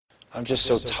I'm just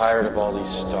so tired of all these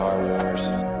Star Wars.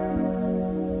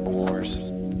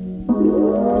 Wars.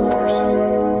 Wars.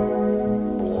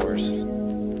 Wars.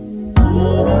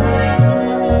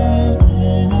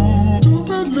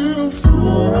 Stupid little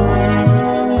fool.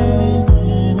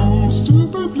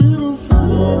 Stupid little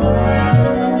fool.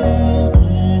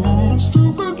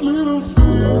 Stupid little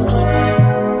things.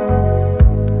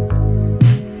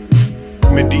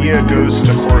 Medea goes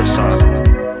to Coruscant.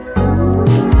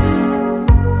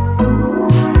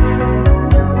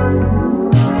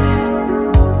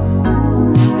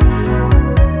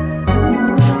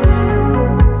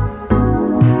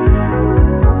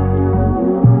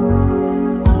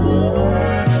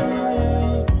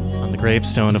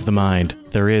 Gravestone of the mind,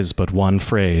 there is but one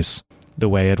phrase, the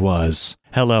way it was.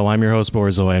 Hello, I'm your host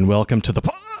Borzoi, and welcome to the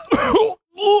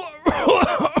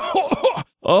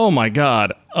Oh my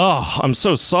god. Oh, I'm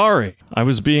so sorry. I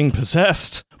was being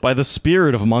possessed by the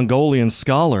spirit of a Mongolian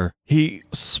scholar. He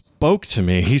spoke to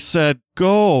me. He said,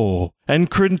 "Go and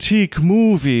critique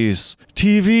movies,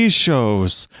 TV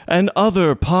shows, and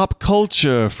other pop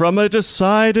culture from a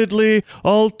decidedly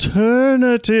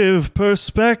alternative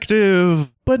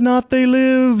perspective. But not they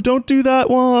live. Don't do that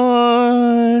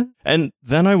one." And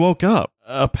then I woke up,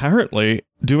 apparently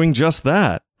doing just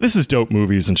that. This is Dope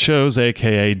Movies and Shows,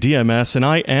 aka DMS, and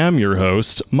I am your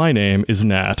host. My name is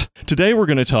Nat. Today we're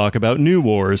going to talk about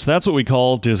NuWars. That's what we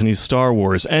call Disney's Star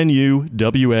Wars,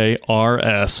 NuWars.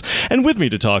 And with me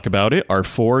to talk about it are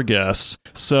four guests.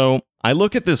 So I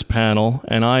look at this panel,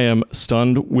 and I am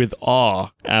stunned with awe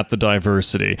at the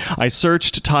diversity. I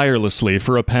searched tirelessly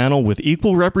for a panel with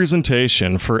equal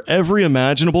representation for every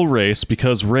imaginable race,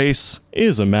 because race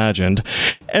is imagined,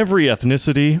 every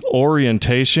ethnicity,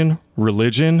 orientation,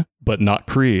 religion, but not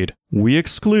creed. We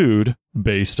exclude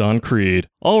based on creed.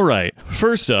 All right,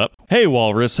 first up, hey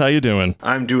Walrus, how you doing?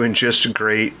 I'm doing just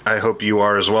great. I hope you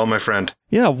are as well, my friend.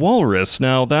 Yeah, Walrus.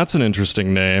 Now, that's an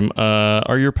interesting name.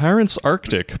 Are your parents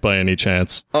Arctic by any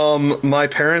chance? My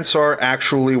parents are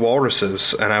actually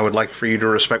walruses, and I would like for you to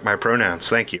respect my pronouns.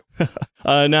 Thank you.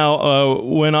 Now,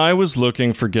 when I was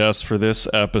looking for guests for this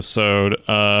episode,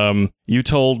 you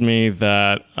told me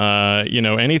that,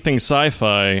 anything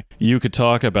sci-fi, you could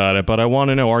talk about it, but I want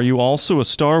to know, are you also a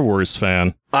Star Wars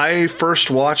fan? I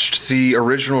first watched the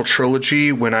original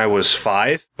trilogy when I was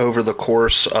 5, over the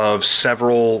course of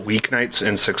several weeknights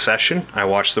in succession. I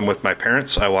watched them with my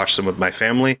parents. I watched them with my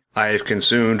family. I've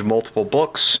consumed multiple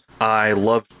books. I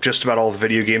love just about all the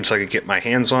video games I could get my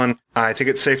hands on. I think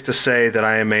it's safe to say that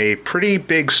I am a pretty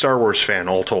big Star Wars fan,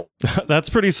 all told. That's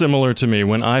pretty similar to me.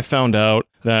 When I found out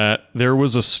that there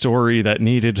was a story that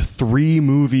needed 3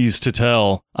 movies to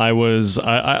tell,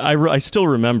 I still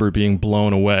remember being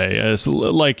blown away. As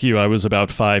like you, I was about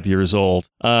 5 years old.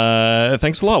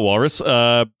 Thanks a lot, Walrus.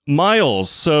 Miles,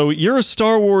 so you're a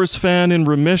Star Wars fan in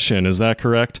remission, is that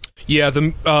correct? Yeah,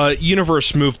 the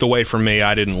universe moved away from me.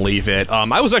 I didn't leave it.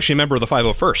 I was actually a member of the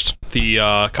 501st,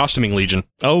 the Costuming Legion.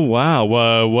 Oh, wow.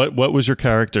 What was your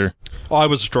character? Oh, I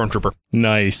was a stormtrooper.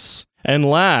 Nice. And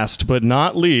last but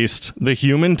not least, the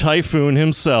human typhoon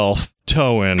himself,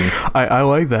 Toan. I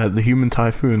like that, the human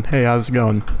typhoon. Hey, how's it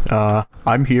going?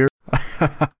 I'm here.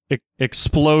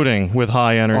 Exploding with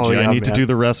high energy. Oh, yeah, I need to do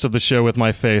the rest of the show with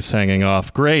my face hanging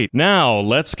off. Great. Now,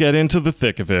 let's get into the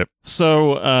thick of it.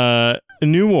 So,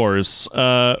 NuWars,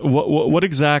 what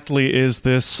exactly is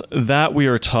this that we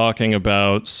are talking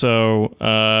about? So,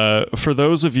 for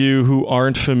those of you who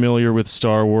aren't familiar with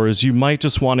Star Wars, you might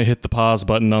just want to hit the pause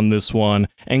button on this one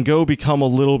and go become a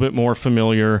little bit more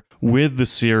familiar with the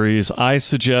series. I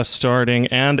suggest starting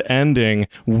and ending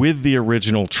with the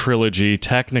original trilogy,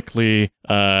 technically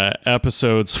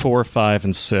episodes 4, 5,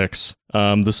 and 6.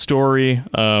 The story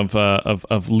of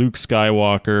Luke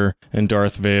Skywalker and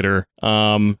Darth Vader.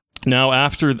 Now,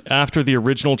 after the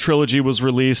original trilogy was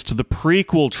released, the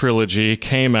prequel trilogy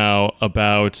came out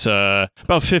about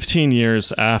 15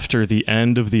 years after the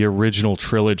end of the original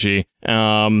trilogy.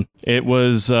 It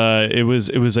was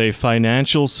a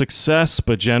financial success,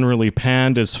 but generally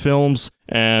panned as films,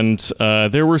 and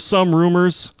there were some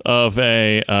rumors of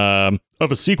a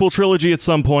sequel trilogy at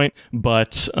some point,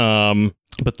 but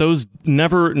those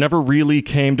never really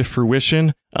came to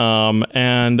fruition.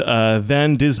 And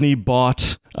then Disney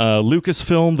bought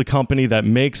Lucasfilm, the company that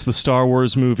makes the Star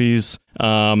Wars movies,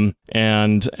 and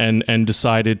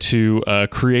decided to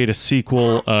create a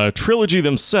sequel trilogy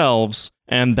themselves.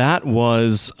 And that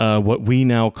was what we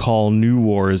now call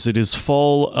NuWars. It is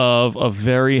full of a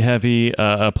very heavy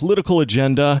political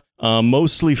agenda.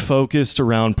 mostly focused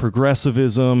around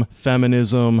progressivism,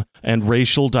 feminism, and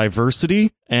racial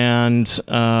diversity. And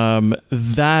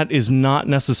that is not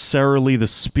necessarily the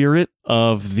spirit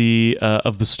of the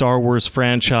Star Wars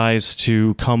franchise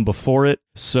to come before it.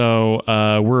 So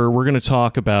we're going to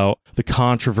talk about the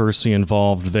controversy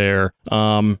involved there.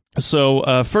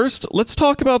 So first, let's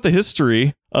talk about the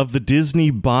history of the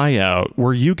Disney buyout.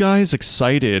 Were you guys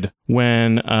excited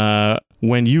when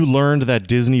you learned that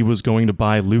Disney was going to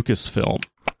buy Lucasfilm?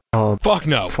 Fuck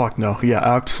no. Fuck no. Yeah,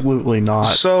 absolutely not.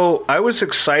 So I was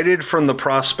excited from the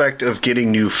prospect of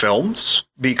getting new films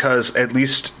because at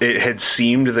least it had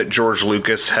seemed that George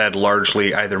Lucas had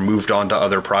largely either moved on to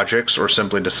other projects or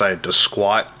simply decided to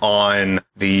squat on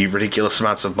the ridiculous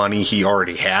amounts of money he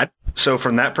already had. So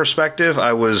from that perspective,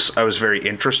 I was very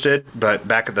interested, but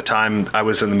back at the time I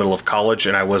was in the middle of college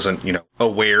and I wasn't,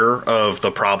 aware of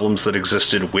the problems that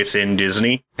existed within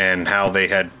Disney and how they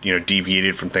had,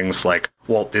 deviated from things like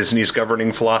Walt Disney's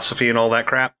governing philosophy and all that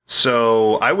crap.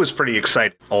 So I was pretty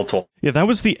excited, all told. Yeah, that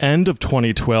was the end of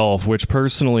 2012, which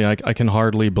personally I can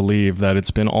hardly believe that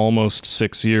it's been almost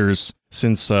 6 years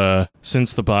since the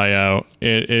buyout.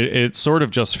 It sort of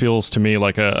just feels to me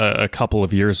like a couple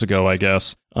of years ago, I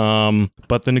guess.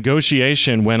 But the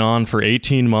negotiation went on for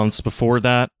 18 months before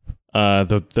that.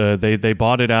 They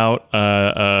bought it out.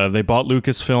 They bought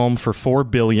Lucasfilm for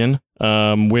 $4 billion.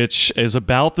 Which is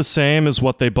about the same as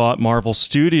what they bought Marvel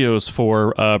Studios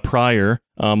for prior.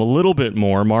 A little bit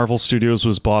more. Marvel Studios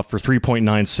was bought for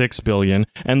 $3.96 billion,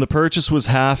 and the purchase was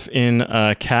half in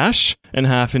cash and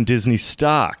half in Disney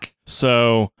stock.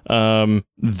 So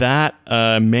that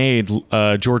made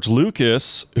George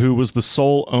Lucas, who was the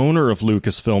sole owner of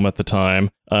Lucasfilm at the time,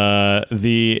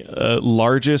 the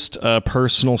largest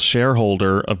personal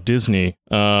shareholder of Disney,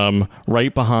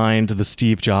 right behind the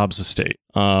Steve Jobs estate.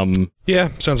 Yeah,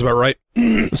 sounds about right.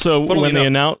 So when they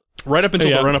announced... Right up until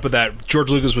the run-up of that,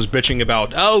 George Lucas was bitching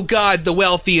about, oh, God, the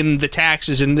wealthy and the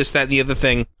taxes and this, that, and the other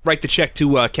thing. Write the check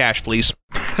to cash, please.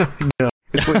 Yeah.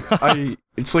 It's like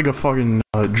it's like a fucking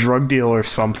drug deal or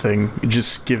something.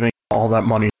 Just giving all that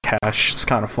money in cash. It's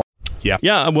kind of fun. Yeah.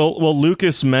 Yeah. Well,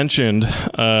 Lucas mentioned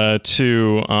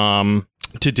to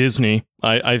Disney.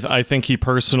 I think he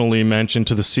personally mentioned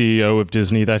to the CEO of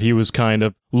Disney that he was kind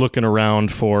of looking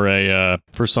around for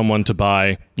someone to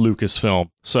buy Lucasfilm.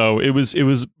 So it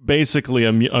was basically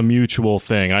a mutual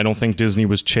thing. I don't think Disney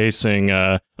was chasing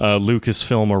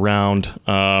Lucasfilm around.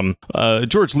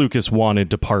 George Lucas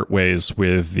wanted to part ways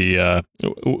with the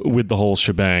whole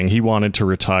shebang. He wanted to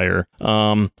retire.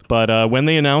 But when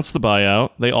they announced the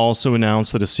buyout, they also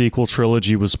announced that a sequel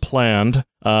trilogy was planned.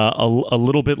 A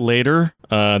little bit later,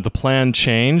 the plan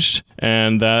changed,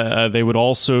 and that they would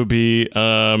also be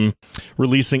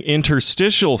releasing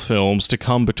interstitial films to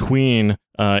come between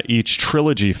each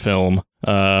trilogy film.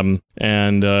 And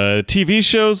TV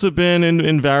shows have been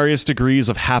in various degrees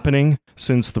of happening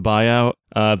since the buyout.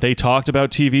 They talked about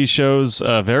TV shows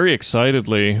very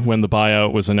excitedly when the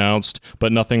buyout was announced,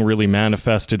 but nothing really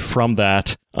manifested from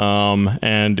that.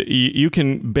 And you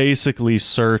can basically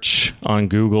search on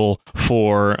Google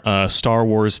for Star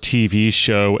Wars TV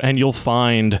show, and you'll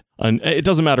find it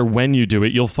doesn't matter when you do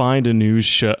it, you'll find a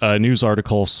news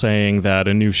article saying that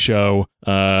a new show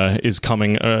is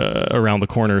coming around the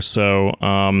corner. So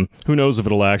who knows if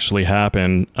it'll actually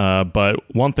happen? But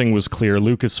one thing was clear: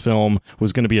 Lucasfilm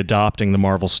was going to be adopting the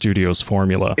Marvel Studios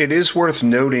formula. It is worth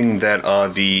noting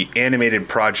that the animated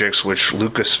projects which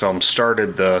Lucasfilm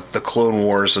started, the Clone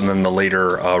Wars and then the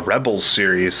later Rebels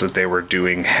series that they were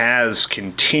doing, has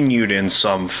continued in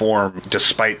some form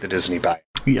despite the Disney buy.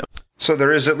 Yeah. So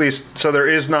there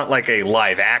is not like a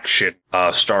live action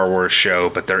Star Wars show,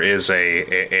 but there is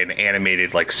an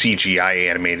animated, like CGI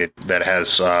animated, that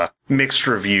has mixed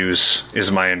reviews,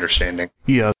 is my understanding.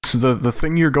 Yeah, so the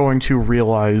thing you're going to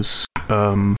realize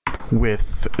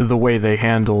with the way they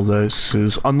handle this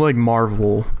is, unlike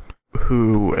Marvel,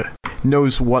 who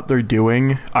knows what they're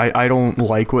doing, I don't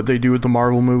like what they do with the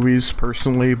Marvel movies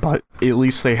personally, but at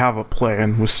least they have a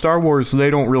plan. With Star Wars, they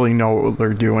don't really know what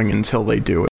they're doing until they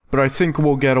do it. But I think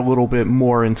we'll get a little bit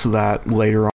more into that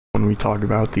later on when we talk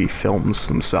about the films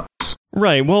themselves.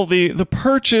 Right. Well, the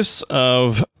purchase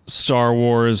of Star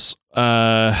Wars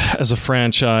as a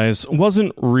franchise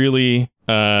wasn't really...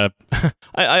 I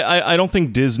don't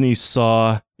think Disney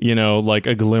saw, like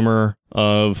a glimmer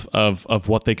of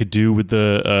what they could do with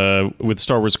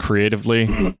Star Wars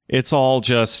creatively. It's all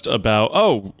just about,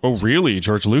 oh really,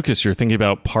 George Lucas, you're thinking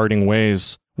about parting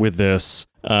ways with this.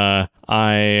 I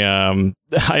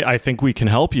think we can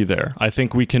help you there. I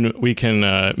think we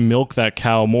can milk that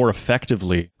cow more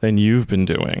effectively than you've been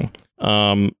doing.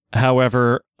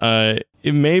 However,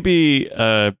 maybe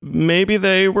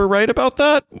they were right about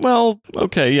that. Well,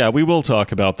 okay, yeah, we will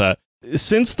talk about that.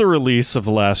 Since the release of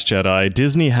The Last Jedi,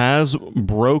 Disney has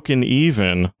broken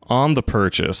even on the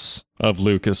purchase of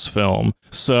Lucasfilm.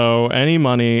 So any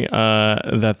money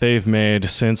that they've made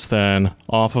since then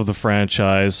off of the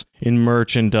franchise in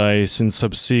merchandise and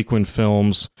subsequent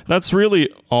films, that's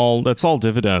all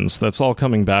dividends. That's all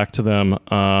coming back to them.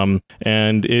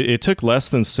 And it took less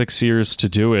than 6 years to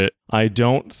do it. I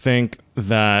don't think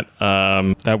that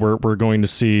that we're going to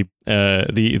see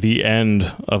the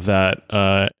end of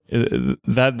that.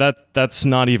 That's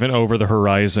not even over the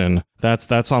horizon.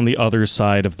 That's on the other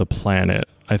side of the planet.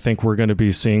 I think we're going to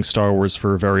be seeing Star Wars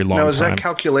for a very long time. Now, is that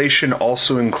calculation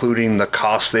also including the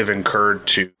costs they've incurred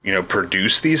to,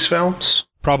 produce these films?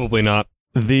 Probably not.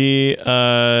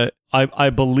 I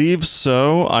believe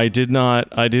so. I did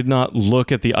not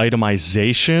look at the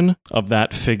itemization of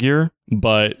that figure,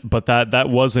 but that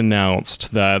was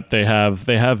announced that they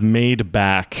have made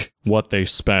back what they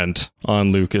spent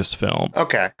on Lucasfilm.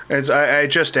 Okay. I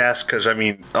just asked because,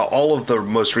 all of the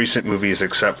most recent movies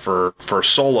except for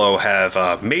Solo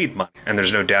have made money, and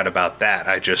there's no doubt about that.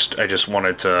 I just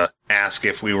wanted to ask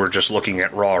if we were just looking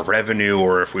at raw revenue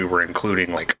or if we were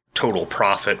including, total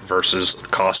profit versus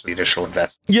cost of the initial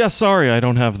investment. Yeah, sorry, I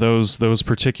don't have those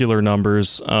particular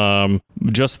numbers.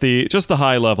 Just the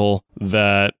high level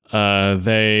that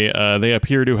they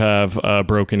appear to have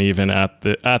broken even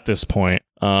at this point.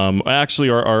 Actually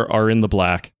are in the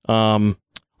black.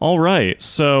 All right,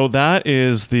 so that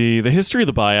is the history of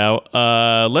the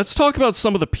buyout. Let's talk about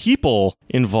some of the people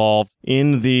involved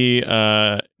in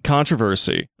the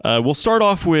controversy. We'll start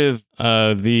off with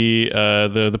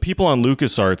the people on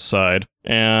LucasArts' side,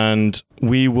 and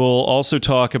we will also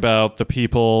talk about the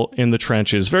people in the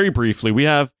trenches very briefly. We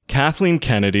have Kathleen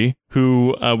Kennedy,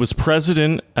 who was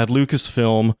president at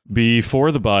Lucasfilm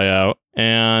before the buyout,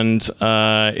 and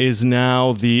is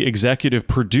now the executive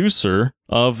producer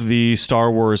of the Star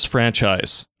Wars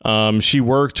franchise. She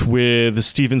worked with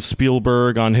Steven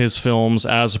Spielberg on his films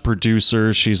as a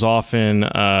producer. She's often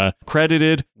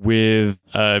credited with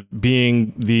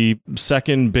being the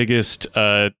second biggest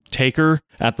taker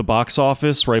at the box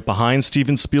office, right behind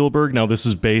Steven Spielberg. Now, this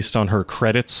is based on her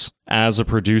credits as a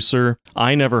producer.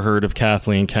 I never heard of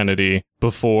Kathleen Kennedy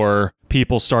before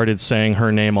people started saying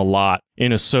her name a lot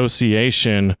in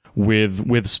association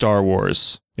with Star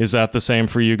Wars. Is that the same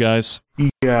for you guys?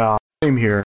 Yeah, same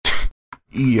here.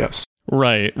 Yes.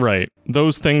 Right.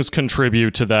 Those things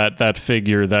contribute to that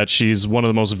figure that she's one of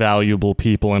the most valuable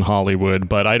people in Hollywood,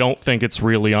 but I don't think it's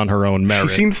really on her own merit.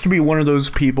 She seems to be one of those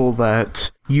people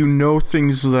that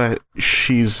things that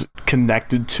she's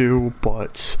connected to,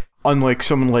 but unlike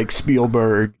someone like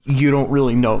Spielberg, you don't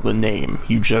really know the name.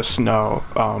 You just know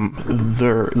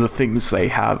the things they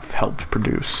have helped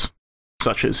produce,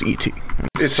 such as E.T.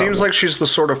 It seems like she's the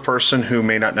sort of person who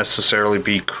may not necessarily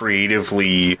be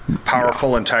creatively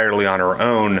powerful entirely on her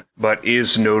own, but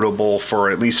is notable for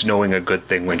at least knowing a good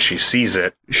thing when she sees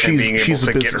it and being able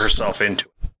to get herself into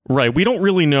it. Right. We don't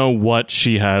really know what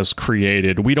she has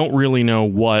created. We don't really know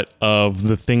what of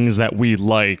the things that we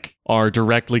like are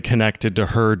directly connected to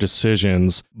her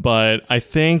decisions. But I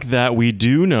think that we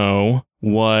do know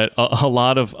what a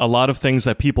lot of things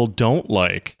that people don't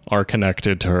like are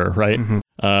connected to her, right?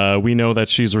 Mm-hmm. We know that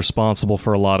she's responsible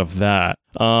for a lot of that.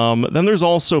 Then there's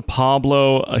also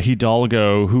Pablo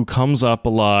Hidalgo, who comes up a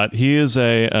lot. He is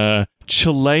a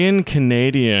Chilean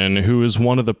Canadian who is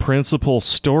one of the principal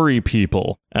story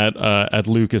people at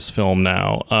Lucasfilm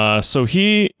now. So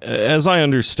he, as I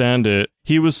understand it,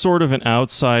 he was sort of an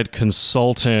outside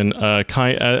consultant,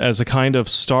 as a kind of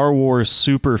Star Wars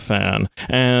super fan.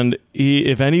 And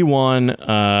if anyone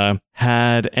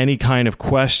had any kind of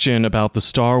question about the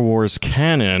Star Wars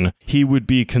canon, he would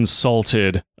be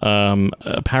consulted,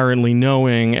 apparently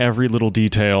knowing every little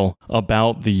detail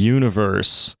about the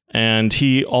universe. And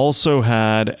he also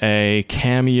had a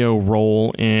cameo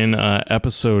role in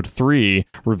Episode 3,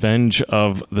 Revenge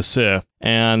of the Sith.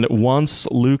 And once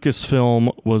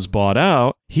Lucasfilm was bought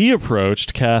out, he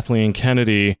approached Kathleen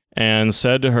Kennedy and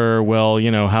said to her, well,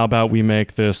 how about we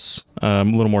make this a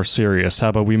little more serious? How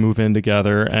about we move in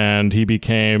together? And he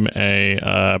became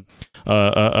a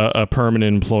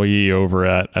permanent employee over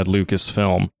at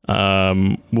Lucasfilm.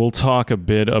 we'll talk a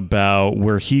bit about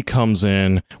where he comes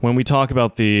in when we talk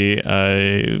about the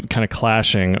kind of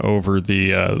clashing over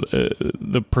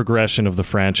the progression of the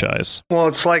franchise. Well,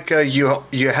 it's like you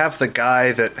have the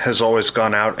guy that has always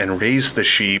gone out and raised the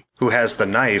sheep who has the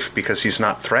knife because he's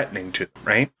not threatening to them,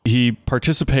 right? He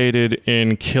participated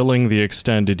in killing the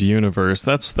extended universe.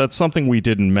 That's something we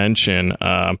didn't mention.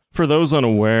 For those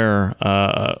unaware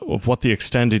of what the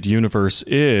extended universe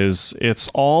is, it's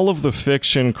all of the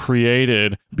fiction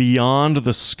created beyond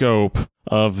the scope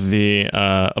of the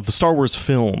Star Wars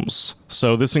films.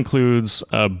 So this includes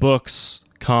books,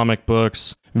 comic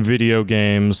books, video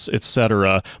games,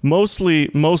 etc. Mostly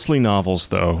novels,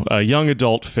 though. Young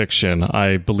adult fiction,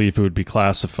 I believe it would be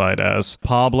classified as.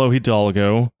 Pablo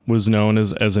Hidalgo was known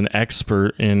as an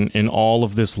expert in all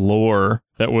of this lore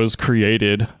that was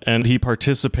created, and he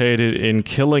participated in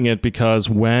killing it because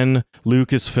when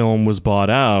Lucasfilm was bought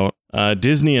out,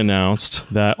 Disney announced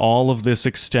that all of this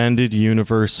extended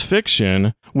universe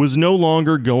fiction was no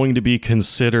longer going to be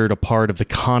considered a part of the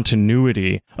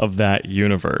continuity of that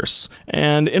universe.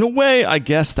 And in a way, I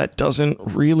guess that doesn't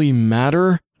really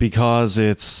matter because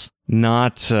it's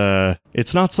not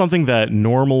something that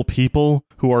normal people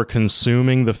who are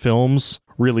consuming the films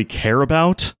really care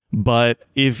about. But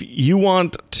if you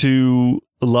want to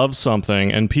love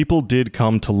something, and people did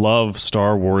come to love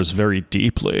Star Wars very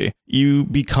deeply, you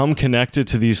become connected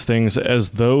to these things as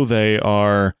though they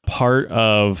are part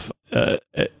of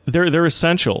they're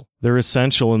essential. They're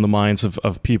essential in the minds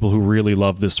of people who really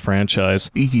love this franchise.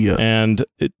 Yeah. And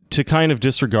to kind of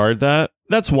disregard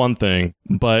that's one thing,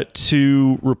 but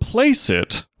to replace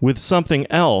it with something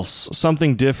else,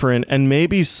 something different, and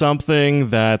maybe something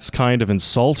that's kind of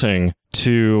insulting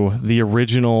to the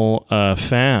original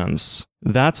fans,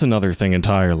 that's another thing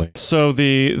entirely. So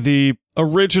the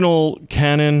original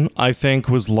canon, I think,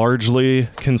 was largely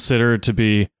considered to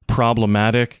be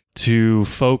problematic, to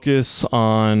focus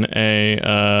on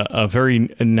a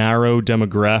very narrow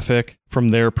demographic from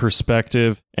their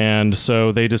perspective, and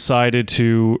so they decided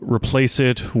to replace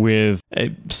it with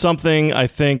something I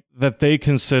think that they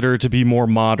consider to be more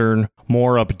modern,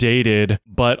 more updated,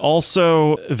 but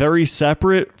also very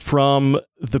separate from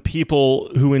the people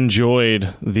who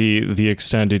enjoyed the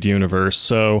extended universe.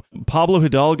 So Pablo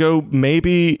Hidalgo,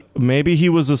 maybe he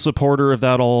was a supporter of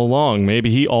that all along. Maybe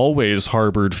he always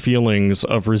harbored feelings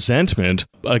of resentment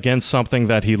against something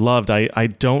that he loved. I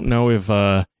don't know if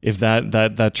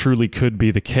that truly could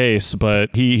be the case,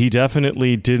 but he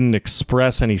definitely didn't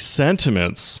express any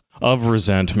sentiments of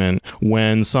resentment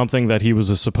when something that he was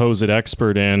a supposed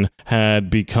expert in had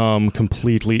become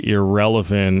completely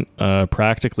irrelevant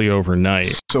practically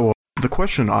overnight. So the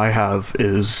question I have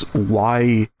is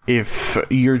why, if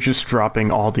you're just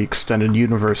dropping all the extended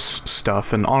universe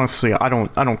stuff, and honestly, I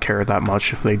don't care that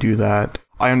much if they do that.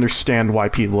 I understand why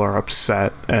people are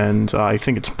upset, and I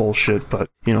think it's bullshit, but,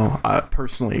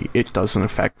 personally, it doesn't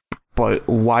affect me. But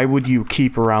why would you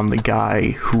keep around the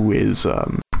guy who is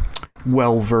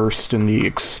well-versed in the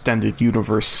extended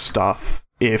universe stuff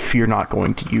if you're not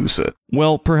going to use it?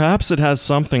 Well, perhaps it has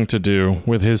something to do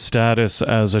with his status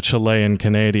as a Chilean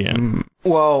Canadian.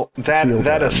 Well,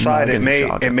 that aside, it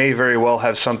may very well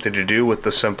have something to do with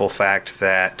the simple fact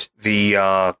that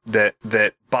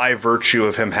that by virtue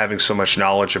of him having so much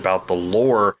knowledge about the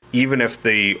lore, even if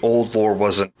the old lore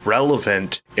wasn't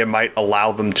relevant, it might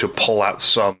allow them to pull out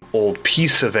some old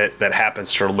piece of it that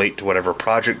happens to relate to whatever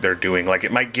project they're doing. Like,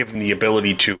 it might give them the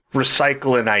ability to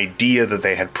recycle an idea that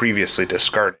they had previously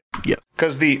discarded. Yeah.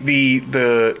 Because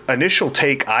the initial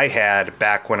take I had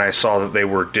back when I saw that they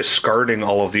were discarding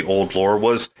all of the old lore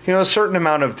was, a certain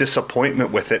amount of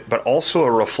disappointment with it, but also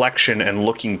a reflection and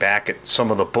looking back at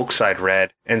some of the books I'd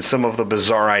read and some of the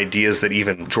bizarre ideas that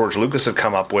even George Lucas had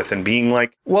come up with, and being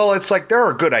like, well, it's like there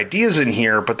are good ideas in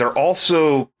here, but they're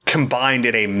also combined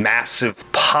in a massive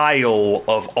pile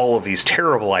of all of these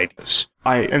terrible ideas.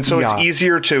 It's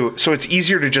easier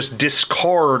to just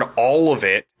discard all of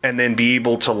it and then be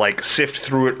able to sift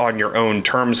through it on your own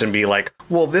terms and be like,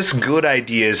 well, this good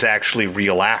idea is actually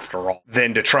real after all,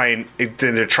 than to try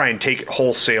and take it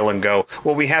wholesale and go,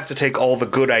 well, we have to take all the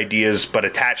good ideas, but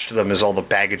attached to them is all the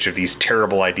baggage of these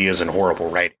terrible ideas and horrible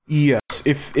writing. Yes,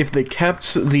 if they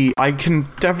kept I can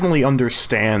definitely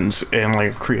understand in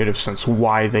a creative sense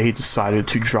why they decided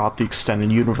to drop the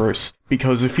extended universe.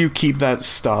 Because if you keep that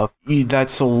stuff,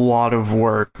 that's a lot of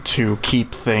work to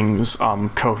keep things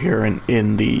coherent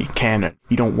in the canon.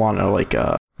 You don't want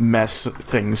to mess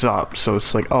things up. So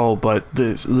it's like, oh, but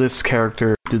this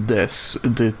character did this.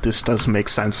 This doesn't make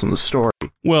sense in the story.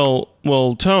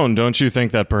 Well, Tone, don't you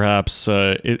think that perhaps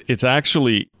it's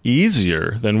actually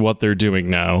easier than what they're doing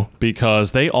now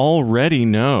because they already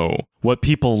know what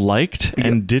people liked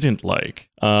and didn't like.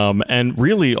 And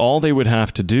really all they would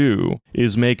have to do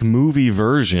is make movie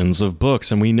versions of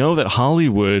books. And we know that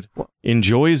Hollywood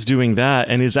enjoys doing that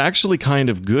and is actually kind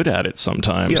of good at it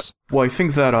sometimes. Yeah. Well, I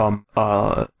think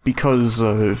that because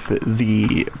of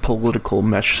the political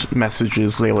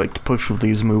messages they like to push with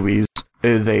these movies,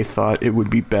 they thought it would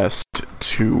be best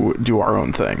to do our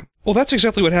own thing. Well, that's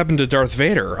exactly what happened to Darth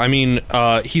Vader. I mean,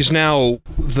 he's now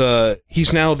the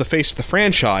face of the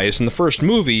franchise. In the first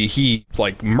movie, he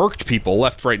murked people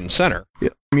left, right, and center. Yeah,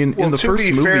 I mean, in the first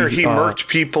movie, fair, he murked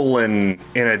people in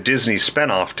a Disney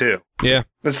spinoff too. Yeah,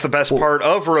 that's the best part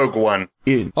of Rogue One.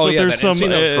 There's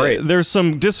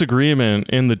some disagreement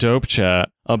in the dope chat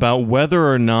about whether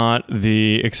or not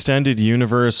the extended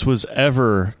universe was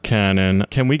ever canon.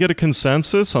 Can we get a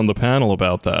consensus on the panel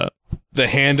about that? The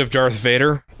Hand of Darth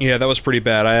Vader? Yeah, that was pretty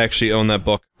bad. I actually own that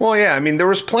book. Well, yeah, I mean, there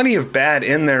was plenty of bad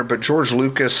in there, but George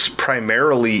Lucas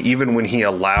primarily, even when he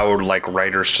allowed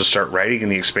writers to start writing in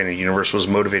the expanded universe, was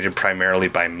motivated primarily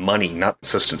by money, not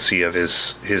consistency of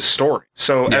his story.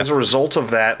 So as a result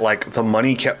of that, the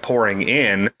money kept pouring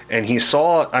in, and he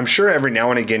saw, I'm sure every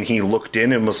now and again he looked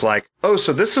in and was like, oh,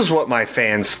 so this is what my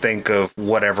fans think of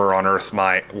whatever on earth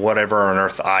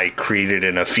I created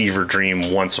in a fever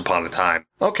dream once upon a time.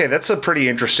 Okay, that's a pretty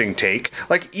interesting take.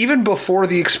 Even before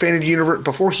the expanded universe,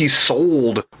 before he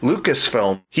sold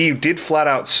Lucasfilm, he did flat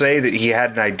out say that he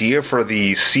had an idea for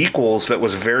the sequels that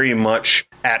was very much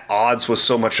at odds with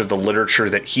so much of the literature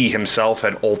that he himself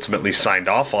had ultimately signed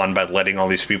off on by letting all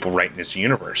these people write in his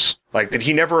universe. That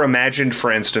he never imagined,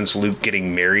 for instance, Luke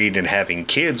getting married and having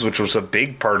kids, which was a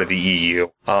big part of the EU.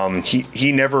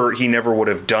 He never would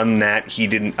have done that. He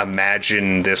didn't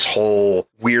imagine this whole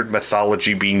weird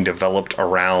mythology being developed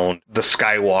around the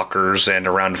Skywalkers and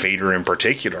around Vader in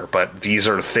particular. But these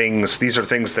are things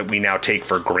that we now take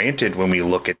for granted when we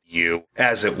look at you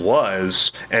as it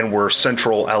was, and were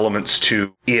central elements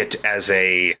to it as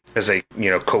a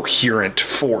coherent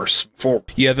force.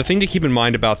 Yeah, the thing to keep in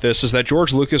mind about this is that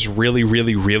George Lucas really,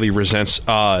 really, really resents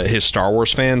his Star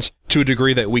Wars fans to a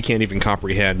degree that we can't even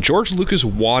comprehend. George Lucas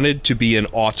wanted to be an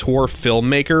auteur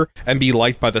filmmaker and be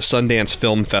liked by the Sundance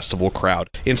Film Festival crowd.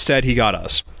 Instead, he got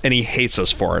us, and he hates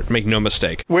us for it. Make no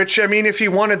mistake. Which, I mean, if he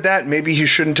wanted that, maybe he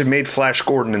shouldn't have made Flash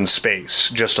Gordon in space.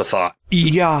 Just a thought.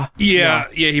 Yeah,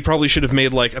 he probably should have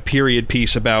made a period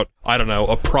piece about, I don't know,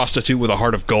 a prostitute with a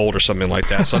heart of gold or something like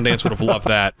that. Sundance would have loved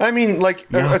that. I mean,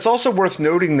 it's also worth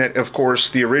noting that, of course,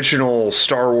 the original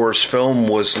Star Wars film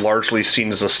was largely seen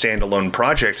as a standalone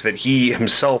project, that he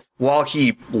himself, while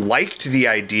he liked the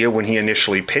idea when he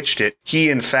initially pitched it, he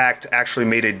in fact actually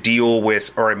made a deal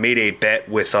with, or made a bet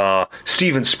with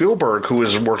Steven Spielberg, who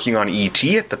was working on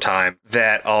E.T. at the time,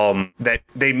 that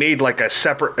they made a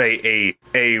separate,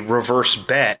 a reverse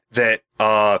bet that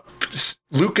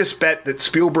Lucas bet that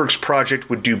Spielberg's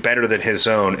project would do better than his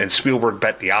own, and Spielberg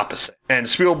bet the opposite. And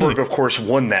Spielberg, of course,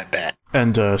 won that bet.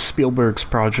 And Spielberg's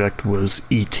project was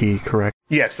E.T., correct?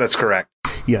 Yes, that's correct.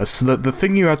 Yes, the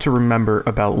thing you have to remember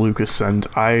about Lucas, and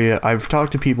I've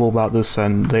talked to people about this,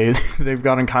 and they've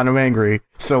gotten kind of angry.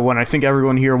 So when I think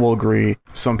everyone here will agree,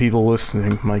 some people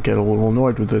listening might get a little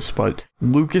annoyed with this, but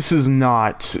Lucas is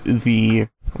not the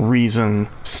reason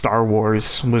Star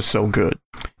Wars was so good.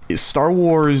 Star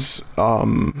Wars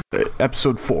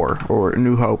Episode 4, or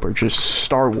New Hope, or just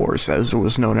Star Wars as it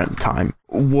was known at the time,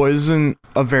 wasn't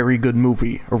a very good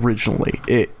movie originally.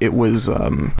 It was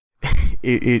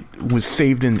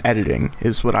saved in editing,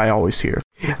 is what I always hear.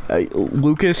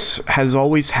 Lucas has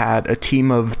always had a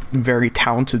team of very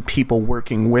talented people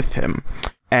working with him,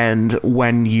 and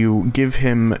when you give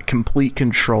him complete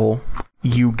control,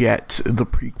 you get the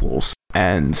prequels.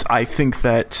 And I think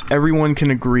that everyone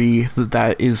can agree that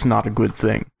that is not a good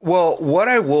thing. Well, what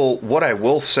I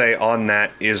will say on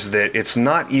that is that it's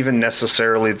not even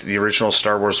necessarily that the original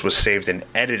Star Wars was saved in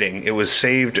editing. It was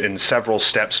saved in several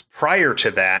steps prior to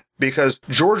that, because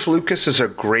George Lucas is a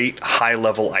great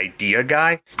high-level idea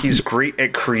guy. He's great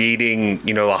at creating,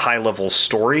 a high-level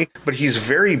story, but he's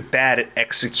very bad at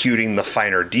executing the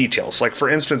finer details. For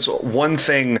instance, one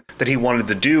thing that he wanted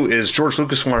to do is George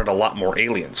Lucas wanted a lot more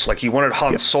aliens. He wanted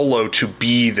Han Solo to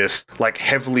be this,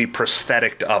 heavily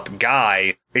prosthetic up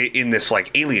guy in this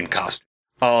alien costume.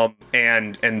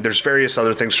 And there's various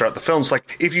other things throughout the films.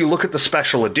 If you look at the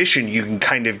special edition, you can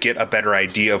kind of get a better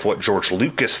idea of what George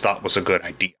Lucas thought was a good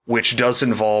idea, which does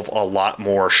involve a lot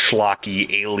more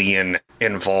schlocky alien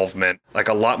involvement,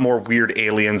 a lot more weird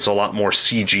aliens, a lot more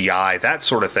CGI, that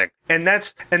sort of thing. And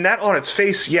that on its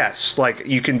face, yes, like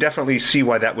you can definitely see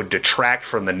why that would detract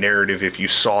from the narrative if you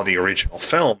saw the original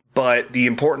film. But the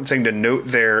important thing to note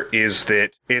there is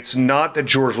that it's not that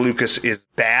George Lucas is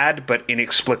bad but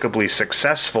inexplicably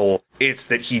successful. It's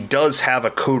that he does have a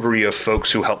coterie of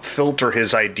folks who help filter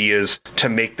his ideas to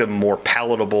make them more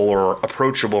palatable or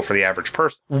approachable for the average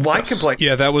person. My complaint,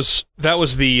 Yeah, that was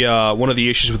the one of the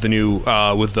issues with the new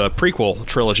with the prequel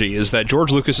trilogy is that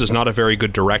George Lucas is not a very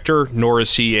good director, nor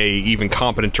is he a even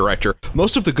competent director.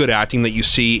 Most of the good acting that you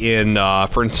see in,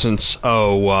 for instance,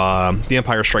 The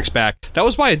Empire Strikes Back, that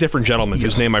was by a different gentleman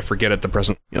whose name I forget at the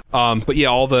present. Yep. But yeah,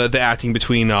 all the acting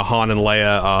between Han and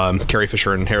Leia, Carrie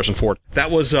Fisher and Harrison Ford, that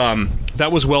was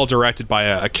well directed by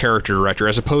a character director,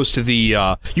 as opposed to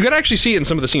the you could actually see it in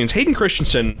some of the scenes. Hayden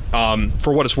Christensen,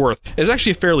 for what it's worth, is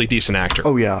actually a fairly decent actor.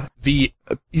 Oh yeah.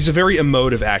 He's a very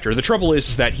emotive actor. The trouble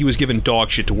is that he was given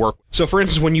dog shit to work with. So, for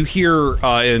instance, when you hear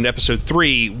in Episode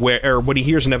 3, when he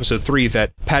hears in Episode 3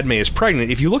 that Padme is pregnant,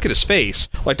 if you look at his face,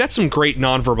 like, that's some great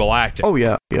nonverbal acting. Oh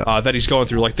yeah. That he's going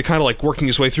through, like, the kind of, like, working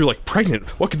his way through, like, pregnant,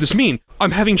 what could this mean?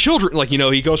 I'm having children. Like, you know,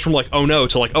 he goes from, like, oh no,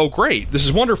 to, like, oh great, this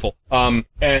is wonderful. And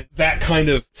that kind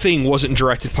of thing wasn't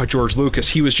directed by George Lucas.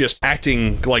 He was just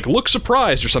acting, like, look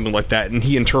surprised or something like that, and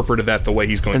he interpreted that the way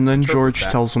he's going And to then interpret George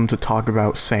that. tells him to talk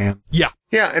about sand.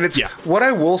 Yeah, and it's what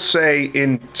I will say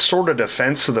in sort of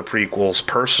defense of the prequels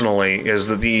personally is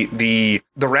that the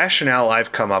rationale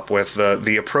I've come up with,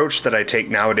 the approach that I take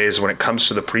nowadays when it comes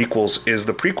to the prequels is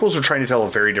the prequels are trying to tell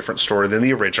a very different story than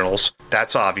the originals.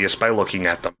 That's obvious by looking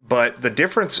at them. But the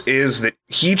difference is that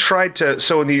he tried to,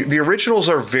 so in the originals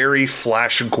are very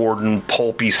Flash Gordon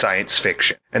pulpy science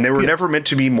fiction, and they were never meant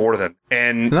to be more than.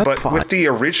 But fine. with the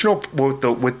original, with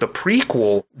the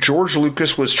prequel, George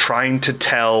Lucas was trying to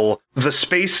tell the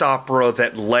space opera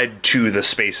that led to the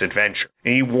space adventure.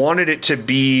 And he wanted it to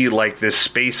be like this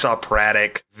space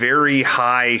operatic, very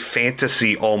high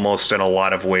fantasy almost in a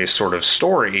lot of ways sort of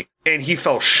story. And he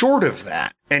fell short of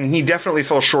that. And he definitely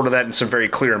fell short of that in some very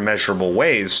clear and measurable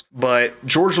ways. But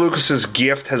George Lucas's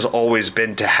gift has always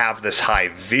been to have this high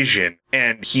vision.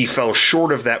 And he fell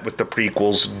short of that with the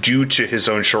prequels due to his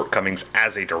own shortcomings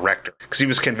as a director. Because he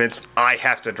was convinced, I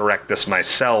have to direct this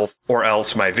myself or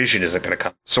else my vision isn't going to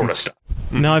come, sort of stuff.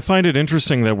 Now, I find it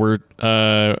interesting that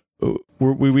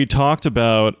we talked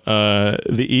about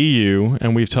the EU,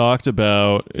 and we've talked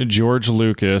about George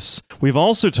Lucas. We've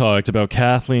also talked about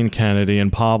Kathleen Kennedy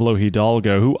and Pablo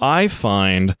Hidalgo, who I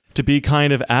find to be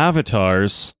kind of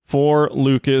avatars for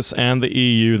Lucas and the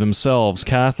EU themselves.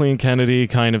 Kathleen Kennedy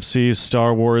kind of sees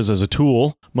Star Wars as a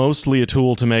tool, mostly a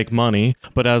tool to make money,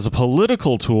 but as a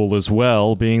political tool as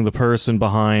well, being the person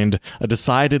behind a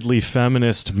decidedly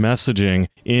feminist messaging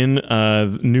in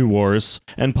NuWars.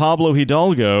 And Pablo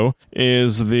Hidalgo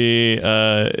is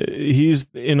he's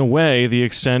in a way the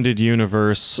extended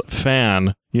universe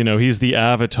fan. You know, he's the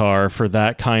avatar for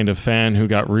that kind of fan who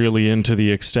got really into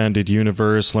the extended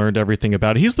universe, learned everything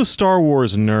about it. He's the Star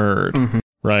Wars nerd,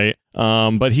 right?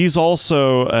 But he's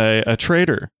also a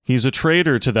traitor. He's a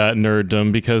traitor to that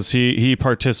nerddom because he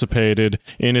participated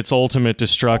in its ultimate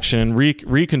destruction,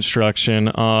 reconstruction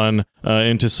on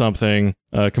into something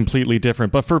completely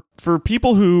different. But for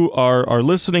people who are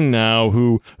listening now,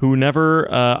 who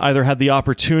never either had the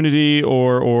opportunity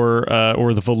or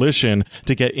the volition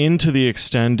to get into the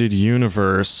extended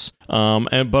universe,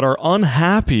 but are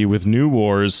unhappy with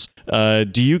NuWars,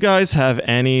 do you guys have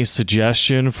any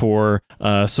suggestion for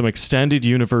some extended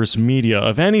universe media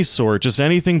of any sort, just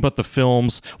anything but the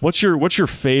films? What's your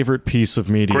favorite piece of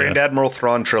media? Grand Admiral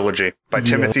Thrawn trilogy by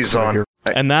Timothy Zahn.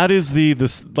 And that is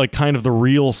this like kind of the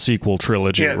real sequel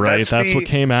trilogy, right? That's what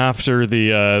came after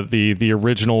the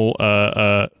original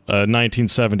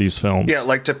 1970s films. Yeah,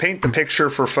 like to paint the picture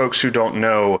for folks who don't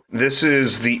know, this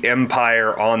is the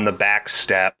Empire on the back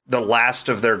step, the last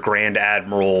of their Grand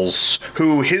Admirals,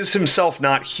 who is himself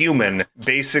not human,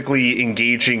 basically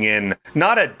engaging in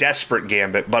not a desperate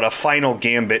gambit, but a final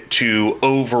gambit to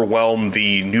overwhelm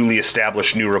the newly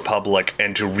established New Republic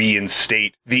and to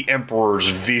reinstate the Emperor's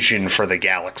vision for the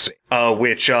galaxy.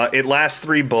 Which it lasts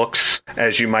 3 books,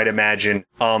 as you might imagine,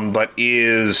 but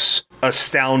is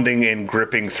astounding and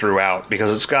gripping throughout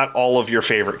because it's got all of your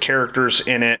favorite characters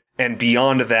in it. And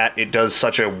beyond that, it does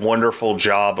such a wonderful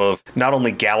job of not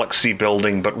only galaxy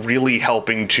building, but really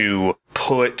helping to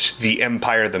put the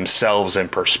Empire themselves in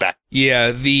perspective. Yeah,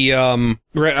 I'm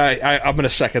going to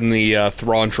second the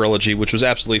Thrawn trilogy, which was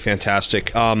absolutely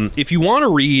fantastic. If you want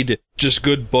to read just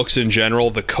good books in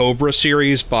general, the Cobra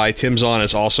series by Tim Zahn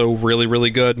is also really, really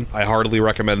good. I heartily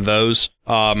recommend those.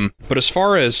 But as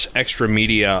far as extra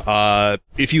media,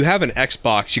 if you have an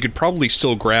Xbox, you could probably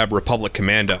still grab Republic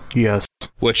Commando. Yes.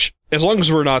 which, as long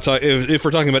as we're not if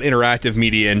we're talking about interactive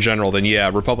media in general, then yeah,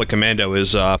 Republic Commando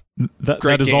is that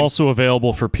is game. also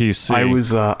available for PC. I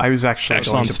was actually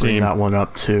going to bring that one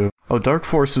up too. Oh, Dark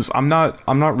Forces. I'm not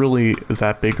really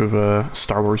that big of a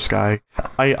Star Wars guy.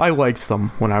 I liked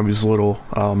them when I was little.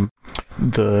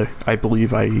 I believe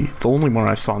the only one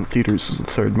I saw in theaters was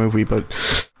the third movie, but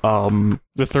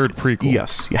the third prequel.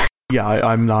 Yes, yeah.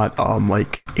 I'm not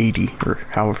like 80 or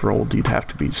however old you'd have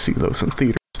to be to see those in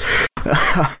theaters.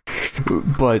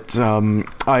 But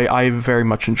I very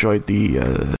much enjoyed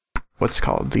the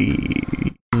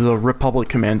the Republic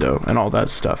Commando and all that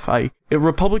stuff.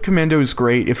 Republic Commando is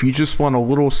great if you just want a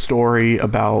little story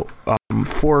about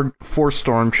four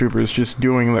stormtroopers just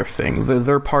doing their thing.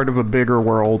 They're part of a bigger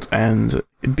world, and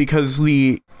because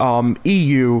the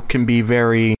EU can be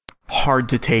very hard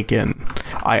to take in.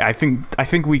 I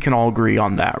think we can all agree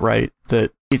on that, right?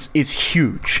 That it's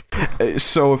huge.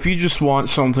 So if you just want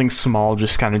something small,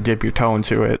 just kind of dip your toe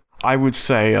into it, I would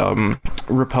say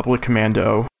Republic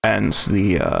Commando and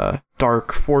the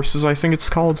Dark Forces, I think it's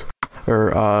called,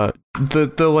 or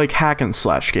the like hack and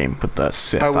slash game with the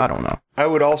Sith. I don't know. I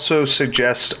would also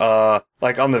suggest,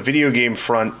 like on the video game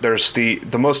front, there's the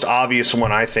most obvious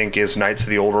one I think is Knights of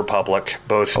the Old Republic,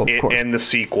 both and the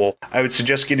sequel. I would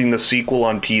suggest getting the sequel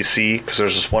on PC because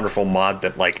there's this wonderful mod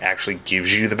that like actually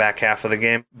gives you the back half of the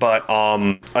game. But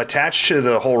attached to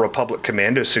the whole Republic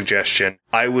Commando suggestion,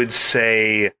 I would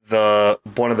say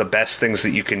one of the best things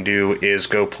that you can do is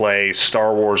go play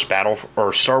Star Wars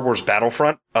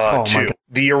Battlefront 2,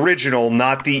 the original,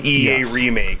 not the EA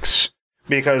remakes.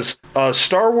 Because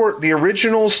the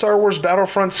original Star Wars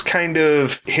Battlefront's kind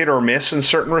of hit or miss in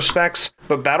certain respects,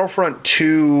 but Battlefront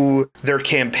 2, their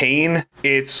campaign,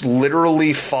 it's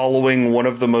literally following one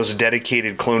of the most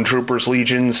dedicated clone troopers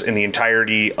legions in the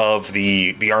entirety of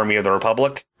the Army of the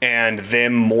Republic, and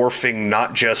them morphing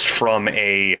not just from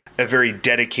a very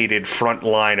dedicated front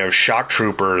line of shock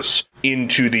troopers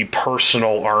into the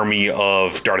personal army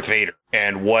of Darth Vader.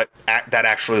 And what that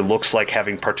actually looks like,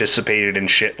 having participated in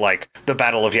shit like the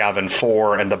Battle of Yavin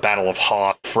 4 and the Battle of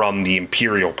Hoth from the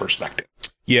Imperial perspective.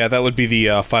 Yeah, that would be the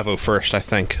 501st, I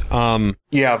think.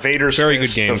 Yeah, Vader's very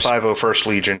Fist, good games. The 501st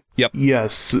Legion. Yep.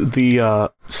 Yes,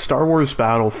 the Star Wars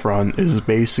Battlefront is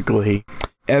basically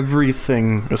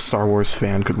everything a Star Wars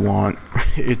fan could want.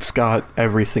 It's got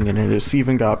everything in it. It's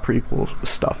even got prequel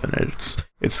stuff in it.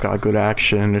 It's got good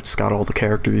action. It's got all the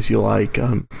characters you like.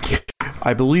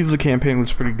 I believe the campaign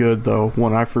was pretty good, though.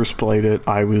 When I first played it,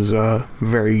 I was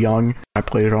very young. I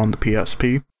played it on the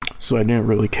PSP, so I didn't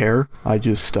really care. I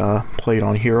just played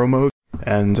on hero mode,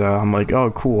 and I'm like,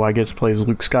 oh, cool, I get to play as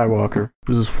Luke Skywalker.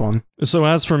 This is fun. So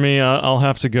as for me, I'll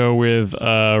have to go with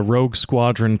Rogue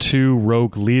Squadron 2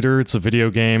 Rogue Leader. It's a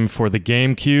video game for the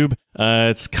GameCube.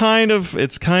 It's kind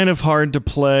of hard to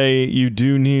play. You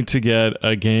do need to get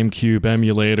a GameCube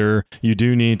emulator. You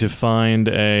do need to find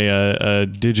a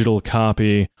digital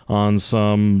copy on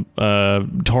some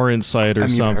torrent site or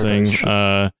something.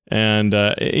 And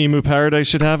Emu Paradise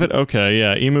should have it? Okay,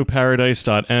 yeah,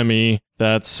 emuparadise.me.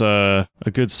 That's a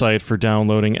good site for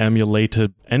downloading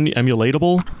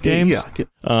emulatable games. Yeah.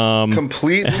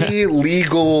 Completely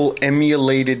legal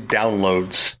emulated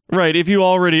downloads. Right, if you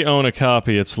already own a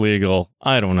copy, it's legal.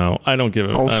 I don't know. I don't give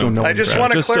a... Also, no. I just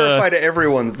want to clarify to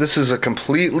everyone that this is a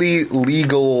completely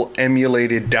legal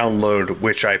emulated download,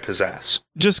 which I possess.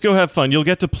 Just go have fun. You'll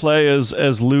get to play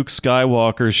as Luke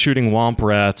Skywalker shooting womp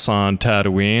rats on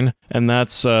Tatooine, and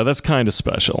that's kind of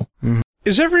special. Mm-hmm.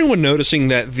 Is everyone noticing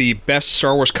that the best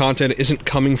Star Wars content isn't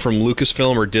coming from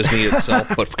Lucasfilm or Disney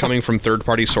itself, but coming from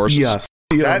third-party sources? Yes.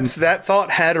 That thought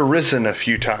had arisen a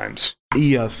few times.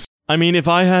 Yes. I mean, if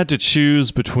I had to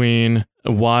choose between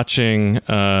watching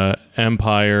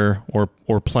Empire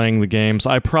or playing the games,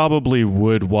 I probably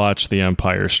would watch The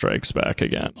Empire Strikes Back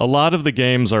again. A lot of the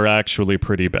games are actually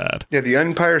pretty bad. Yeah, The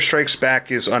Empire Strikes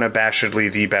Back is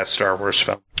unabashedly the best Star Wars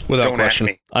film. Without question.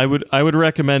 Me. I would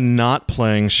recommend not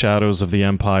playing Shadows of the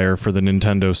Empire for the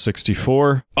Nintendo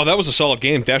 64. Oh, that was a solid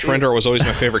game. Dash Rendar was always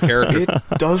my favorite character.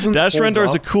 It doesn't. Dash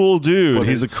Rendar's a cool dude.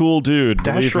 He's a cool dude.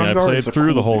 Dash Believe me, I Rendar played is a through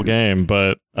cool the whole dude. game,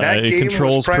 but That it game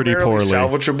controls was pretty primarily poorly.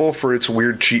 salvageable for its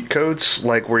weird cheat codes,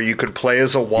 like where you could play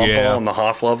as a Wampa on the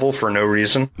Hoth level for no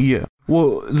reason. Yeah.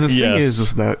 Well, the thing Yes.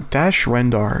 is that Dash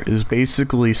Rendar is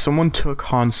basically someone took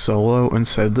Han Solo and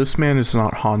said, this man is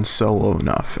not Han Solo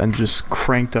enough, and just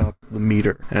cranked up the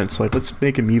meter. And it's like, let's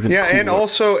make him even Yeah, cooler.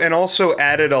 and also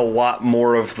added a lot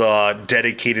more of the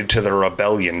dedicated to the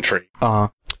rebellion tree.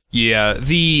 Yeah,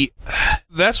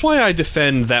 that's why I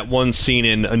defend that one scene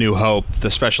in A New Hope, the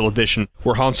special edition,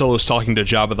 where Han Solo is talking to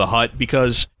Jabba the Hutt,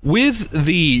 because with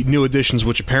the new editions,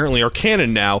 which apparently are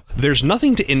canon now, there's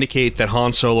nothing to indicate that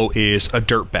Han Solo is a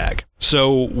dirtbag.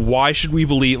 So why should we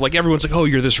believe, like, everyone's like, oh,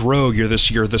 you're this rogue, you're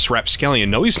this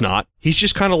rapscallion. No, he's not. He's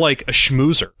just kind of like a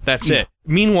schmoozer. That's it.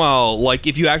 Meanwhile, like,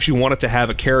 if you actually wanted to have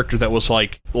a character that was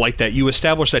like that, you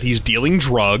establish that he's dealing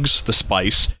drugs, the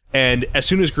spice, and as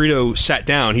soon as Greedo sat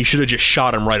down, he should have just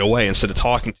shot him right away instead of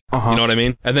talking. You know what I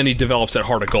mean? And then he develops that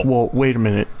heart of gold. Well, wait a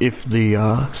minute. If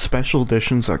the special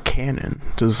editions are canon,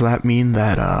 does that mean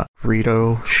that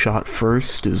Greedo shot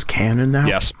first is canon now?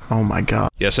 Yes. Oh my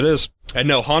god. Yes, it is. And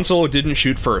no, Han Solo didn't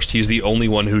shoot first. He's the only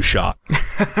one who shot.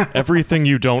 Everything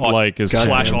you don't like is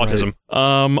slash autism.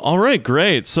 All right,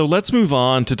 great. So let's move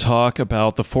on to talk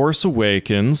about The Force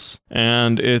Awakens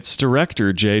and its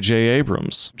director, J.J.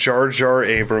 Abrams. Jar Jar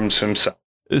Abrams himself.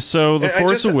 So The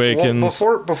Force Awakens...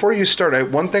 Before you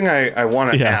start, one thing I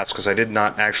want to ask, because I did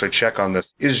not actually check on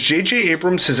this, is J.J.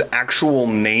 Abrams his actual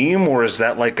name, or is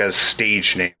that like a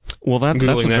stage name? Well, that's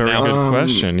a very good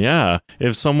question. Yeah,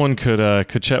 if someone could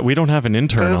check, we don't have an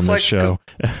intern on this show.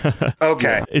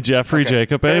 Okay, Jeffrey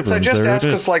Jacob Abrams. I just asked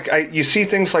because, you see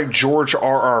things like George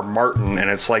R.R. Martin,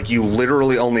 and it's like you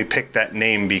literally only picked that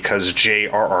name because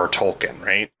J.R.R. Tolkien,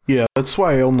 right? Yeah, that's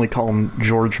why I only call him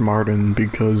George Martin,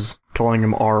 because calling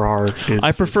him R.R.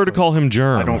 I prefer to call him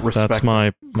Germ. I don't respect. That's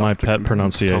my pet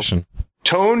pronunciation.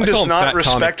 Tone does not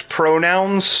respect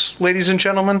pronouns, ladies and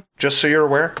gentlemen. Just so you're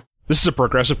aware. This is a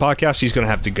progressive podcast. He's going to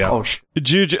have to go.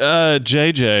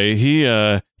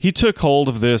 JJ, he took hold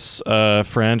of this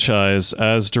franchise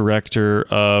as director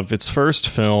of its first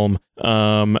film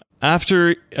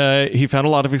after he found a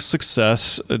lot of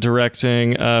success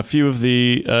directing a few of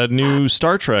the new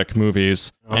Star Trek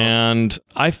movies. And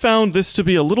I found this to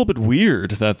be a little bit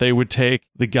weird that they would take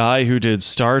the guy who did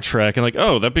Star Trek and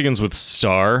that begins with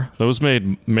Star. Those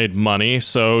made money,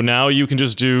 so now you can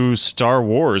just do Star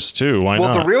Wars too. Why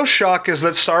not? Well, the real shock is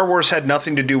that Star Wars had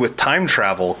nothing to do with time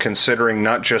travel, considering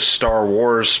not just Star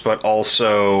Wars, but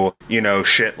also,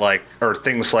 shit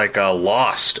things like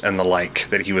Lost and the like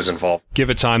that he was involved. Give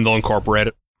it time, they'll incorporate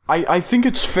it. I think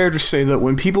it's fair to say that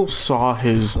when people saw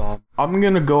his, I'm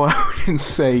gonna go out and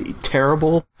say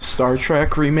terrible Star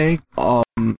Trek remake,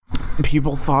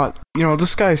 people thought,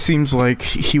 this guy seems like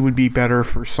he would be better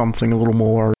for something a little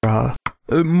more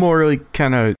like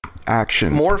kind of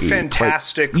action. More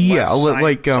fantastic,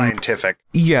 scientific.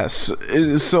 Yes,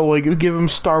 so give him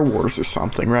Star Wars or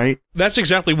something, right? That's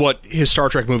exactly what his Star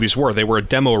Trek movies were. They were a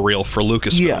demo reel for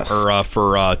Lucasfilm, or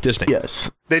for Disney.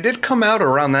 Yes. They did come out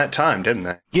around that time, didn't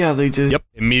they? Yeah, they did. Yep,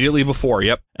 immediately before,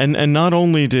 yep. And not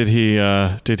only did he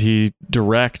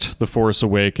direct The Force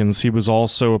Awakens, he was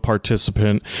also a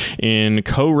participant in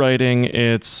co-writing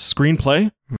its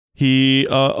screenplay. He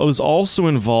was also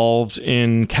involved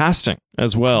in casting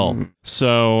as well.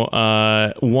 So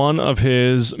one of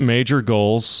his major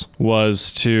goals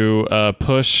was to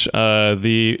push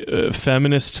the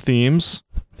feminist themes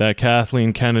that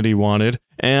Kathleen Kennedy wanted,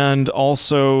 and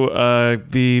also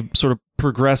the sort of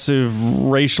progressive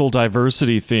racial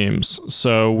diversity themes.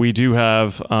 So we do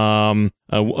have part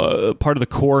of the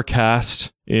core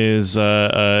cast is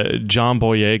John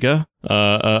Boyega,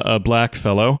 a black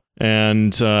fellow.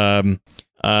 And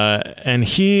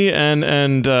he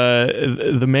and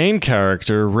the main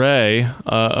character, Rey,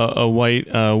 a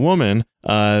white woman,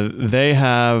 they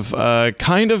have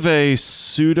kind of a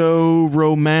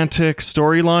pseudo-romantic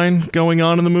storyline going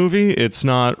on in the movie. It's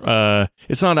not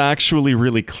actually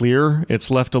really clear. It's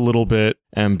left a little bit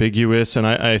ambiguous, and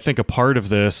I think a part of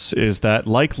this is that,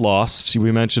 like Lost,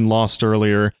 we mentioned Lost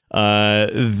earlier,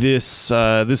 this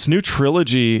new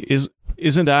trilogy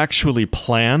isn't actually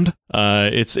planned.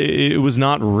 It was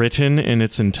not written in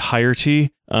its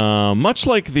entirety, much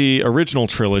like the original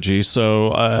trilogy.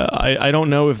 So I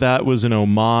don't know if that was an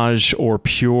homage or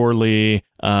purely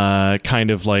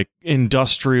kind of like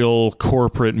industrial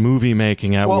corporate movie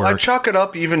making at work. Well, I chalk it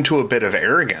up even to a bit of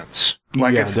arrogance.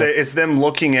 It's them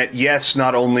looking at,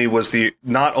 not only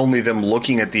them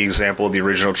looking at the example of the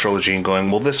original trilogy and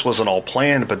going, well, this wasn't all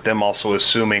planned, but them also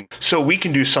assuming, so we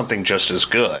can do something just as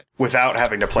good without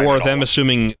having to plan it all. Or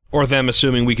them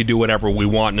assuming we could do whatever we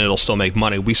want and it'll still make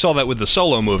money. We saw that with the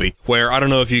Solo movie, where I don't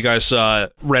know if you guys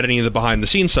read any of the behind the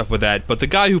scenes stuff with that, but the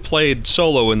guy who played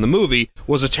Solo in the movie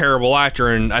was a terrible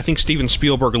actor, and I think Steven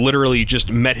Spielberg literally just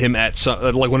met him at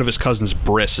one of his cousin's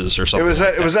brisses or something.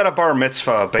 It was at a bar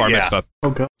mitzvah, but mitzvah.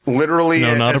 Okay. literally,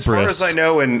 No, not as a far bris. as I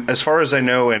know,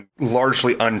 and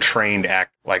largely untrained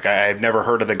act. Like I've never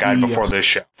heard of the guy before this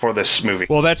show, for this movie.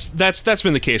 Well, that's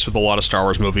been the case with a lot of Star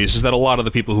Wars movies, is that a lot of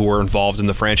the people who were involved in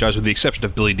the franchise, with the exception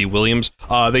of Billy D. Williams,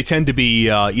 they tend to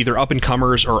be either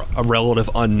up-and-comers or relative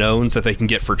unknowns that they can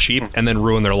get for cheap and then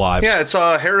ruin their lives. Yeah, it's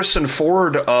Harrison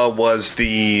Ford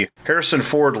Harrison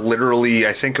Ford literally,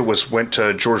 I think it went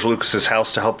to George Lucas's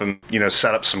house to help him,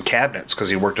 set up some cabinets because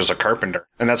he worked as a carpenter,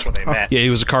 and that's where they met. Yeah, he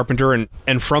was a carpenter,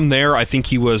 and from there, I think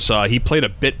he played a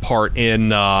bit part in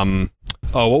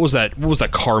what was that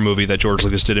car movie that George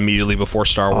Lucas did immediately before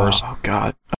Star Wars? Oh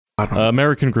God. I don't know.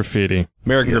 American Graffiti.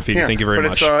 American Graffiti, Yeah, thank you very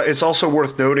much. It's also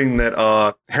worth noting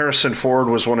that Harrison Ford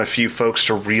was one of few folks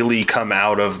to really come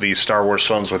out of the Star Wars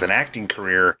films with an acting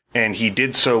career, and he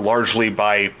did so largely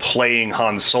by playing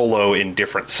Han Solo in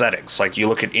different settings. Like, you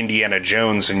look at Indiana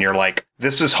Jones and you're like,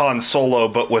 this is Han Solo,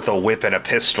 but with a whip and a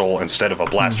pistol instead of a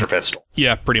blaster pistol.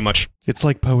 Yeah, pretty much. It's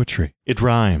like poetry. It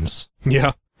rhymes.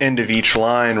 Yeah. End of each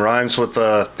line rhymes with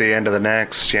the end of the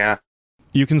next, yeah.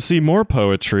 You can see more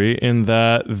poetry in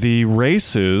that the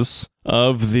races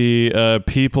of the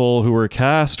people who were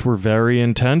cast were very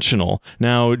intentional.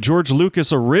 Now, George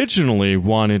Lucas originally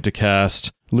wanted to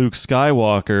cast Luke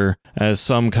Skywalker as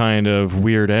some kind of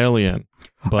weird alien,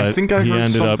 but I think I he heard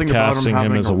ended up something about casting him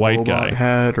having as a white robot guy.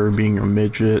 head or being a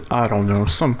midget. I don't know,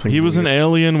 something. He was an weird.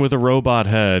 alien with a robot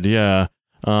head, yeah,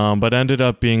 but ended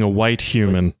up being a white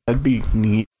human. That'd be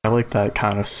neat. I like that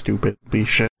kind of stupid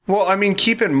shit. Well, I mean,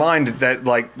 keep in mind that,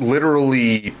 like,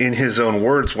 literally, in his own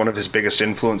words, one of his biggest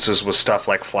influences was stuff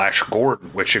like Flash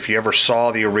Gordon, which, if you ever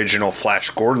saw the original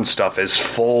Flash Gordon stuff, is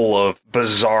full of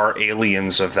bizarre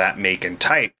aliens of that make and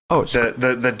type. Oh, it's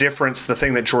The difference, the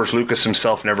thing that George Lucas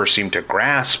himself never seemed to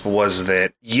grasp was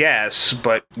that, yes,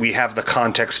 but we have the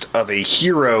context of a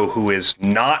hero who is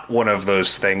not one of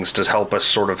those things to help us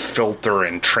sort of filter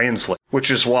and translate, which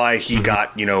is why he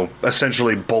got,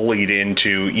 essentially bullied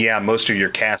into, yeah, most of your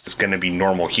cast is going to be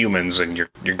normal humans and you're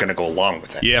going to go along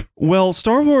with it. Yeah. Well,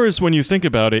 Star Wars, when you think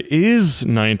about it, is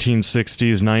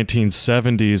 1960s,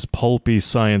 1970s pulpy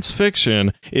science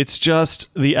fiction. It's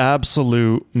just the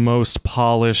absolute most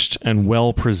polished and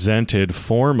well-presented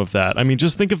form of that. I mean,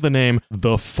 just think of the name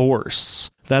The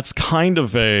Force. That's kind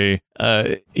of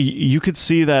you could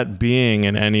see that being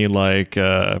in any, like,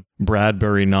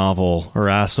 Bradbury novel or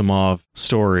Asimov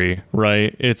story,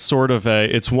 right? It's sort of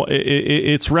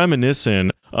it's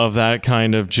reminiscent of that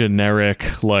kind of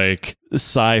generic, like,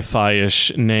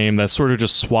 sci-fi-ish name that sort of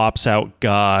just swaps out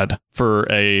God for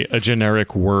a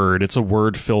generic word. It's a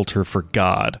word filter for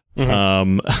God.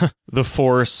 The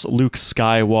Force, Luke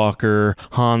Skywalker,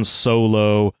 Han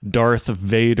Solo, Darth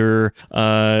Vader.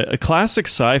 A classic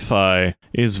sci-fi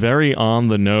is very on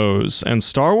the nose, and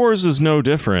Star Wars is no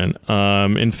different.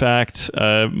 In fact,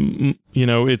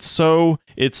 it's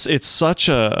such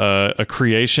a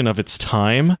creation of its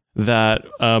time that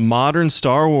modern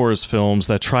Star Wars films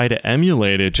that try to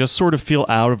emulate it just sort of feel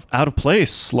out of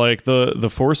place. Like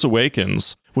the Force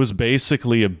Awakens was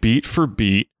basically a beat for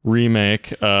beat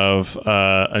remake of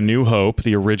A New Hope,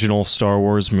 the original Star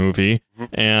Wars movie.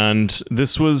 And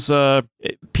this was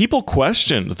people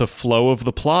questioned the flow of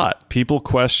the plot. People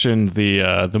questioned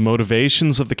the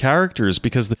motivations of the characters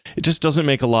because it just doesn't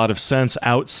make a lot of sense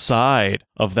outside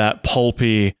of that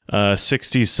pulpy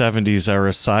 60s 70s era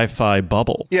sci-fi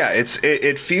bubble. Yeah,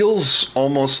 it feels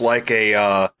almost like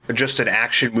just an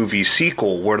action movie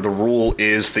sequel where the rule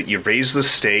is that you raise the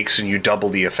stakes and you double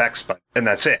the effects button, and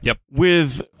that's it. Yep.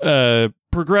 With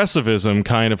progressivism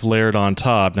kind of layered on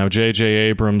top. Now, J.J.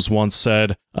 Abrams once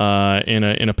said in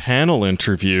a panel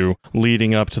interview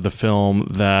leading up to the film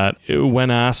that when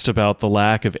asked about the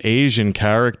lack of Asian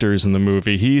characters in the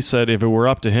movie, he said if it were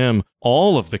up to him,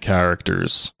 all of the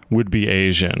characters would be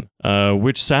Asian,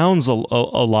 which sounds a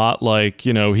lot like,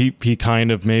 he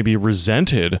kind of maybe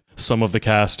resented some of the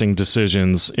casting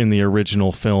decisions in the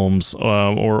original films,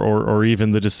 or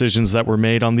even the decisions that were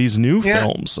made on these new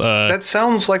films. That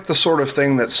sounds like the sort of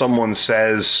thing that someone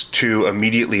says to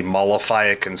immediately mollify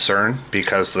a concern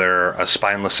because they're a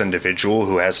spineless individual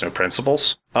who has no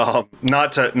principles.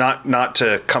 Not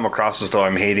to come across as though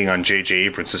I'm hating on J.J.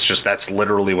 Abrams. It's just that's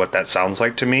literally what that sounds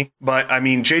like to me. But I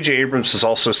mean, J.J. Abrams has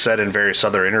also said in various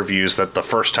other interviews that the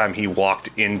first time he walked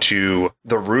into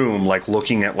the room, like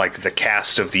looking at like the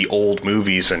cast of the old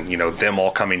movies and them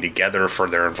all coming together for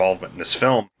their involvement in this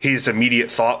film, his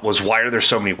immediate thought was, "Why are there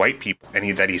so many white people?" And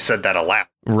he said that aloud.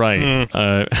 Right.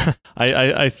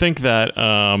 I think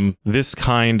that this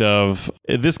kind of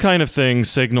thing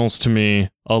signals to me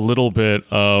a little bit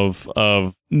of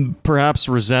perhaps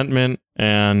resentment,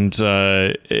 and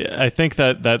I think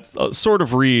that sort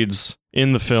of reads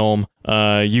in the film.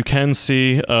 You can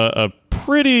see a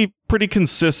pretty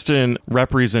consistent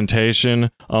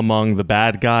representation among the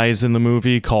bad guys in the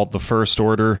movie called the First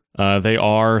Order. They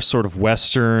are sort of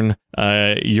Western,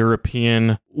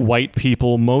 European, white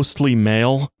people, mostly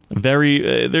male.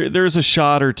 There's a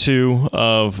shot or two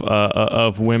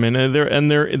of women,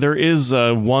 and there is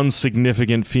one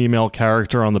significant female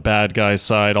character on the bad guy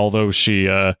side, although she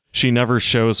never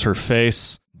shows her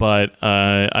face. But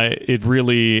it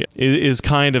really is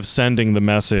kind of sending the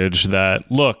message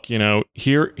that, look,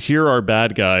 here are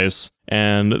bad guys,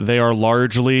 and they are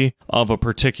largely of a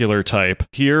particular type.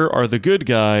 Here are the good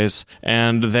guys,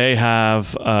 and they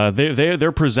have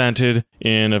they're presented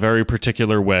in a very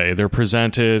particular way. They're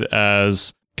presented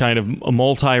as kind of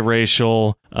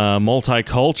multiracial,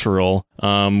 multicultural.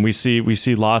 We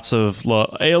see lots of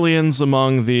aliens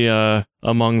among the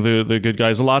good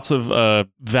guys, lots of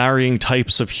varying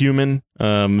types of human,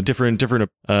 different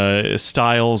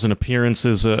styles and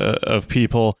appearances of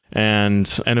people,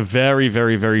 and a very,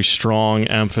 very, very strong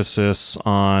emphasis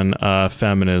on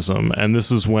feminism. And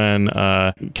this is when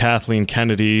Kathleen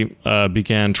Kennedy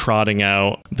began trotting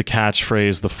out the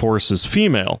catchphrase, "The Force is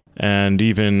female," and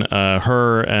even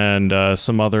her and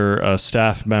some other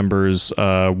staff members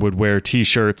would wear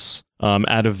T-shirts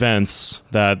at events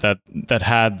that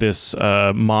had this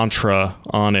mantra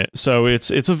on it. So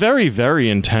it's a very, very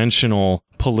intentional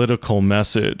political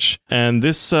message, and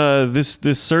this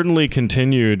certainly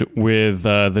continued with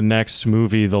the next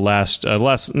movie,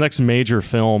 next major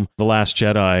film, The Last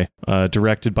Jedi,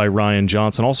 directed by Rian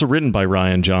Johnson, also written by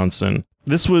Rian Johnson.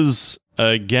 This was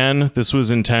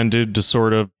intended to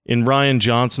sort of, in Rian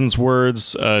Johnson's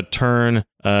words,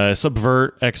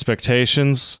 subvert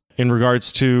expectations in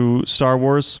regards to Star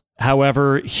Wars.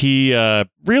 However, he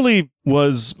really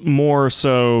was more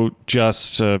so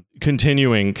just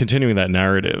continuing that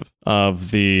narrative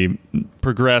of the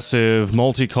progressive,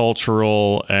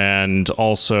 multicultural, and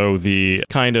also the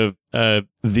kind of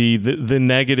the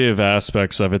negative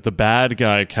aspects of it, the bad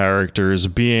guy characters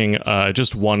being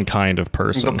just one kind of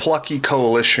person. The plucky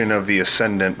coalition of the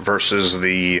Ascendant versus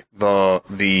the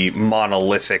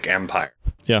monolithic empire.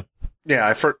 Yeah. Yeah,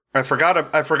 I forgot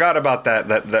about that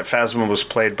Phasma was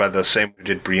played by the same who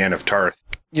did Brienne of Tarth.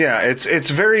 Yeah, it's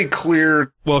very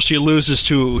clear. Well, she loses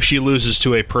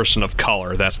to a person of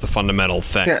color. That's the fundamental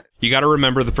thing. Yeah. You got to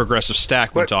remember the progressive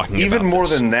stack when talking about even more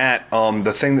this. than that,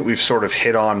 the thing that we've sort of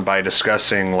hit on by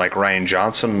discussing like Rian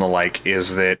Johnson and the like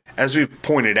is that, as we've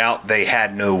pointed out, they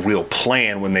had no real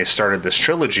plan when they started this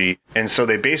trilogy, and so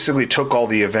they basically took all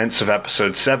the events of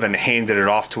Episode 7, handed it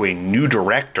off to a new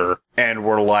director, and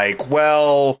were like,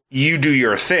 well, you do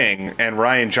your thing. And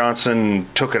Rian Johnson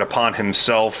took it upon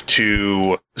himself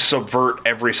to subvert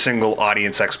every single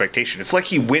audience expectation. It's like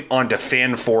he went onto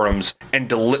fan forums and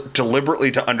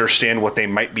deliberately to understand what they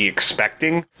might be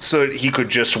expecting so that he could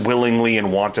just willingly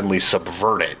and wantonly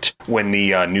subvert it when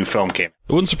the new film came.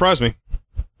 It wouldn't surprise me.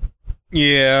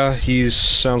 Yeah, he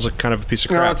sounds like kind of a piece of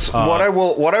crap. What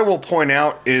I will point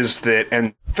out is that,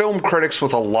 and film critics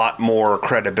with a lot more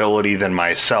credibility than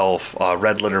myself,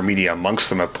 Red Letter Media amongst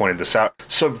them, have pointed this out.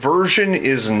 Subversion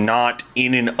is not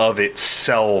in and of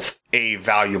itself a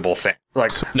valuable thing.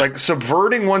 Like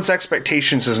subverting one's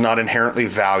expectations is not inherently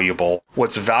valuable.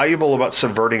 What's valuable about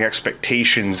subverting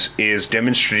expectations is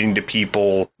demonstrating to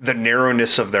people the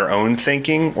narrowness of their own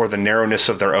thinking or the narrowness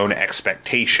of their own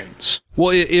expectations.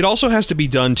 Well, it also has to be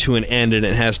done to an end, and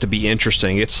it has to be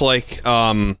interesting. It's like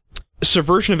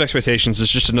subversion of expectations is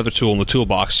just another tool in the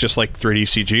toolbox, just like 3D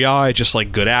CGI, just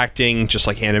like good acting, just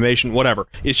like animation, whatever.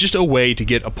 It's just a way to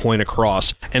get a point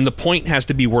across, and the point has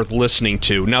to be worth listening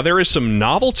to. Now, there is some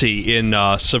novelty in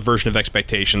subversion of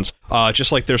expectations,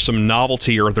 just like there's some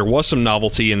novelty, or there was some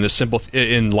novelty in the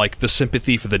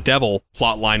sympathy for the devil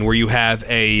plotline, where you have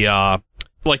a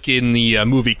like in the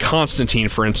movie Constantine,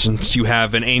 for instance, you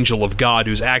have an angel of God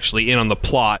who's actually in on the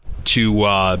plot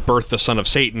to birth the son of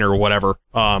Satan or whatever,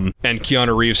 and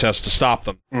Keanu Reeves has to stop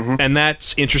them. Mm-hmm. And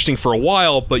that's interesting for a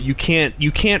while, but you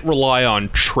can't rely on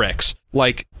tricks.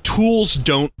 Like, tools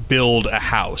don't build a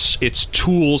house. It's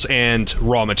tools and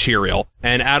raw material.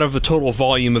 And out of the total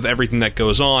volume of everything that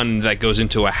goes on, that goes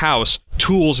into a house,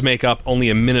 tools make up only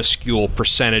a minuscule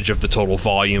percentage of the total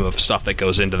volume of stuff that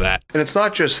goes into that. And it's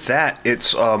not just that,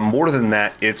 it's more than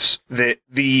that. It's that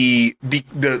the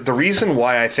reason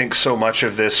why I think so much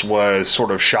of this was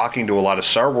sort of shocking to a lot of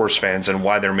Star Wars fans, and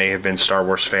why there may have been Star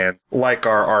Wars fans like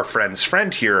our friend's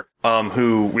friend here,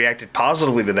 who reacted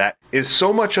positively to that, is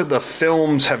so much of the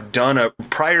films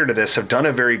prior to this have done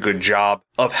a very good job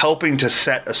of helping to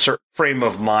set a certain frame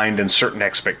of mind and certain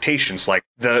expectations. Like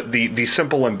the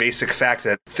simple and basic fact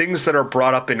that things that are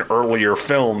brought up in earlier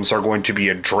films are going to be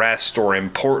addressed or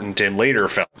important in later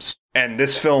films. And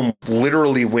this film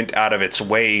literally went out of its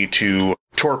way to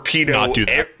torpedo, not do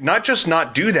that. Not just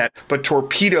not do that, but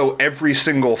torpedo every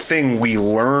single thing we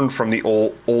learned from the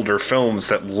older films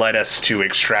that led us to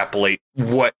extrapolate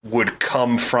what would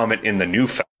come from it in the new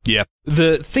film. Yeah.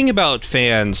 The thing about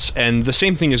fans, and the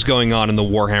same thing is going on in the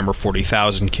Warhammer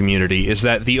 40,000 community, is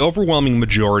that the overwhelming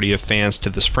majority of fans to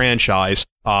this franchise,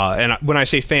 and when I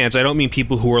say fans, I don't mean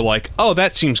people who are like, oh,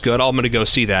 that seems good, I'm going to go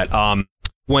see that.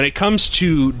 When it comes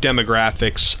to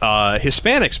demographics,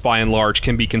 Hispanics, by and large,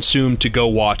 can be consumed to go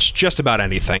watch just about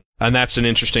anything. And that's an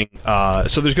interesting...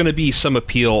 so there's going to be some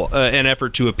appeal, an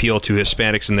effort to appeal to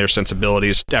Hispanics and their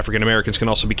sensibilities. African Americans can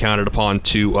also be counted upon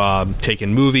to take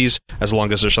in movies, as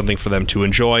long as there's something for them to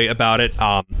enjoy about it.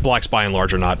 Blacks, by and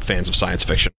large, are not fans of science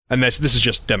fiction. And this is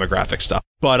just demographic stuff.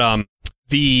 But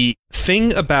the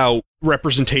thing about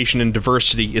representation and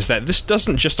diversity is that this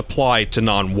doesn't just apply to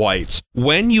non-whites.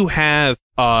 When you have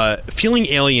feeling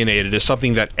alienated is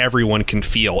something that everyone can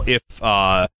feel if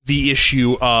the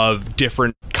issue of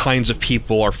different kinds of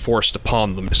people are forced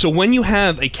upon them. So when you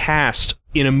have a cast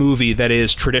in a movie that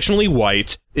is traditionally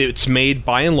white, it's made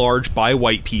by and large by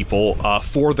white people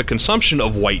for the consumption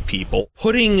of white people,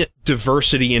 putting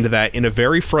diversity into that in a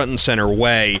very front and center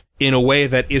way, in a way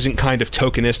that isn't kind of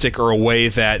tokenistic or a way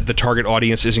that the target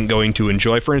audience isn't going to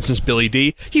enjoy. For instance, Billy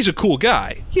D, he's a cool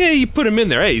guy. Yeah, you put him in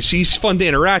there. Hey, he's fun to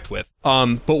interact with.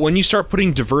 But when you start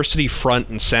putting diversity front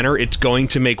and center, it's going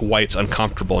to make whites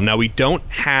uncomfortable. Now, we don't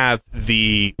have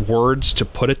the words to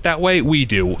put it that way. We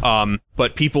do.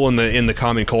 But people in the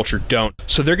common culture don't.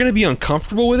 So they're going to be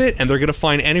uncomfortable with it, and they're going to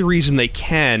find any reason they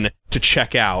can to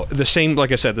check out. The same,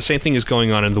 like I said, the same thing is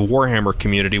going on in the Warhammer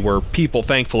community, where people,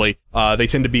 thankfully, they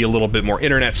tend to be a little bit more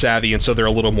internet savvy, and so they're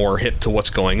a little more hip to what's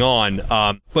going on.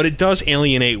 But it does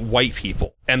alienate white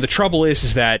people. And the trouble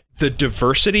is that the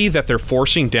diversity that they're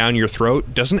forcing down your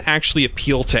throat doesn't actually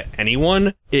appeal to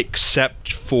anyone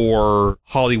except for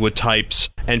Hollywood types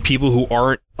and people who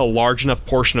aren't a large enough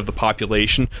portion of the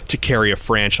population to carry a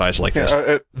franchise like this.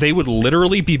 They would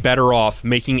literally be better off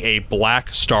making a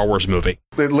black Star Wars movie.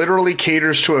 It literally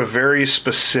caters to a very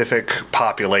specific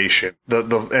population.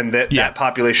 That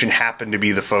population happened to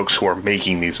be the folks who are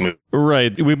making these movies.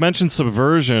 Right. We mentioned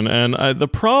subversion, and the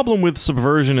problem with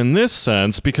subversion in this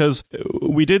sense, because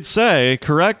we did say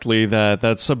correctly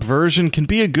that subversion can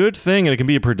be a good thing and it can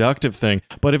be a productive thing,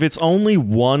 but if it's only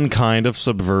one kind of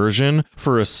subversion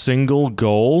for a single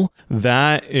goal,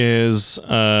 that is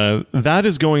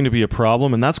going to be a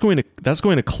problem, and that's going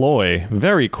to cloy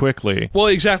very quickly. Well,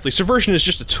 exactly. Subversion is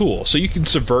just a tool. So you can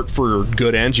subvert for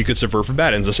good ends, you could subvert for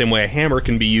bad ends. The same way a hammer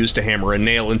can be used to hammer a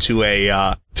nail into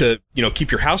a to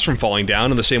keep your house from falling down,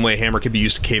 in the same way a hammer can be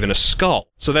used to cave in a skull.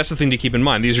 So that's the thing to keep in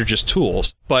mind. These are just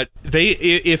tools. But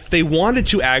if they wanted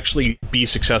to actually be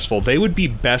successful, they would be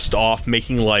best off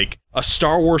making like a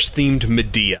Star Wars themed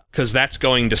Medea, because that's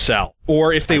going to sell.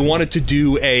 Or if they wanted to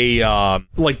do a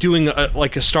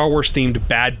Star Wars themed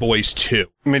Bad Boys 2.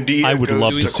 Medea, I would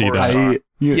love to see that.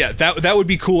 Yeah, that would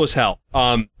be cool as hell.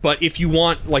 But if you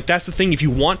want, that's the thing, if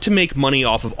you want to make money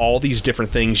off of all these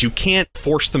different things, you can't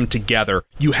force them together.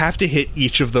 You have to hit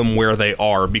each of them where they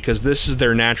are, because this is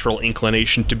their natural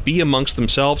inclination to be amongst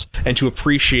themselves and to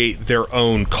appreciate their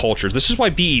own cultures. This is why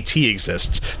BET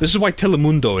exists. This is why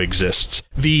Telemundo exists.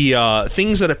 The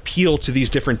things that appeal to these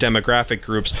different demographic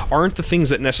groups aren't the things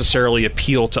that necessarily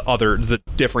appeal to the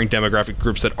different demographic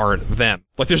groups that aren't them.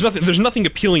 Like, there's nothing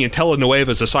appealing in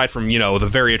telenovelas aside from,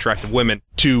 the very attractive women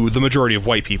to the majority of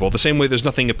white people. The same way there's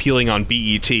nothing appealing on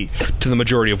BET to the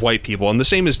majority of white people. And the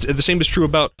same is true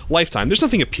about Lifetime. There's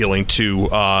nothing appealing to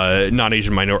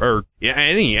non-Asian or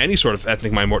any sort of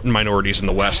ethnic minorities in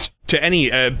the West, to any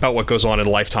about what goes on in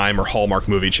Lifetime or Hallmark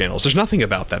movie channels. There's nothing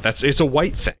about that. It's a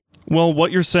white thing. Well,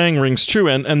 what you're saying rings true,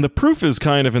 and the proof is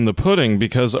kind of in the pudding,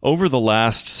 because over the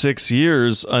last 6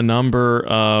 years, a number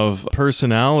of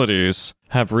personalities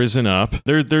have risen up.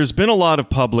 There's been a lot of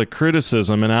public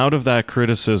criticism, and out of that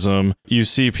criticism, you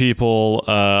see people,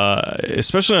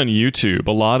 especially on YouTube,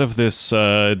 a lot of this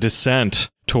dissent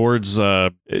towards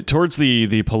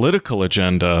the political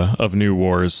agenda of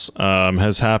NuWars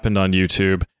has happened on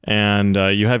YouTube. And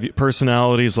you have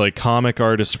personalities like Comic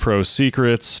Artist Pro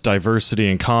Secrets, Diversity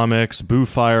in Comics,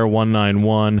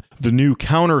 Boofire191, The New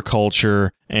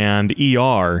Counterculture, and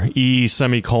ER,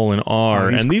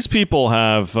 E:'R. And these people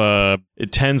have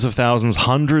tens of thousands,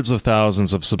 hundreds of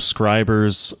thousands of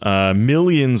subscribers,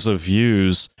 millions of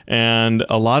views, and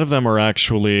a lot of them are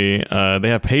actually, they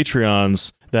have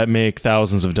Patreons that make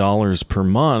thousands of dollars per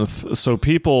month. So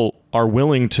people are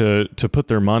willing to put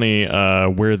their money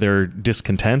where their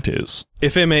discontent is.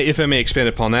 If I may expand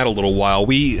upon that a little while,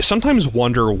 we sometimes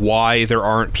wonder why there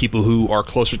aren't people who are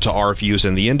closer to our views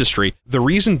in the industry. The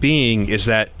reason being is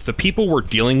that the people we're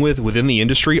dealing with within the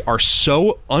industry are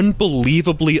so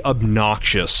unbelievably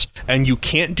obnoxious, and you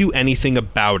can't do anything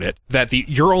about it, that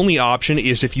your only option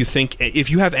is if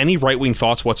you have any right-wing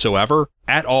thoughts whatsoever,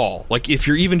 at all. Like, if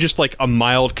you're even just like a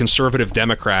mild conservative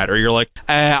Democrat, or you're like,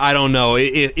 I don't know,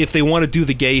 if they want to do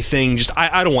the gay thing, just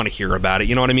I don't want to hear about it.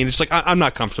 You know what I mean? It's like, I'm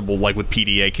not comfortable like with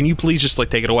PDA. Can you please just like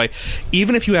take it away?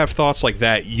 Even if you have thoughts like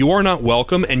that, you are not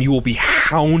welcome, and you will be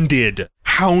hounded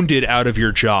out of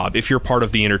your job if you're part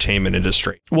of the entertainment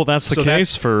industry. Well, that's the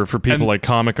case for people like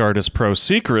comic artist Pro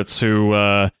Secrets,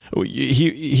 who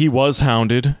he was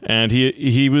hounded, and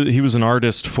he was an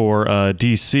artist for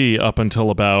DC up until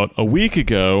about a week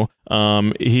ago.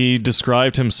 He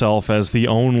described himself as the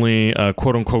only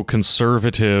quote unquote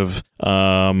conservative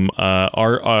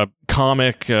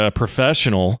comic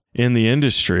professional in the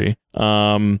industry.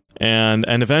 And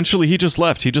eventually he just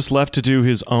left. He just left to do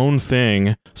his own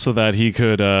thing so that he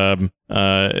could so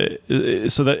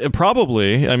that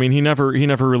probably, I mean, he never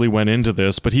really went into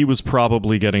this, but he was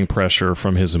probably getting pressure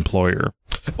from his employer.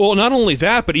 Well, not only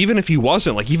that, but even if he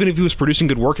wasn't, like, even if he was producing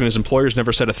good work and his employers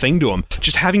never said a thing to him,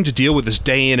 just having to deal with this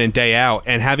day in and day out,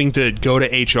 and having to go to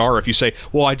HR if you say,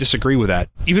 well, I disagree with that,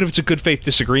 even if it's a good faith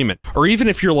disagreement, or even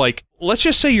if you're like, let's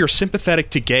just say you're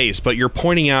sympathetic to gays, but you're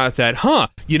pointing out that,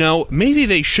 maybe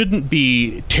they shouldn't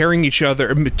be tearing each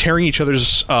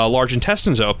other's large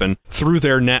intestines open through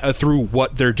through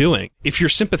what they're doing. If you're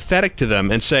sympathetic to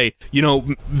them and say,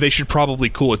 they should probably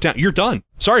cool it down, you're done.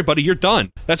 Sorry, buddy, you're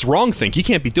done. That's wrong think. You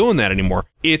can't be doing that anymore.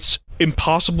 It's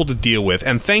impossible to deal with,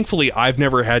 and thankfully I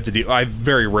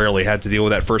very rarely had to deal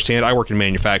with that firsthand. I work in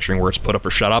manufacturing where it's put up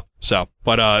or shut up.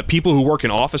 But people who work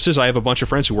in offices, I have a bunch of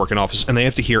friends who work in offices, and they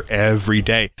have to hear every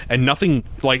day, and nothing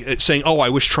like saying, oh, I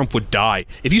wish Trump would die.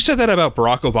 If you said that about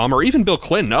Barack Obama or even Bill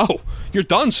Clinton, no, you're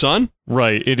done, son.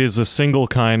 Right, it is a single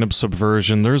kind of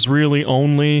subversion. There's really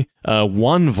only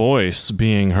one voice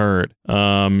being heard.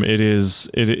 It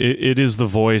is the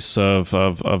voice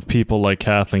of people like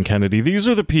Kathleen Kennedy. These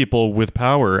are the people with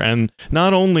power, and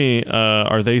not only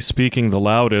are they speaking the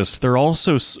loudest, they're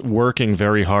also working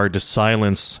very hard to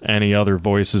silence any other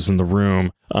voices in the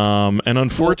room. And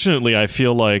unfortunately, I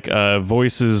feel like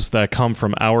voices that come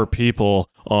from our people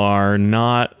are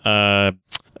not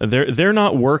they're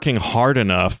not working hard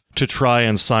enough to try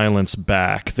and silence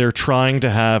back. They're trying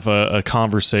to have a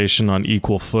conversation on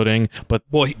equal footing, but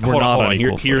we're not on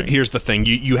equal footing. Here's the thing.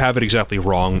 You have it exactly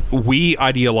wrong. We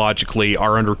ideologically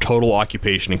are under total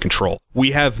occupation and control.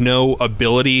 We have no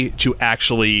ability to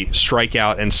actually strike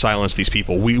out and silence these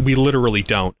people. We literally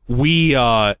don't.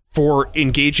 For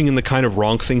engaging in the kind of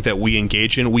wrong thing that we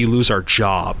engage in, we lose our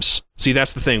jobs. See,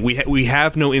 that's the thing. We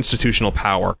have no institutional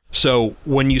power. So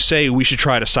when you say we should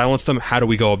try to silence them, how do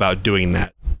we go about doing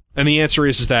that? And the answer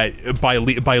is that by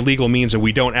legal means, and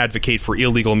we don't advocate for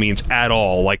illegal means at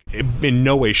all, like in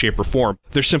no way, shape, or form.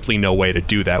 There's simply no way to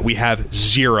do that. We have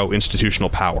zero institutional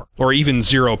power, or even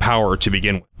zero power to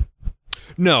begin with.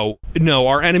 No,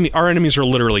 our enemies are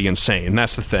literally insane.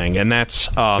 That's the thing, and that's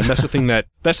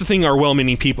the thing. Our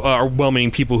well-meaning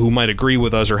people who might agree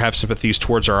with us or have sympathies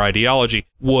towards our ideology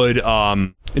would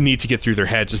need to get through their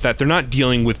heads, is that they're not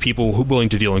dealing with people who are willing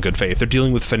to deal in good faith. They're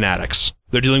dealing with fanatics.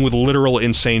 They're dealing with literal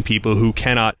insane people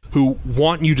who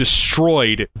want you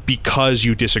destroyed because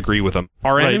you disagree with them.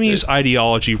 Our enemy's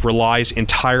ideology relies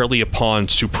entirely upon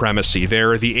supremacy.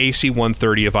 They're the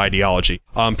AC-130 of ideology.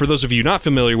 For those of you not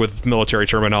familiar with military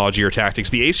terminology or tactics,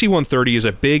 the AC-130 is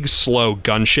a big, slow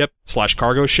gunship /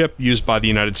 cargo ship used by the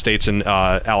United States and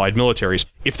allied militaries.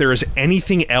 If there is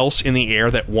anything else in the air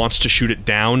that wants to shoot it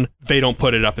down, they don't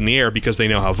put it up in the air because they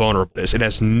know how vulnerable it is. It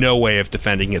has no way of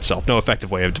defending itself, no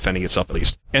effective way of defending itself, at least.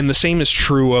 And the same is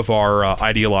true of our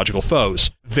ideological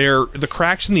foes. The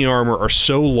cracks in the armor are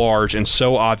so large and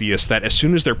so obvious that as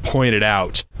soon as they're pointed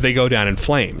out, they go down in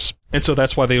flames. And so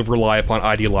that's why they rely upon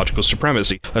ideological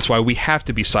supremacy. That's why we have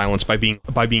to be silenced by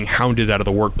being hounded out of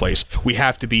the workplace. We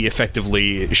have to be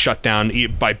effectively shut down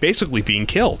by basically being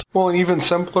killed. Well, an even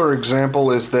simpler example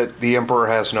is that the emperor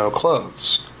has no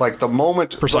clothes. Like the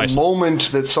moment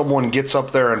that someone gets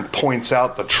up there and points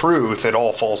out the truth, it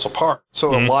all falls apart.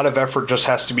 So a lot of effort just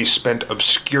has to be spent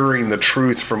obscuring the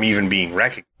truth from even being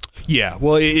recognized. Yeah,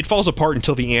 well, it falls apart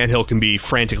until the anthill can be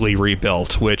frantically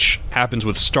rebuilt, which happens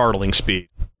with startling speed.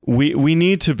 we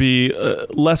need to be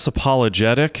less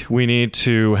apologetic. We need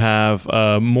to have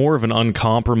more of an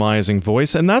uncompromising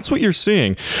voice, and that's what you're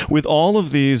seeing with all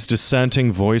of these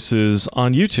dissenting voices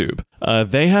on YouTube.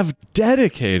 They have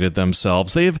dedicated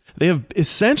themselves. They have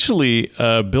essentially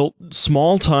built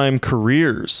small-time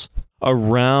careers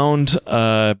around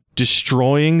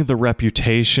destroying the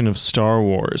reputation of Star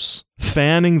Wars,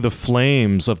 fanning the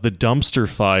flames of the dumpster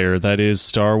fire that is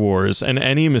Star Wars, and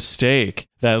any mistake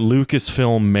that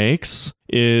Lucasfilm makes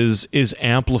is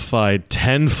amplified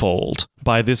tenfold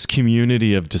by this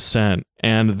community of dissent.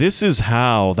 And this is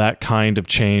how that kind of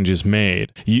change is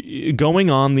made. Going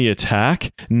on the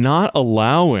attack, not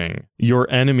allowing your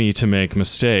enemy to make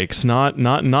mistakes, not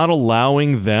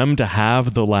allowing them to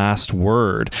have the last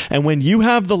word. And when you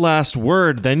have the last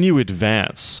word, then you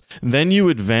advance. And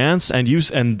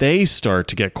they start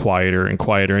to get quieter and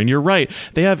quieter. And you're right,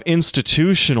 they have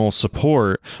institutional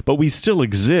support, but we still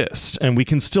exist, and we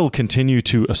can still continue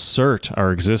to assert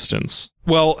our existence.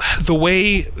 Well, the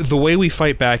way we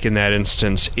fight back in that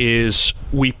instance is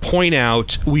we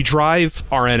drive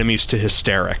our enemies to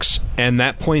hysterics, and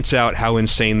that points out how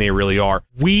insane they really are.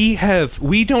 We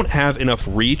don't have enough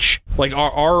reach. Like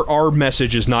our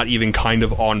message is not even kind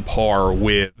of on par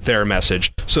with their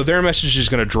message. So their message is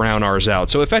going to drown ours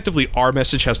out. So effectively our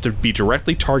message has to be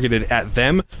directly targeted at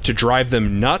them to drive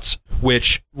them nuts,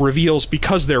 which reveals,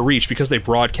 because they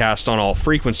broadcast on all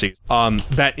frequencies,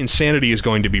 that insanity is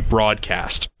going to be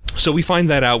broadcast. So we find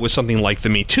that out with something like the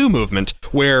Me Too movement,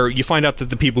 where you find out that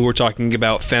the people who are talking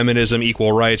about feminism,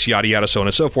 equal rights, yada yada, so on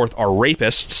and so forth, are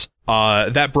rapists.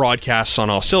 That broadcasts on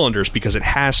all cylinders because it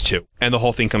has to, and the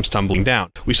whole thing comes tumbling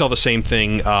down. We saw the same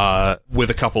thing with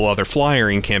a couple other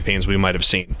flyering campaigns we might have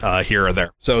seen here or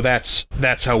there. So that's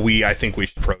how I think we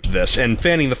should approach this. And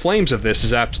fanning the flames of this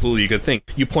is absolutely a good thing.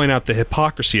 You point out the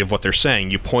hypocrisy of what they're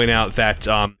saying. You point out that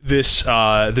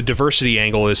the diversity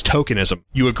angle is tokenism.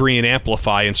 You agree and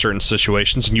amplify in certain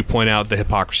situations, and you point out the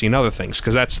hypocrisy in other things,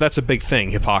 because that's a big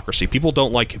thing, hypocrisy. People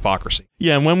don't like hypocrisy.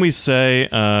 Yeah, and when we say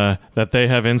that they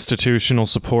have institutional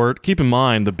support, keep in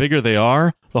mind, the bigger they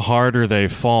are, the harder they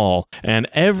fall. And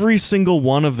every single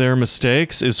one of their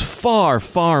mistakes is far,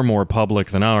 far more public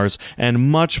than ours,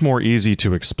 and much more easy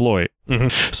to exploit.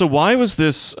 Mm-hmm. So why was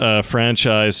this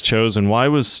franchise chosen? Why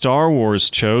was Star Wars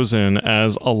chosen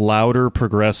as a louder,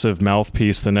 progressive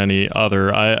mouthpiece than any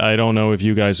other? I don't know if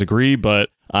you guys agree, but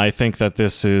I think that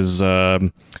this is...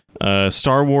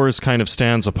 Star Wars kind of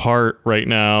stands apart right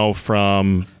now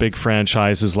from big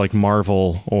franchises like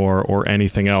Marvel or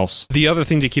anything else. The other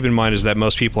thing to keep in mind is that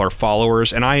most people are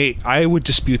followers, and I would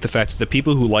dispute the fact that the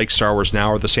people who like Star Wars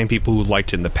now are the same people who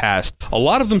liked it in the past. A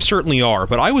lot of them certainly are,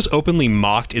 but I was openly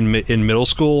mocked in middle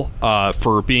school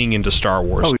for being into Star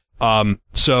Wars.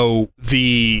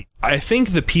 I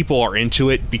think the people are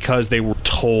into it because they were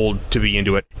told to be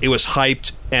into it. It was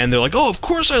hyped, and they're like, oh, of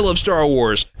course I love Star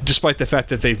Wars, despite the fact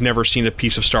that they've never seen a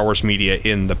piece of Star Wars media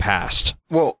in the past.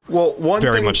 One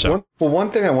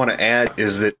thing I want to add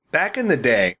is that back in the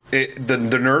day, the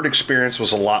nerd experience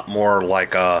was a lot more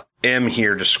like M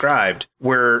here described,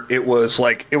 where it was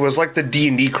like the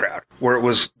D&D crowd, where it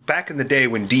was back in the day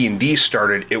when D&D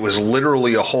started, it was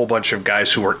literally a whole bunch of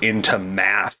guys who were into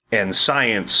math and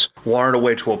science, wanted a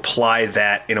way to apply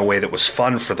that in a way that was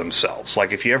fun for themselves.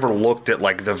 Like if you ever looked at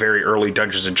like the very early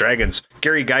Dungeons and Dragons,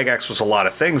 Gary Gygax was a lot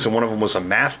of things, and one of them was a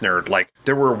math nerd. Like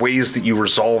there were ways that you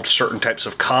resolved certain types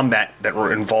of combat that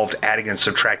were involved adding and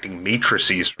subtracting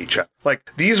matrices from each other. Like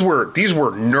these were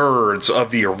nerds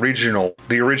of the original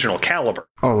caliber.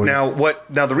 Oh,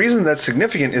 Now the reason that's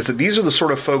significant is that these are the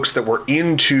sort of folks that were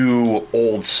into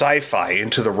old sci-fi,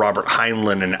 into the Robert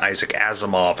Heinlein and Isaac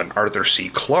Asimov and Arthur C.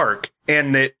 Clarke,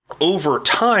 and that over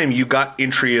time you got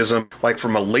entryism like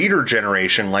from a later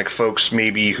generation, like folks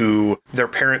maybe who their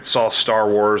parents saw Star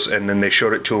Wars and then they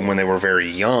showed it to them when they were very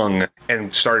young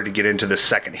and started to get into this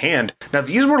secondhand. Now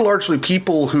these were largely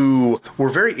people who were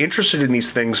very interested in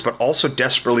these things but also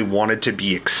desperately wanted to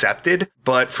be accepted,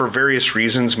 but for various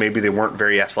reasons, maybe they weren't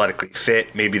very athletically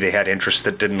fit, maybe they had interests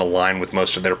that didn't align with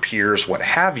most of their peers, what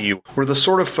have you, were the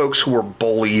sort of folks who were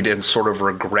bullied and sort of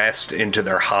regressed into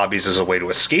their hobbies as a way to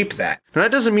escape that. Now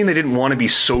that doesn't mean they didn't want to be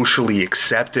socially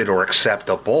accepted or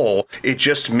acceptable. It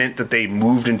just meant that they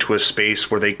moved into a space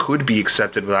where they could be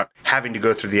accepted without having to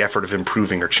go through the effort of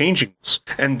improving or changing.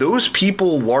 And those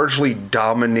people largely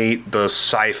dominate the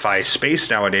sci-fi space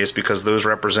nowadays because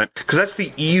that's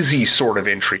the easy sort of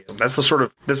entry. That's the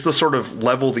sort of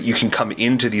level that you can come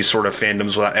into these sort of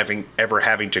fandoms without ever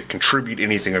having to contribute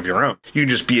anything of your own. You can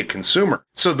just be a consumer.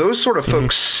 So those sort of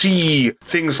folks see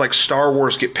things like Star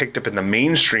Wars get picked up in the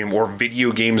mainstream, or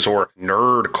video games or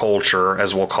nerd culture,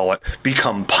 as we'll call it,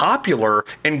 become popular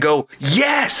and go,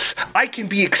 yes, I can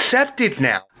be accepted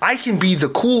now. I can be the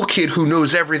cool kid who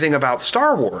knows everything about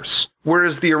Star Wars.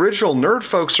 Whereas the original nerd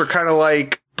folks are kind of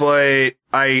like, but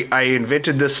I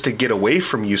invented this to get away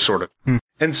from you, sort of.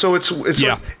 And so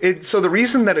so the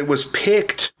reason that it was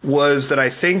picked was that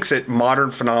I think that modern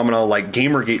phenomena like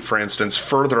Gamergate, for instance,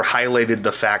 further highlighted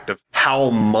the fact of how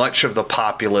much of the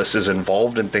populace is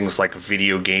involved in things like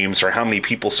video games, or how many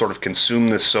people sort of consume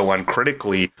this so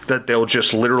uncritically that they'll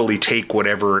just literally take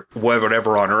whatever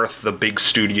on earth the big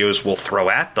studios will throw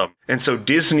at them. And so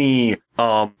Disney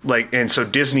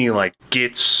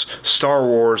gets Star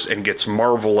Wars and gets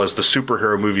Marvel as the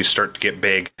superhero movies start to get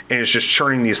big, and it's just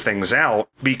churning these things out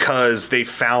because they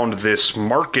found this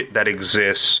market that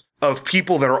exists of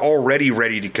people that are already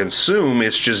ready to consume.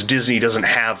 It's just Disney doesn't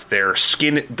have their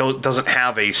skin, doesn't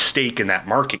have a stake in that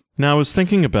market. Now, I was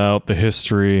thinking about the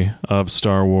history of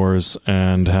Star Wars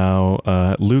and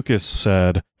how Lucas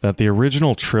said that the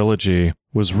original trilogy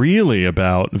was really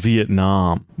about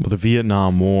Vietnam, the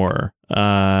Vietnam War.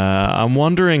 I'm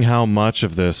wondering how much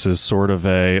of this is sort of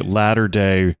a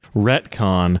latter-day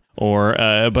retcon,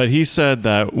 but he said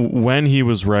that when he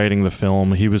was writing the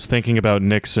film, he was thinking about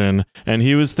Nixon, and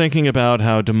he was thinking about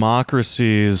how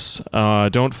democracies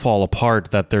don't fall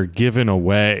apart, that they're given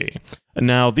away.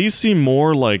 Now, these seem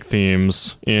more like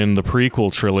themes in the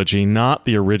prequel trilogy, not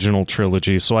the original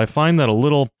trilogy, so I find that a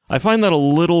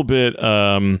little bit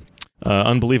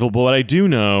unbelievable. What I do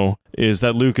know is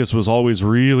that Lucas was always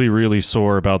really, really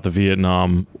sore about the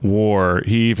Vietnam War.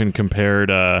 He even compared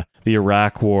the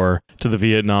Iraq War to the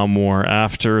Vietnam War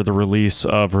after the release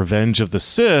of Revenge of the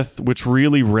Sith, which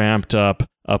really ramped up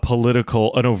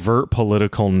an overt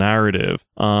political narrative.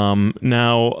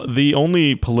 Now, the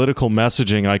only political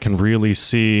messaging I can really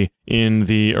see in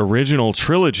the original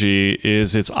trilogy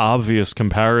is its obvious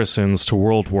comparisons to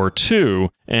World War II,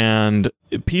 and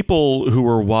people who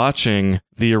were watching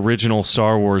the original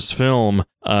Star Wars film,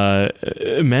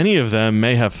 many of them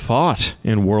may have fought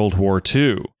in World War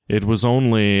II. It was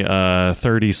only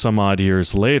 30 some odd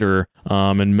years later,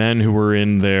 and men who were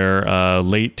in their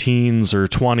late teens or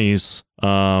 20s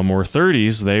or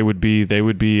 30s, they would be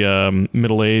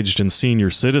middle-aged and senior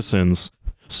citizens.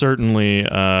 Certainly,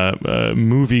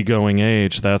 movie-going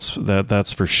age.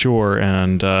 That's for sure.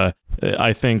 And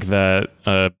I think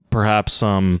that perhaps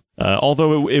some,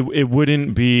 although it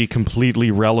wouldn't be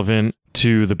completely relevant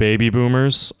to the baby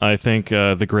boomers, I think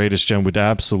the Greatest Gen would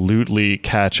absolutely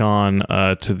catch on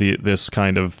to this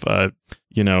kind of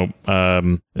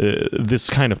this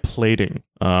kind of plating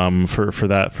for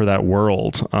that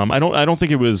world. I don't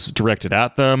think it was directed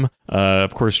at them.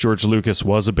 Of course, George Lucas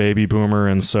was a baby boomer,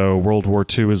 and so World War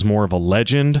II is more of a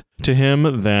legend to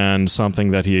him than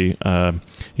something that he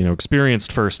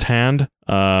experienced firsthand.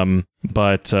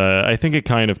 But I think it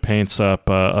kind of paints up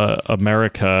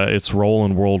America, its role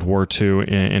in World War II,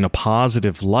 in a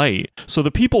positive light. So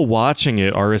the people watching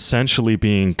it are essentially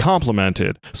being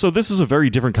complimented. So this is a very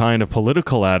different kind of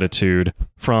political attitude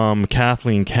from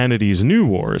Kathleen Kennedy's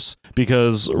NuWars,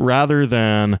 because rather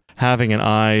than having an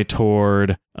eye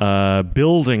toward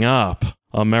building up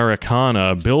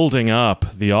Americana, building up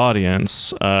the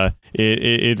audience,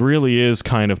 it really is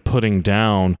kind of putting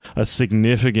down a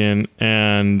significant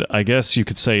and, I guess you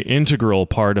could say, integral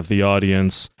part of the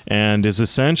audience, and is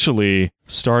essentially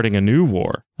starting a new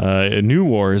war.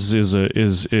 NuWars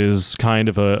is kind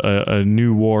of a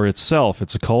new war itself.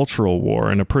 It's a cultural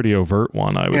war, and a pretty overt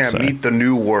one, I would say. Yeah, meet the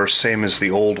new war, same as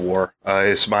the old war,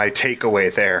 is my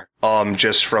takeaway there.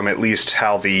 Just from at least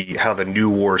how the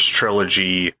NuWars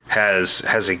trilogy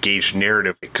has engaged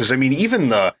narrative. Because I mean,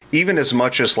 even as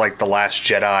much as like The Last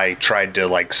Jedi tried to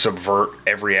like subvert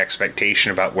every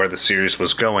expectation about where the series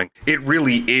was going, it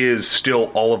really is still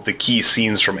all of the key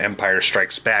scenes from Empire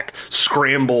Strikes Back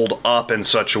scrambled up in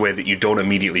such a way that you don't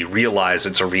immediately realize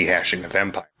it's a rehashing of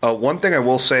Empire. One thing I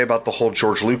will say about the whole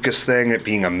George Lucas thing, it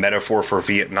being a metaphor for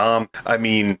Vietnam, I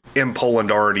mean, M.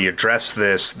 Poland already addressed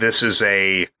this. This is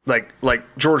like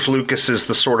George Lucas is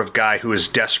the sort of guy who is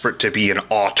desperate to be an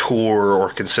auteur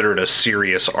or considered a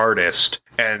serious artist.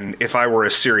 And if I were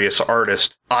a serious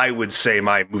artist, I would say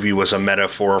my movie was a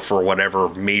metaphor for whatever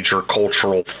major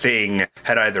cultural thing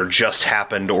had either just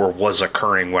happened or was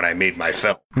occurring when I made my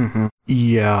film. Mm-hmm.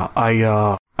 Yeah,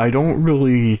 I don't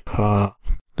really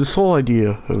This whole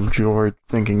idea of George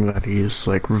thinking that he's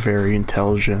like very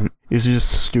intelligent is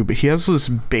just stupid. He has this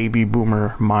baby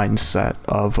boomer mindset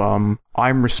of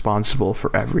I'm responsible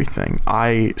for everything.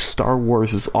 Star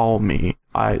Wars is all me.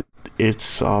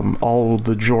 It's all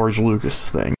the George Lucas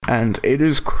thing, and it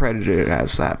is credited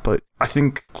as that, but I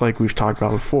think, like we've talked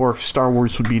about before, Star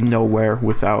Wars would be nowhere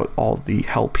without all the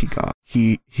help he got.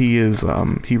 He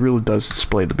really does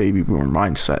display the baby boomer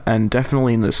mindset, and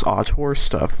definitely in this auteur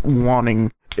stuff,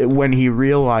 when he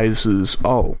realizes,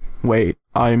 oh, wait,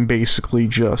 I'm basically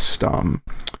just,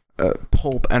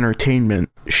 pulp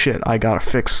entertainment, shit, I gotta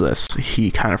fix this,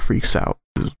 he kind of freaks out.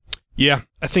 Yeah,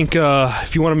 I think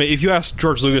if you ask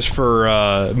George Lucas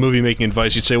for movie making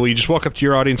advice, you'd say, well, you just walk up to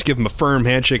your audience, give them a firm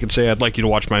handshake, and say, "I'd like you to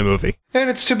watch my movie." And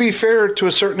it's, to be fair, to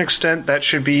a certain extent, that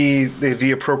should be the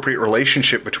appropriate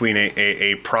relationship between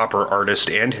a proper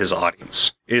artist and his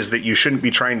audience. Is that you shouldn't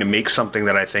be trying to make something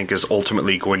that I think is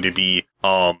ultimately going to be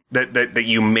that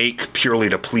you make purely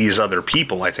to please other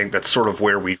people. I think that's sort of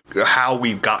how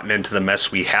we've gotten into the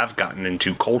mess we have gotten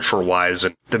into culture-wise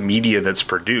and the media that's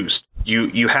produced.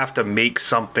 You have to make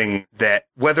something that,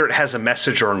 whether it has a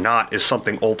message or not, is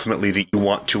something ultimately that you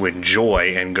want to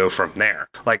enjoy and go from there.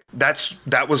 Like,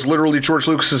 that was literally George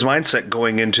Lucas's mindset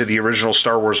going into the original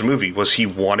Star Wars movie, was he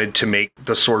wanted to make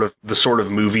the sort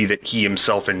of movie that he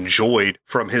himself enjoyed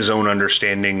from his own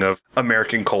understanding of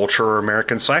American culture or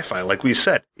American sci-fi. Like we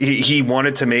said, he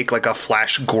wanted to make like a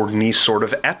Flash Gordon-y sort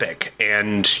of epic,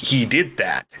 and he did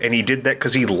that. And he did that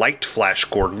because he liked Flash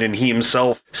Gordon, and he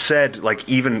himself said, like,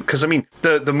 even because, I mean,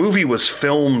 the movie was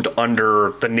filmed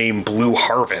under the name Blue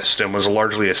Harvest and was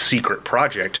largely a secret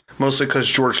project, mostly because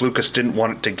George Lucas didn't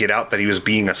want it to get out that he was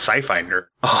being a sci-fi nerd.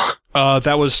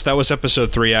 That was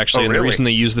episode 3, actually. Oh, and really? the reason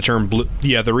they use the term blue,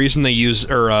 the reason they use,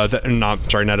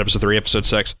 not episode 3, episode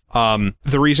 6.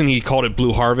 The reason he called it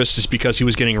Blue Harvest is because he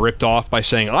was getting ripped off by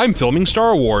saying, "I'm filming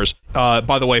Star Wars."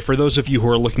 By the way, for those of you who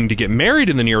are looking to get married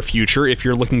in the near future, if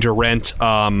you're looking to rent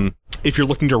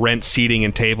seating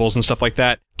and tables and stuff like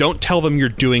that, don't tell them you're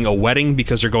doing a wedding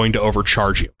because they're going to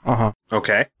overcharge you.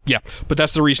 Okay. Yeah, but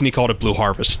that's the reason he called it Blue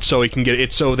Harvest, so he can get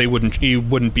it, so he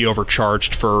wouldn't be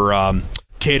overcharged for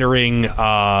catering,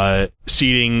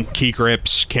 seating, key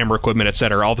grips, camera equipment,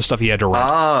 etc. All the stuff he had to rent.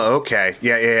 Okay.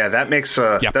 Yeah. That makes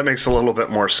a little bit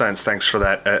more sense. Thanks for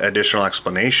that additional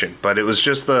explanation. But it was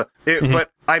just but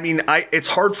I mean, it's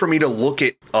hard for me to look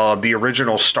at the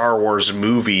original Star Wars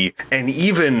movie and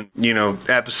even,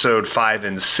 episode 5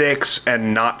 and 6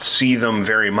 and not see them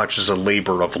very much as a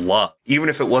labor of love. Even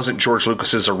if it wasn't George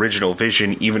Lucas's original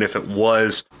vision, even if it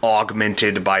was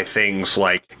augmented by things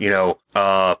like,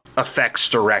 effects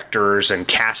directors and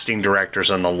casting directors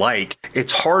and the like,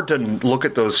 it's hard to look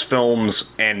at those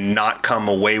films and not come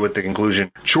away with the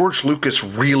conclusion George Lucas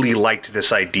really liked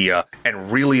this idea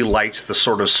and really liked the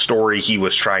sort of story he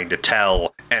was trying to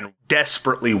tell and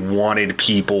desperately wanted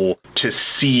people to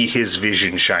see his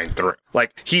vision shine through.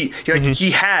 Like he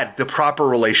had the proper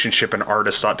relationship an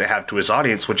artist ought to have to his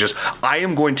audience, which is, I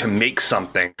am going to make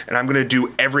something and I'm going to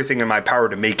do everything in my power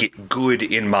to make it good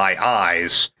in my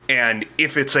eyes. And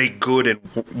if it's a good and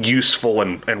useful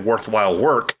and worthwhile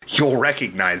work, you'll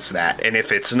recognize that. And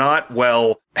if it's not,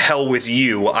 well, hell with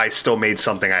you. I still made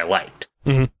something I liked.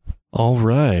 Mm-hmm. All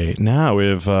right. Now,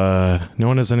 if no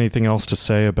one has anything else to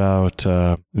say about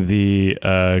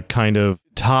the kind of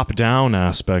top-down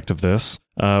aspect of this,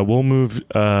 we'll move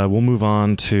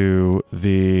on to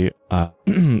the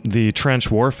the trench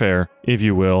warfare, if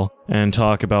you will, and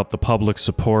talk about the public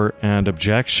support and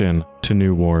objection to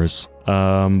NuWars.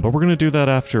 But we're going to do that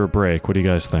after a break. What do you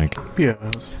guys think? Yeah.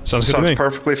 Sounds good to me.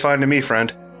 Perfectly fine to me,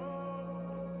 friend.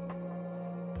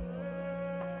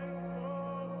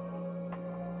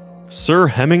 Sir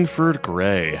Hemingford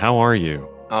Gray, how are you?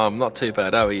 Not too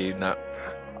bad. How are you, Nat?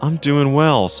 I'm doing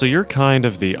well. So you're kind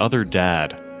of the other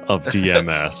dad of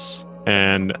DMS,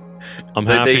 and I'm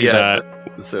happy that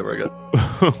so very good.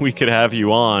 we could have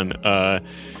you on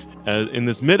in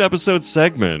this mid-episode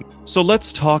segment. So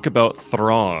let's talk about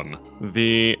Thrawn.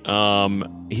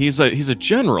 He's a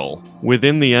general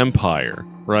within the Empire,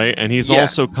 right? And he's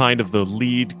also kind of the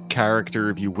lead character,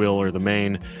 if you will, or the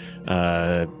main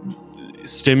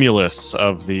stimulus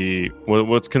of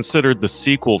what's considered the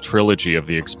sequel trilogy of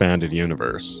the expanded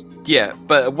universe. Yeah,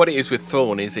 but what it is with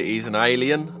Thrawn is he's an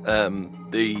alien.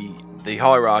 The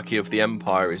hierarchy of the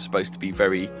Empire is supposed to be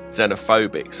very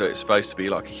xenophobic, so it's supposed to be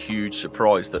like a huge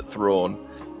surprise that Thrawn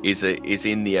is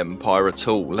in the Empire at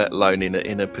all, let alone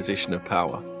in a position of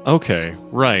power. Okay,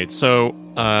 right. So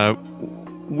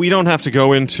we don't have to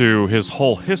go into his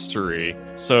whole history.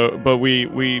 But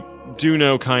we do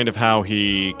know kind of how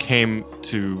he came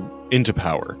into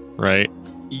power, right?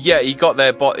 Yeah, he got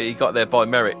there by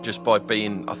merit, just by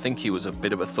being. I think he was a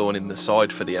bit of a thorn in the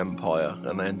side for the Empire,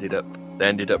 and they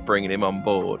ended up bringing him on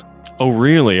board. Oh,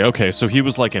 really? Okay, so he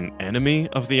was like an enemy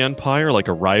of the Empire, like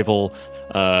a rival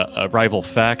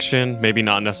faction. Maybe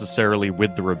not necessarily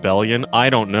with the rebellion. I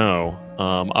don't know.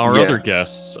 Our Yeah. other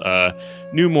guests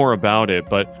knew more about it,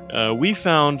 but we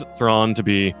found Thrawn to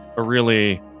be a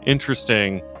really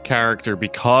interesting character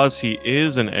because he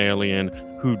is an alien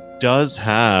who does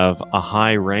have a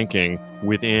high ranking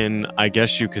within, I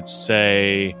guess you could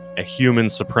say, a human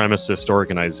supremacist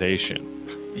organization.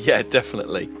 Yeah,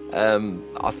 definitely.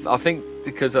 I think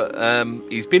because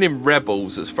he's been in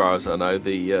Rebels, as far as I know,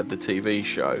 the TV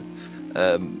show.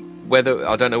 Whether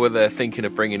I don't know whether they're thinking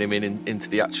of bringing him into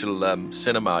the actual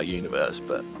cinema universe,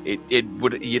 but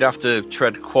you'd have to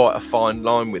tread quite a fine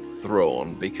line with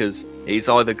Thrawn, because he's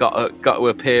either got to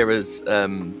appear as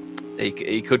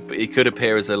he could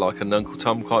appear as an Uncle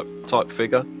Tom type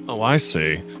figure. Oh, I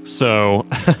see. So,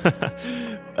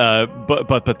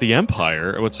 but the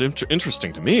Empire. What's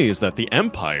interesting to me is that the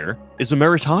Empire is a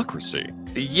meritocracy.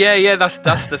 Yeah, that's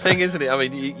the thing, isn't it? I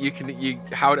mean,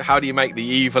 how do you make the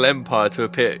evil Empire to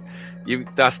appear?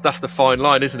 That's the fine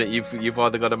line, isn't it? You've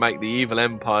either got to make the evil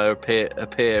Empire appear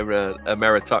a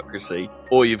meritocracy,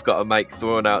 or you've got to make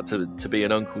Thrawn out to be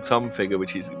an Uncle Tom figure,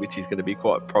 which is going to be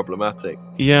quite problematic.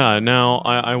 Yeah. Now,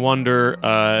 I wonder.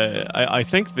 I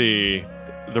think the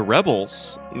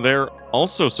rebels, they're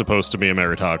also supposed to be a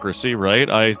meritocracy, right?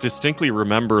 I distinctly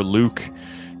remember Luke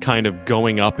kind of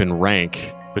going up in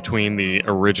rank between the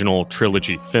original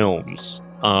trilogy films.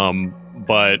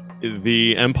 But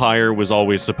the Empire was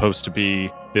always supposed to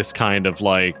be this kind of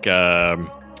like,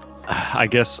 I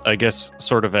guess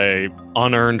sort of a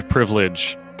unearned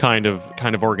privilege kind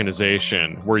of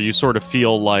organization where you sort of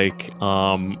feel like,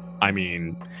 I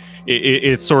mean,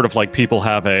 it's sort of like people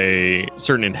have a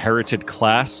certain inherited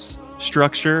class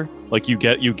structure. Like you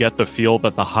get the feel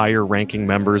that the higher ranking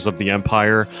members of the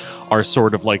Empire are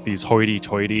sort of like these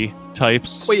hoity-toity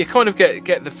types. Well, you kind of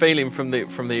get the feeling from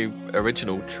the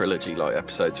original trilogy, like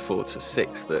episodes 4 to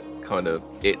 6, that kind of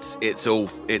it's all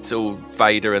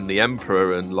Vader and the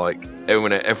Emperor, and like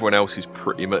everyone else is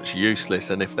pretty much useless,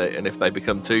 and if they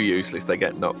become too useless, they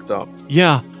get knocked off.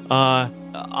 Yeah.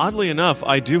 Oddly enough,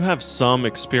 I do have some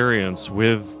experience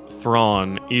with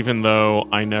Thrawn, even though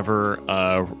I never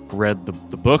read the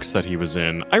books that he was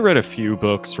in. I read a few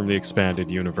books from the expanded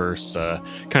universe,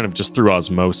 kind of just through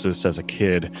osmosis as a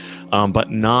kid, but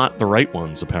not the right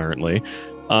ones, apparently.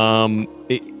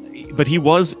 But he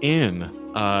was in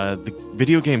the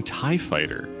video game TIE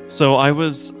Fighter. So I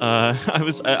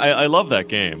love that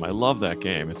game. I love that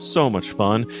game. It's so much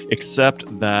fun,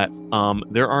 except that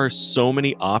there are so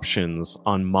many options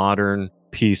on modern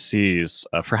PCs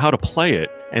for how to play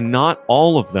it, and not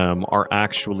all of them are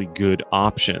actually good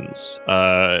options.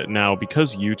 Now,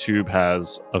 because YouTube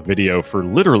has a video for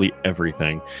literally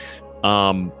everything,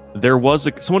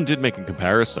 someone did make a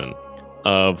comparison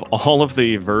of all of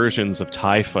the versions of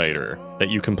TIE Fighter that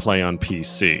you can play on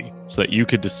PC, so that you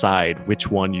could decide which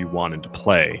one you wanted to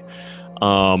play.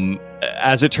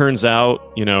 As it turns out,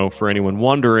 for anyone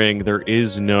wondering, there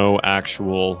is no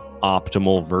actual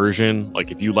optimal version.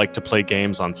 Like, if you like to play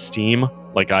games on Steam,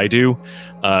 like I do,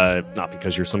 not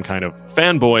because you're some kind of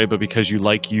fanboy, but because you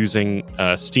like using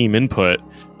Steam input,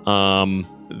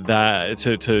 that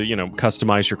to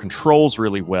customize your controls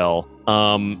really well,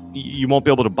 you won't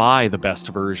be able to buy the best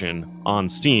version on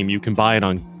Steam. You can buy it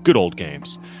on good old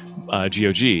games,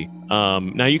 GOG.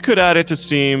 Now, you could add it to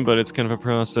Steam, but it's kind of a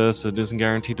process. It isn't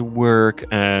guaranteed to work.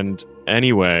 And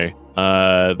anyway,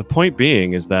 the point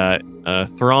being is that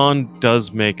Thrawn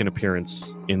does make an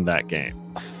appearance in that game.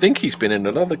 I think he's been in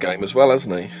another game as well,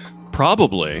 hasn't he?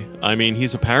 Probably. I mean,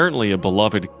 he's apparently a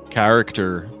beloved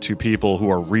character to people who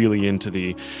are really into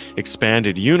the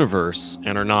expanded universe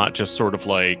and are not just sort of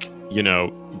like,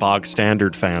 bog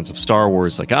standard fans of Star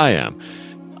Wars like I am.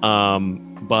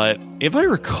 But if I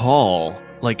recall,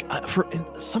 like, for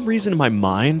some reason in my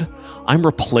mind, I'm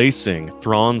replacing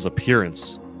Thrawn's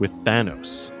appearance with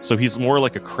Thanos. So he's more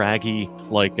like a craggy,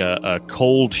 like a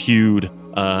cold-hued,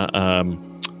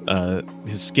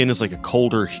 his skin is like a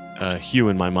colder hue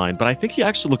in my mind, but I think he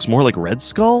actually looks more like Red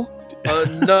Skull.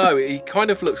 No, he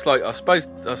kind of looks like, I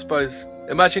suppose,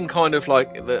 imagine kind of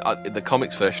like the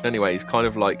comics version anyway. He's kind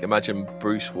of like, imagine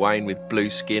Bruce Wayne with blue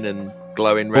skin and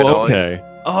glowing red eyes.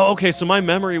 Oh, okay. So my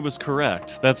memory was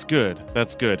correct. That's good.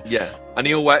 Yeah, and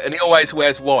he always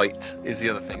wears white. Is the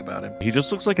other thing about him. He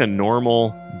just looks like a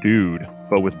normal dude,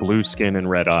 but with blue skin and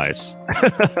red eyes.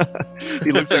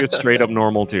 He looks like a straight up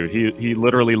normal dude. He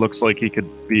literally looks like he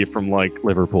could be from like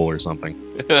Liverpool or something.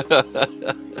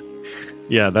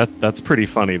 Yeah, that's pretty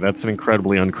funny. That's an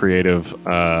incredibly uncreative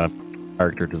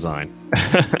character design.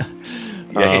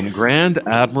 Grand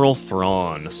Admiral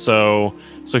Thrawn. So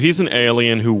he's an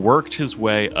alien who worked his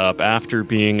way up after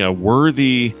being a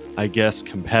worthy, I guess,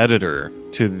 competitor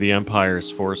to the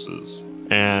Empire's forces.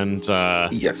 And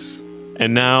Yes.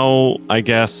 and now I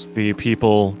guess the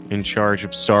people in charge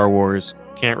of Star Wars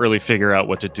can't really figure out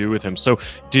what to do with him. So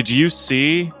did you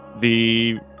see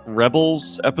the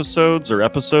Rebels episode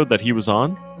that he was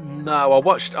on? No, I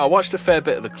watched a fair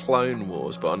bit of the Clone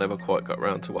Wars, but I never quite got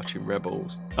around to watching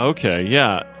Rebels. Okay,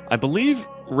 yeah. I believe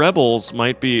Rebels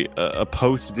might be a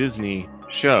post-Disney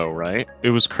show, right? It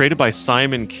was created by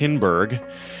Simon Kinberg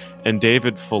and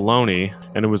David Filoni,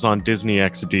 and it was on Disney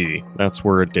XD. That's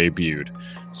where it debuted.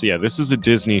 So yeah, this is a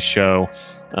Disney show.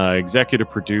 Executive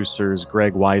producers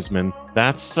Greg Weisman.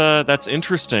 That's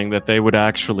interesting that they would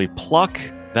actually pluck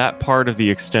that part of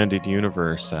the extended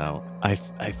universe out. I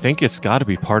think it's got to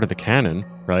be part of the canon,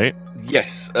 right?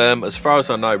 Yes. As far as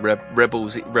I know,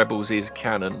 Rebels is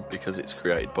canon because it's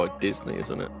created by Disney,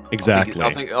 isn't it? Exactly.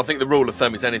 I think the rule of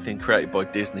thumb is anything created by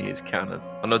Disney is canon.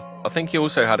 And I think he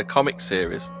also had a comic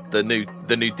series, the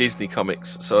new Disney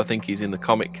comics. So I think he's in the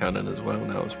comic canon as well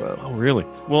now as well. Oh, really?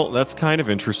 Well, that's kind of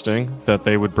interesting that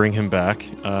they would bring him back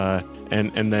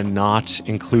and then not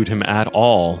include him at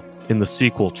all in the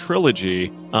sequel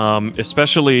trilogy,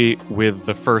 especially with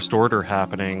the First Order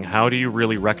happening. How do you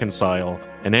really reconcile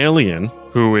an alien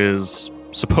who is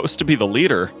supposed to be the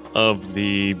leader of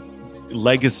the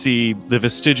legacy, the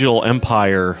vestigial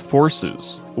Empire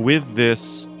forces, with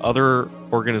this other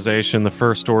organization, the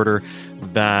First Order,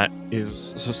 that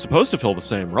is supposed to fill the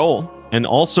same role and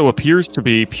also appears to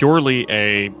be purely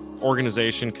a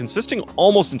organization consisting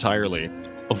almost entirely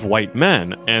of white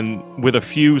men, and with a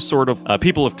few sort of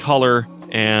people of color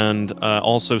and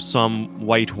also some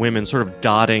white women sort of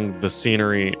dotting the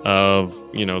scenery of,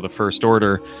 the First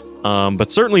Order,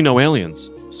 but certainly no aliens.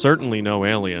 Certainly no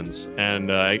aliens. And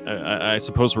I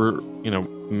suppose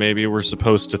maybe we're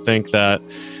supposed to think that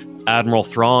Admiral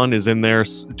Thrawn is in there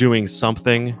doing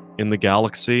something in the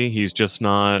galaxy. He's just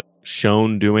not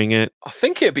shown doing it. I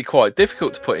think it'd be quite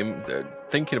difficult to put him,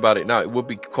 thinking about it now, it would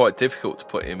be quite difficult to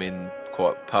put him in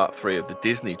quite part 3 of the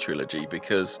Disney trilogy,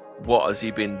 because what has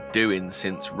he been doing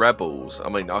since Rebels? I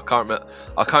mean, I can't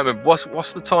remember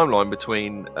what's the timeline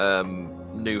between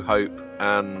New Hope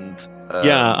and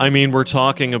yeah, I mean, we're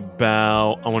talking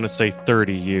about, I want to say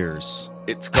 30 years.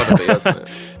 It's got to be, hasn't it?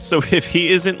 So if he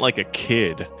isn't like a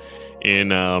kid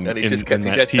in and he's just kept in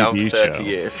his that head down TV for 30 show.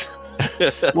 years.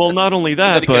 Well, not only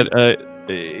that, but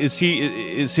is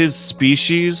his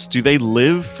species, do they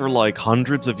live for like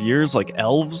hundreds of years, like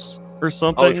elves or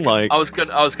something? I was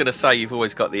gonna say, you've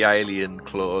always got the alien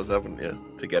clause, haven't you,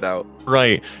 to get out?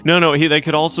 Right. No. They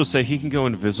could also say he can go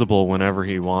invisible whenever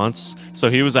he wants. So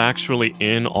he was actually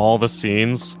in all the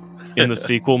scenes in the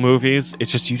sequel movies.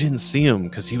 It's just you didn't see him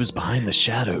because he was behind the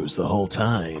shadows the whole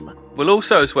time. Well,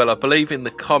 also as well, I believe in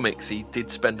the comics he did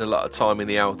spend a lot of time in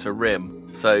the Outer Rim,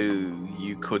 so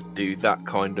you could do that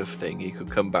kind of thing. He could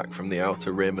come back from the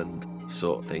Outer Rim and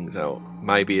sort things out.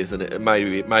 Maybe as an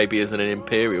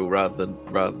Imperial rather than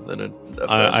a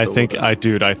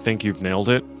I think you've nailed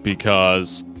it,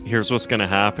 because here's what's going to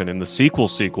happen in the sequel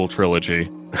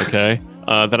trilogy. Okay,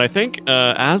 that I think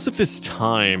as of this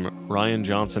time, Rian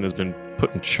Johnson has been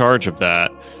put in charge of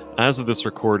that. As of this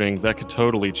recording, that could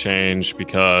totally change,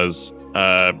 because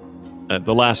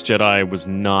The Last Jedi was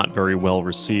not very well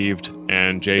received,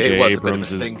 and J.J. Abrams a bit of a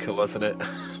stinker, wasn't it?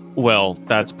 Well,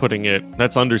 that's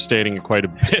understating it quite a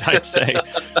bit, I'd say.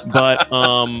 But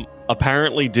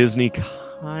apparently Disney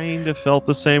kind of felt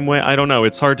the same way. I don't know.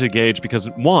 It's hard to gauge because,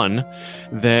 one,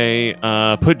 they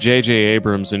put J.J.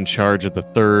 Abrams in charge of the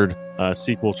third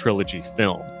sequel trilogy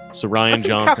film. So Rian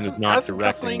Johnson is not directing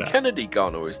Kathleen that. Kennedy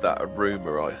gone, or is that a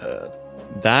rumor I heard?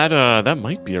 That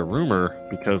might be a rumor,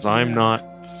 because I'm not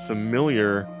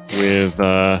familiar with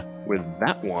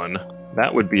that one.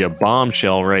 That would be a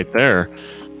bombshell right there.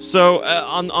 So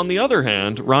on the other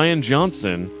hand, Rian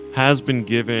Johnson has been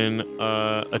given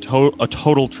a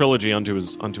total trilogy unto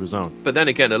his own. But then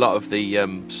again, a lot of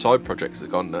the side projects have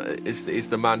gone. Is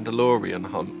the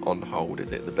Mandalorian on hold?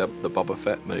 Is it the Boba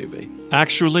Fett movie?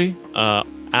 Actually,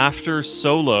 after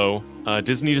Solo,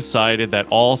 Disney decided that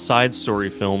all side story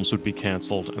films would be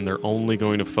canceled, and they're only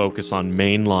going to focus on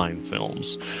mainline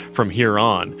films from here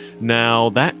on. Now,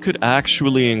 that could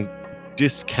actually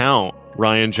discount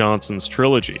Rian Johnson's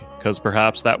trilogy, because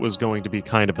perhaps that was going to be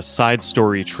kind of a side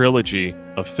story trilogy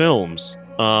of films.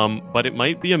 but it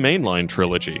might be a mainline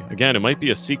trilogy. Again, it might be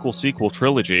a sequel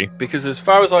trilogy. Because as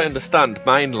far as I understand,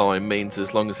 mainline means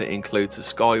as long as it includes a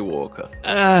Skywalker.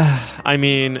 I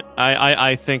mean,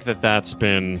 I think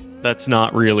that's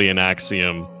not really an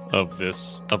axiom of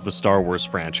the Star Wars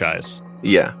franchise.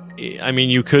 Yeah. I mean,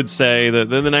 you could say that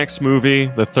the next movie,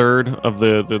 the third of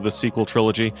the sequel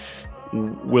trilogy,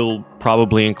 will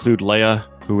probably include Leia,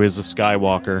 who is a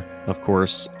Skywalker, of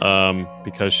course,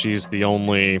 because she's the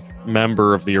only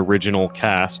member of the original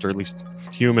cast, or at least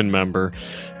human member,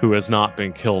 who has not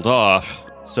been killed off.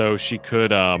 So she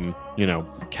could,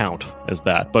 count as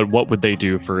that. But what would they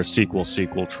do for a sequel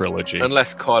trilogy?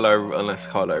 Unless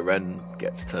Kylo Ren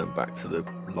gets turned back to the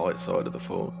light side of the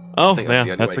Force. Oh,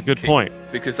 yeah, that's a good point.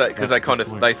 Because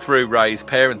they threw Rey's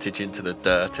parentage into the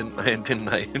dirt, didn't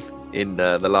they? In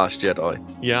The Last Jedi.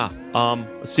 Yeah.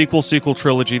 A sequel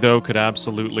trilogy, though, could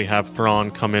absolutely have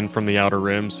Thrawn come in from the Outer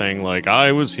Rim saying, like,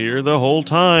 I was here the whole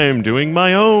time doing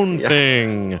my own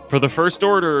thing for the First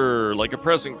Order, like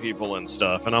oppressing people and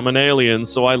stuff, and I'm an alien,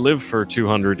 so I lived for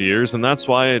 200 years, and that's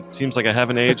why it seems like I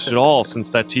haven't aged at all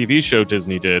since that TV show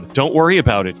Disney did. Don't worry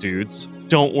about it, dudes.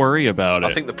 Don't worry about it.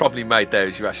 I think the problem you made there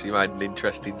is you actually made an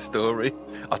interesting story.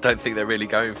 I don't think they're really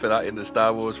going for that in the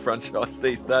Star Wars franchise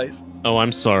these days. Oh,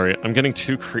 I'm sorry. I'm getting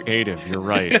too creative. You're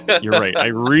right. You're right. I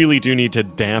really do need to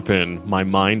dampen my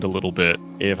mind a little bit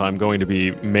if I'm going to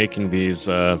be making these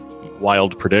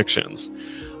wild predictions.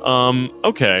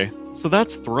 Okay, so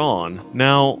that's Thrawn.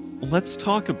 Now, let's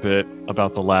talk a bit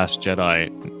about The Last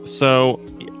Jedi. So,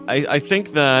 I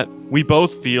think that we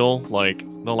both feel like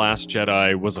The Last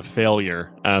Jedi was a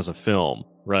failure as a film,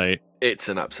 right? It's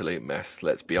an absolute mess,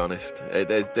 let's be honest.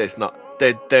 There's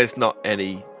not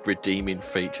any redeeming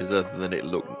features other than it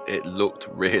looked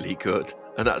really good,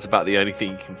 and that's about the only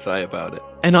thing you can say about it.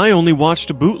 And I only watched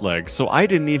a bootleg, so I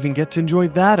didn't even get to enjoy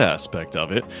that aspect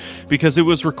of it, because it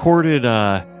was recorded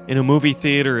in a movie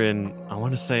theater in, I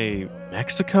want to say,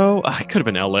 Mexico? It could have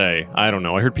been LA. I don't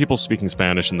know. I heard people speaking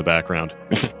Spanish in the background.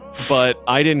 But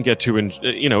I didn't get to,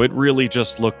 it really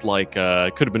just looked like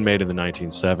it could have been made in the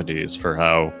 1970s for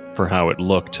how it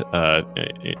looked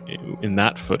in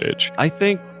that footage. I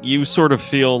think you sort of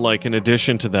feel like, in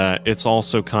addition to that, it's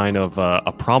also kind of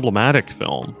a problematic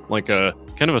film, like a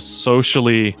kind of a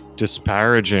socially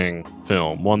disparaging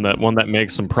film, one that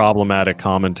makes some problematic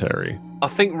commentary. I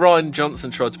think Rian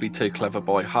Johnson tried to be too clever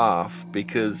by half,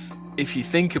 because if you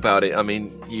think about it, I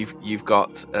mean, you've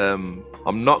got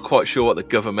I'm not quite sure what the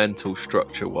governmental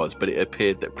structure was, but it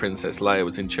appeared that Princess Leia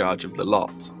was in charge of the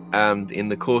lot. And in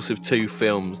the course of 2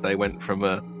 films, they went from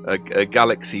a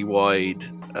galaxy-wide,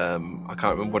 I can't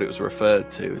remember what it was referred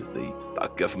to as, a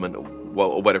government or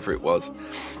whatever it was.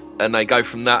 And they go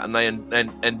from that, and they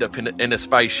end up in a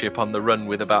spaceship on the run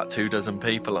with about 24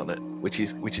 people on it, which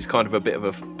is kind of a bit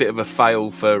of a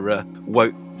fail for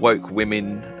woke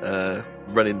women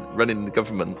running the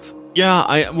government. Yeah,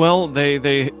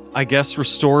 they I guess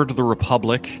restored the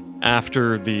Republic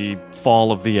after the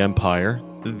fall of the Empire.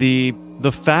 The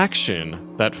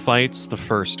faction that fights the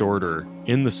First Order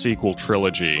in the sequel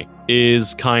trilogy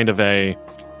is kind of a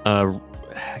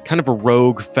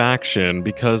rogue faction,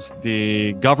 because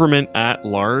the government at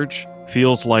large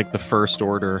feels like the First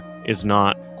Order is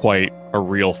not quite a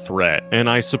real threat. And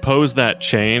I suppose that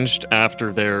changed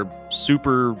after their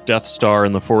super Death Star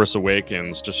in The Force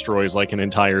Awakens destroys like an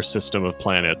entire system of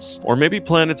planets, or maybe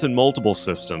planets in multiple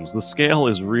systems. The scale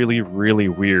is really, really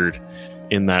weird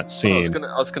in that scene.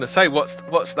 I was gonna say, what's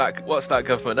that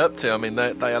government up to? I mean,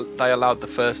 they allowed the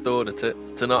First Order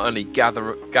to not only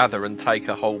gather and take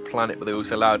a whole planet, but they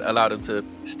also allowed them to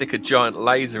stick a giant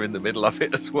laser in the middle of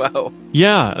it as well.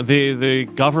 Yeah, the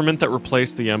government that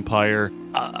replaced the Empire,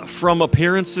 from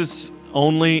appearances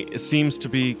only, seems to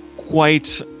be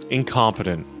quite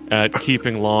incompetent at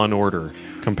keeping law and order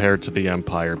compared to the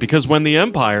Empire. Because when the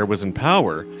Empire was in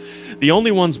power, the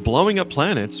only ones blowing up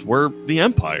planets were the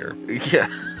Empire. Yeah.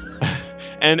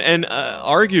 And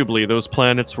arguably, those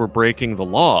planets were breaking the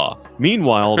law.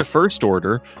 Meanwhile, the First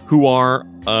Order, who are,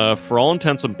 for all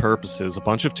intents and purposes, a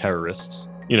bunch of terrorists.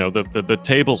 You know, the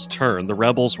tables turn. The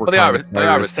rebels were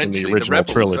terrorists in the original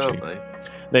trilogy. Aren't they?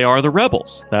 They are the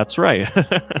rebels. That's right.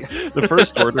 The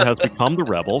First Order has become the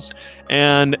rebels,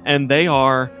 and they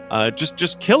are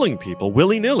just killing people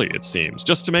willy-nilly, it seems,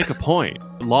 just to make a point.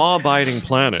 Law-abiding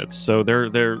planets, so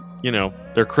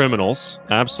they're criminals,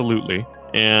 absolutely.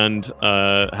 And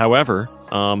however,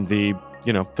 the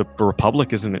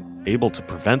Republic isn't able to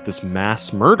prevent this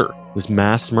mass murder.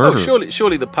 Oh,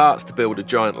 surely the parts to build a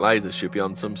giant laser should be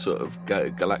on some sort of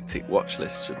galactic watch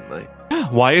list, shouldn't they? yeah,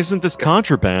 why isn't this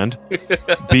contraband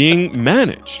being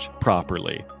managed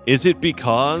properly? Is it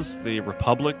because the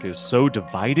Republic is so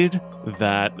divided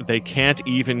that they can't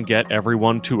even get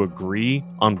everyone to agree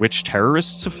on which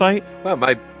terrorists to fight? Well,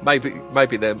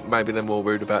 maybe they're more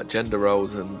worried about gender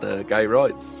roles and gay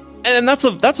rights. And that's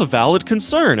a valid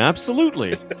concern,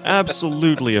 absolutely.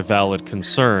 Absolutely a valid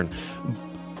concern.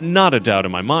 Not a doubt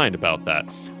in my mind about that.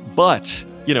 But,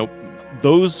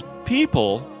 those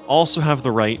people also have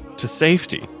the right to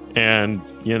safety. And,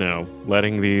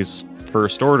 letting these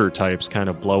First Order types kind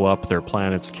of blow up their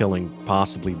planets, killing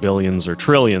possibly billions or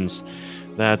trillions,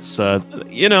 that's,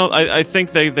 I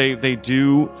think they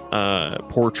do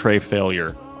portray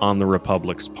failure on the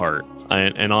Republic's part.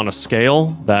 And on a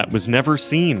scale that was never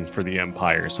seen for the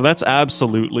Empire. So that's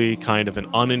absolutely kind of an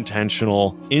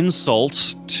unintentional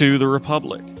insult to the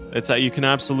Republic. It's that you can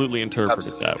absolutely interpret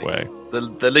it that way.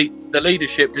 The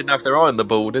leadership didn't have their eye on the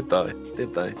ball, did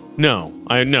they? No,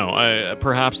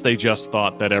 perhaps they just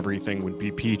thought that everything would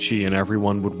be peachy and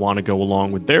everyone would want to go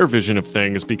along with their vision of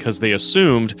things because they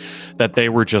assumed that they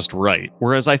were just right.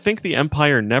 Whereas I think the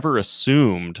Empire never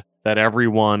assumed that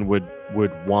everyone would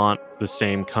want the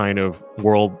same kind of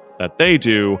world that they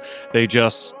do. They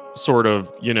just sort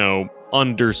of,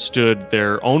 understood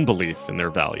their own belief in their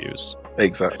values.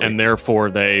 Exactly. And therefore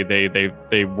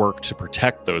they work to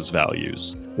protect those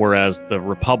values. Whereas the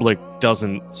Republic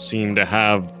doesn't seem to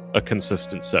have a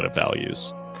consistent set of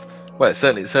values. Well, it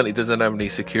certainly doesn't have any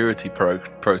security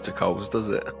protocols, does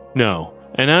it? No.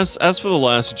 And as for The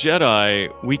Last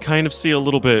Jedi, we kind of see a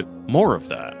little bit more of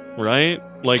that, right?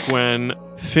 Like when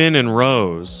Finn and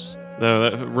Rose,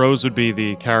 Rose would be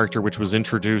the character which was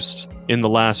introduced in The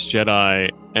Last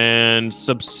Jedi and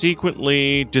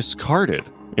subsequently discarded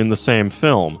in the same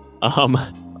film.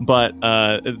 But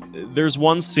there's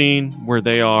one scene where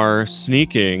they are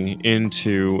sneaking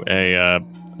into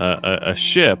a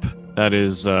ship that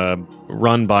is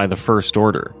run by the First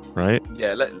Order, right?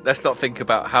 Yeah, let's not think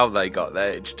about how they got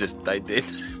there. It's just they did.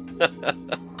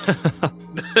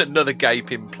 Another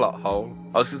gaping plot hole.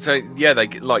 I was going to say, yeah, they,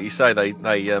 like you say,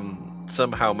 they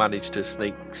somehow managed to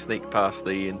sneak past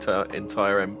the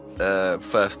entire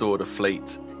First Order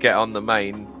fleet, get on the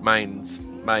main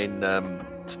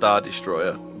Star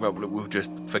Destroyer. Well, we'll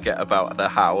just forget about the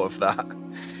how of that.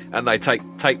 And they take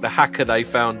the hacker they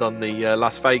found on the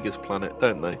Las Vegas planet,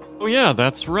 don't they? Oh yeah,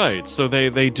 that's right. So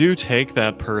they do take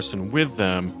that person with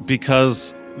them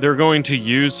because they're going to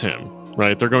use him,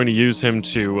 right? They're going to use him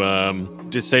to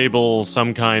disable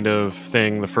some kind of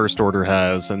thing the First Order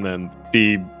has, and then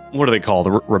what do they call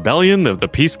the rebellion, the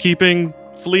peacekeeping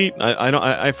fleet?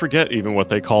 I forget even what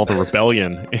they call the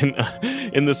rebellion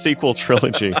in the sequel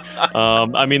trilogy.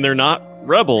 I mean, they're not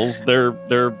rebels,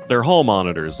 they're hall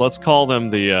monitors. Let's call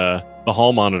them the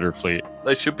hall monitor fleet.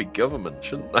 They should be government,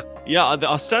 shouldn't they? Yeah,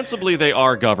 ostensibly they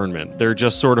are government. They're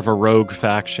just sort of a rogue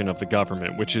faction of the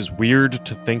government, which is weird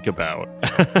to think about.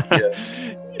 Yeah.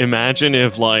 Imagine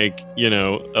if,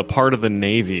 a part of the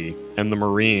Navy and the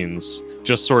Marines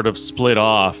just sort of split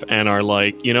off and are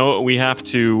like, we have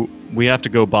to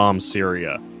go bomb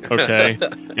Syria, okay?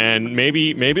 And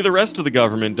maybe the rest of the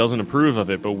government doesn't approve of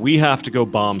it, but we have to go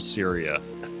bomb Syria.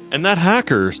 And that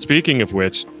hacker, speaking of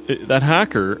which,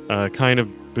 kind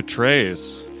of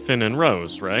betrays Finn and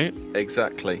Rose, right?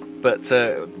 Exactly. But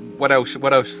what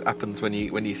else happens when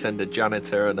you send a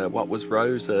janitor and what was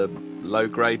Rose, a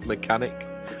low-grade mechanic,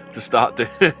 to start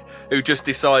who just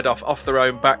decide off their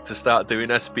own back to start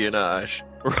doing espionage?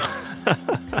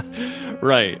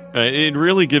 Right. It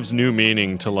really gives new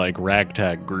meaning to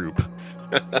ragtag group.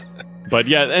 But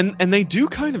yeah, and they do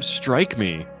kind of strike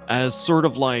me as sort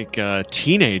of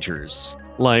teenagers,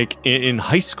 in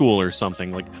high school or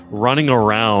something, running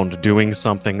around doing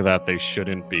something that they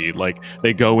shouldn't be.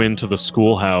 They go into the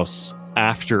schoolhouse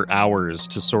after hours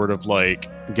to sort of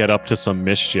get up to some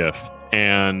mischief,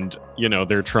 and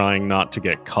they're trying not to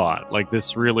get caught.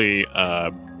 This really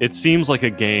it seems like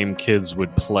a game kids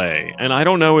would play. And I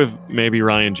don't know if maybe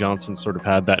Rian Johnson sort of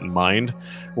had that in mind,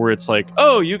 where it's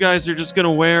oh, you guys are just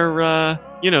gonna wear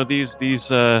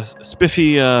these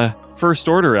spiffy First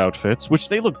Order outfits, which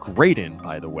they look great in,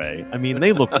 by the way. I mean,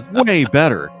 they look way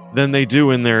better than they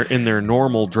do in their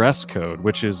normal dress code,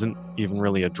 which isn't even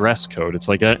really a dress code. It's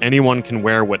anyone can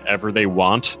wear whatever they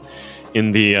want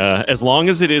in the as long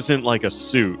as it isn't a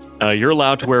suit. You're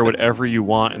allowed to wear whatever you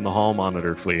want in the hall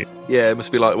monitor fleet. Yeah, it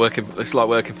must be it's like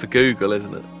working for Google,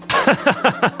 isn't it?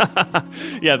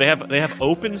 Yeah, they have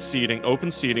open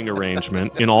seating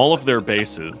arrangement in all of their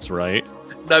bases, right?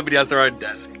 Nobody has their own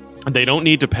desk. They don't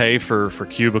need to pay for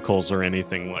cubicles or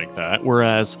anything like that.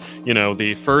 Whereas,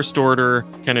 the First Order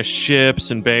kind of ships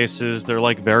and bases, they're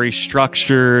like very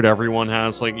structured. Everyone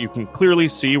has you can clearly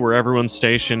see where everyone's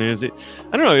station is.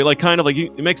 I don't know,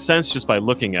 it makes sense just by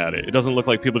looking at it. It doesn't look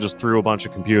like people just threw a bunch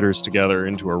of computers together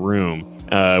into a room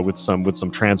with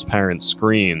some transparent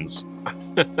screens.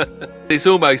 It's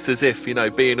almost as if,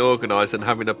 being organised and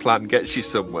having a plan gets you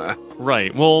somewhere.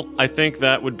 Right. Well, I think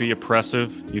that would be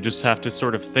oppressive. You just have to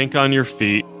sort of think on your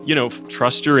feet,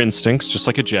 trust your instincts, just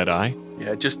like a Jedi.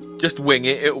 Yeah, just wing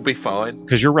it. It'll be fine.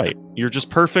 Because you're right. You're just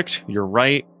perfect. You're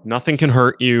right. Nothing can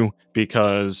hurt you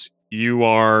because you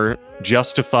are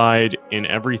justified in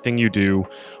everything you do.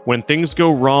 When things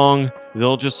go wrong,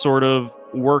 they'll just sort of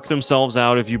work themselves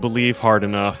out if you believe hard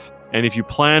enough. And if you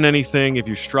plan anything, if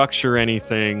you structure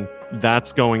anything,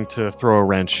 that's going to throw a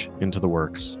wrench into the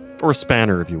works. Or a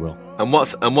spanner, if you will. And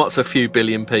what's a few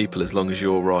billion people as long as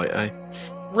you're right, eh?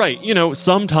 Right.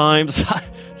 Sometimes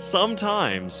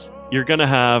you're going to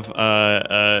have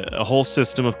a whole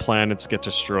system of planets get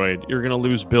destroyed. You're going to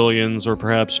lose billions or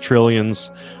perhaps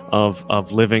trillions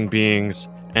of living beings.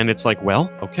 And it's like, well,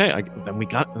 okay, then we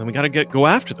got to go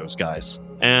after those guys.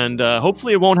 And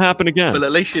hopefully it won't happen again. But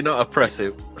at least you're not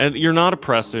oppressive. And you're not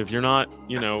oppressive. You're not,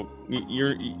 you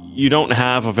don't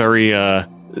have a very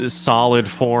solid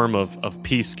form of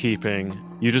peacekeeping.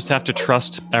 You just have to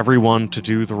trust everyone to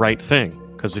do the right thing.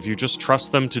 Because if you just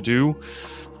trust them to do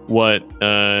what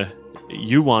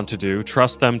you want to do,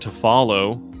 trust them to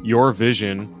follow your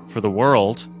vision for the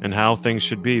world and how things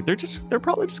should be, they're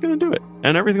probably just going to do it.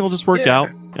 And everything will just work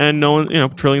out. And no one,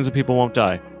 trillions of people won't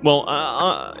die.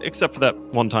 Well, except for that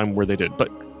one time where they did.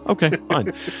 But okay,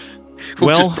 fine.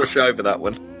 We'll just brush over that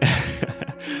one.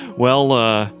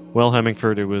 Well,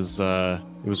 Hemingford, it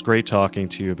was great talking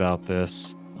to you about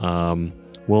this.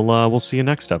 We'll see you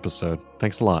next episode.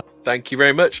 Thanks a lot. Thank you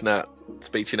very much, Nat.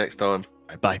 Speak to you next time.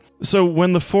 Bye. So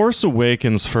when The Force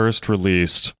Awakens first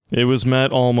released, it was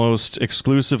met almost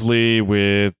exclusively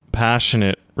with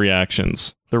passionate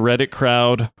reactions. The Reddit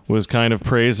crowd was kind of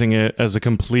praising it as a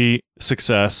complete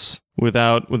success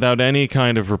without any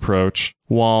kind of reproach,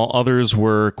 while others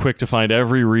were quick to find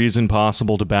every reason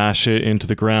possible to bash it into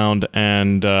the ground.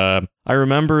 And I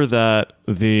remember that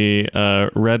the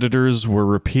Redditors were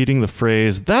repeating the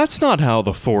phrase, "That's not how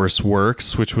the Force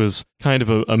works," which was kind of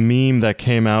a meme that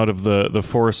came out of the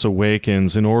Force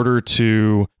Awakens in order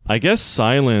to, I guess,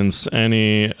 silence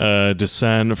any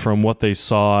dissent from what they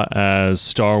saw as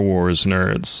Star Wars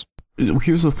nerds.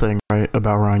 Here's the thing, right,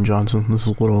 about Rian Johnson. This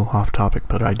is a little off topic,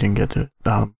 but I didn't get to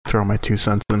throw my 2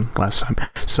 cents in last time.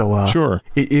 So, sure.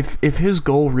 If his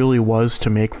goal really was to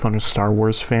make fun of Star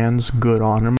Wars fans, good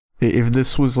on him. If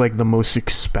this was like the most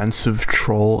expensive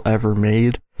troll ever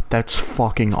made, that's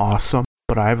fucking awesome.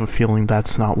 But I have a feeling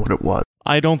that's not what it was.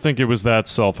 I don't think it was that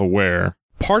self-aware.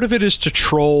 Part of it is to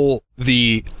troll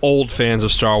the old fans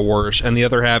of Star Wars, and the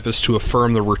other half is to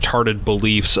affirm the retarded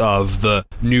beliefs of the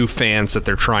new fans that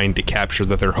they're trying to capture,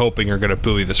 that they're hoping are going to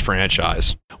buoy this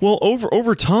franchise. Well,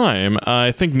 over time,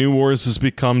 I think NuWars has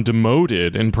become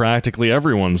demoted in practically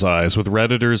everyone's eyes, with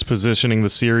Redditors positioning the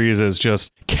series as just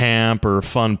camp or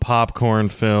fun popcorn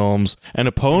films, and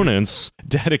opponents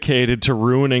dedicated to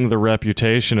ruining the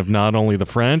reputation of not only the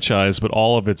franchise, but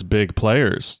all of its big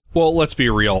players. Well, let's be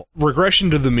real.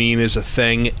 Regression to the mean is a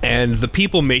thing, and the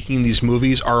people making these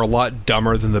movies are a lot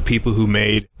dumber than the people who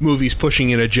made movies pushing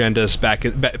agendas back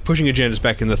in the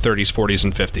 30s, 40s,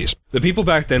 and 50s. The people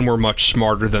back then were much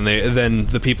smarter than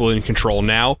the people in control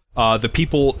now. The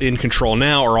people in control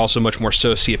now are also much more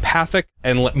sociopathic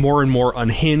and more and more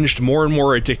unhinged, more and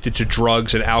more addicted to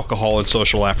drugs and alcohol and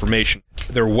social affirmation.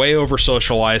 They're way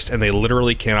over-socialized, and they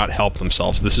literally cannot help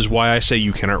themselves. This is why I say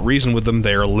you cannot reason with them.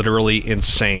 They are literally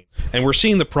insane. And we're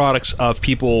seeing the products of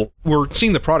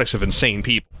insane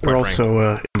people. They're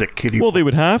also the kitty. Well, they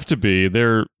would have to be.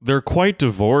 They're quite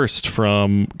divorced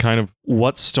from kind of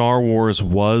what Star Wars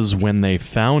was when they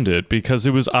found it, because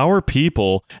it was our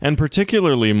people, and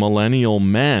particularly millennial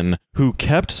men, who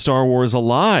kept Star Wars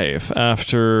alive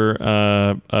after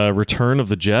Return of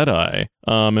the Jedi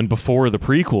and before the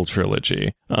prequel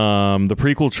trilogy. The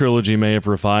prequel trilogy may have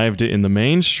revived it in the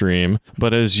mainstream,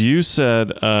 but as you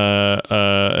said,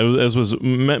 as was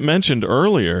mentioned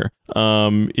earlier,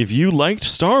 if you liked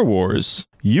Star Wars,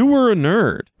 you were a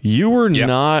nerd. You were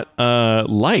not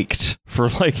liked for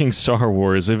liking Star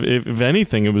Wars. If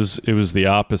anything, it was the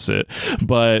opposite.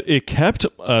 But it kept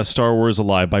Star Wars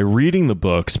alive by reading the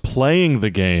books, playing the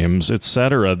games,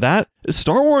 etc. That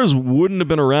Star Wars wouldn't have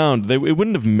been around. It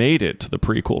wouldn't have made it to the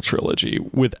prequel trilogy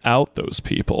without those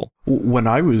people. When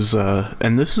I was,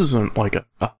 and this isn't like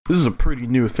this is a pretty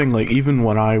new thing. Like even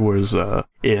when I was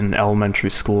in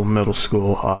elementary school, middle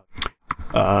school,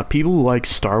 people who like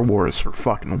Star Wars were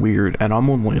fucking weird, and I'm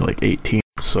only like 18,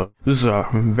 so this is a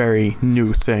very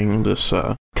new thing, this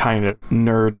kind of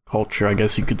nerd culture, I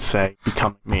guess you could say,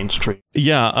 becoming mainstream.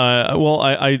 Yeah, well,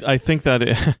 I think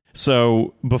that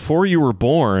so before you were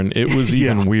born, it was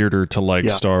even weirder to like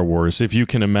Star Wars, if you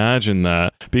can imagine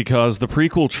that, because the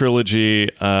prequel trilogy,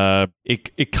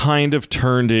 it kind of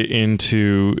turned it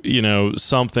into,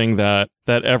 something that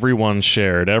everyone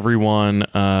shared. Everyone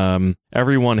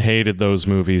hated those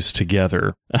movies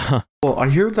together. Well, I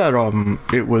hear that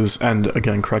it was, and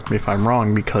again, correct me if I'm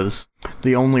wrong, because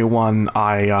the only one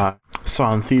I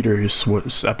saw in theaters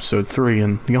was episode 3,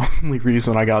 and the only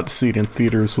reason I got to see it in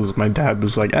theaters was my dad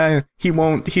was like, he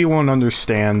won't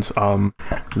understand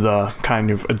the kind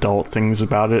of adult things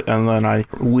about it, and then I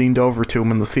leaned over to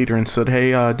him in the theater and said,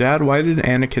 hey, Dad, why did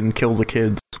Anakin kill the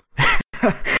kids?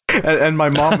 and my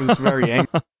mom was very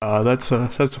angry. That's a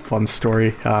fun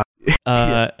story.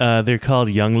 They're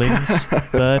called younglings,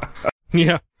 bud.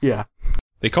 Yeah. Yeah.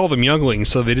 They call them younglings,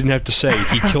 so they didn't have to say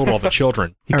he killed all the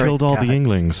children. He killed all the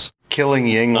younglings. Killing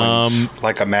younglings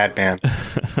like a madman.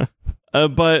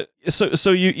 But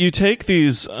so you take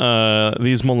these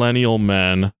millennial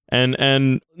men,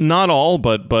 and not all,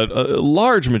 but a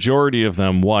large majority of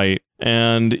them white,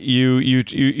 and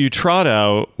you trot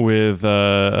out with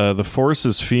the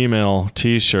Force's female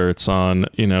T-shirts on,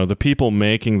 the people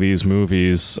making these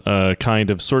movies,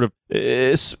 kind of sort of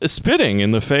spitting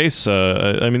in the face.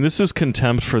 I mean, this is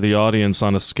contempt for the audience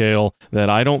on a scale that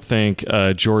I don't think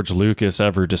George Lucas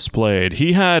ever displayed.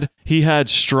 He had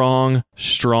strong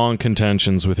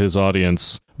contentions with his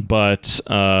audience, but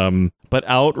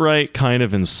outright kind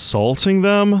of insulting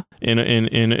them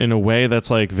in a way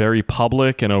that's like very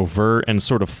public and overt and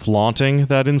sort of flaunting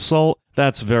that insult.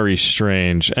 That's very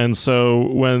strange. And so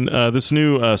when this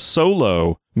new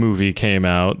Solo movie came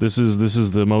out, this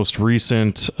is the most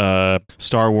recent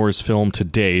Star Wars film to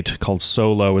date, called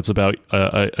Solo. It's about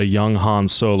a young Han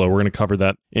Solo. We're going to cover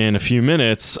that in a few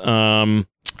minutes.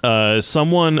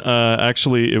 Someone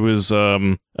actually, it was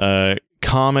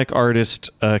comic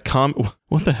artist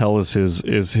what the hell is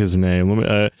his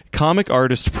name? Comic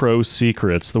Artist Pro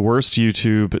Secrets, the worst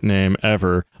YouTube name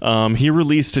ever. He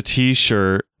released a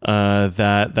T-shirt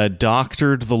that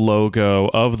doctored the logo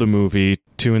of the movie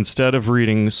to, instead of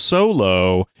reading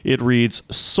Solo, it reads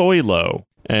Soylo,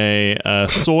 a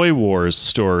Soy Wars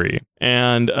story.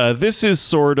 And this is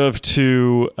sort of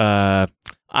to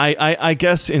I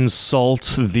guess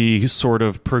insult the sort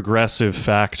of progressive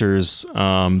factors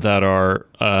that are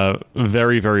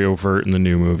very, very overt in the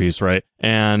new movies, right?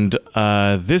 And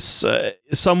this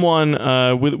someone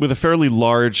with a fairly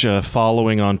large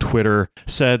following on Twitter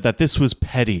said that this was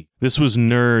petty. This was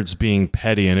nerds being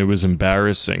petty, and it was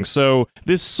embarrassing. So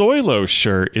this Soylo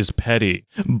shirt is petty,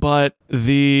 but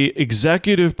the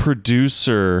executive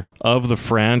producer of the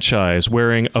franchise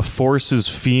wearing a Force's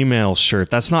female shirt,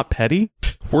 that's not petty?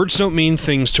 Words don't mean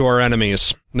things to our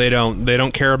enemies. They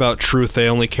don't care about truth. They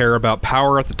only care about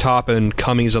power at the top and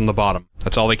cummies on the bottom.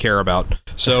 That's all they care about.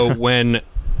 So when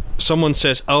someone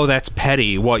says, oh, that's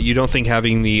petty, what, you don't think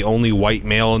having the only white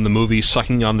male in the movie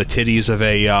sucking on the titties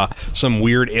of some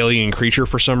weird alien creature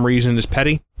for some reason is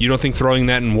petty? You don't think throwing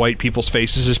that in white people's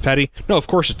faces is petty? No, of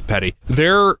course it's petty.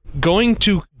 They're going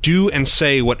to do and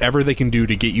say whatever they can do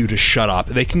to get you to shut up.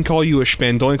 They can call you a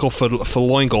spandoinkle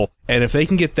faloinkle, and if they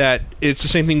can get that, it's the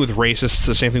same thing with racists, it's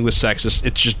the same thing with sexists.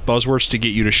 It's just buzzwords to get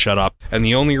you to shut up, and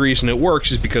the only reason it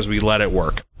works is because we let it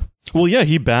work. Well, yeah,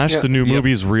 he bashed the new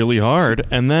movies really hard,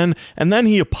 and then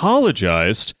he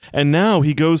apologized, and now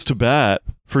he goes to bat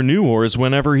for NuWars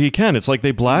whenever he can. It's like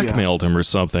they blackmailed him or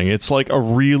something. It's like a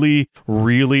really,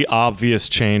 really obvious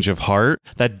change of heart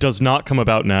that does not come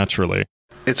about naturally.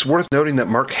 It's worth noting that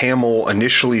Mark Hamill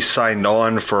initially signed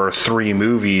on for 3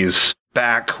 movies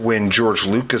back when George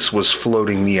Lucas was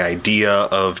floating the idea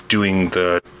of doing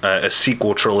a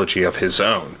sequel trilogy of his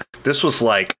own. This was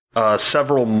like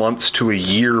several months to a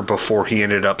year before he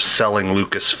ended up selling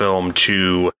Lucasfilm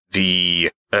to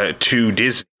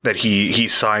Disney, that he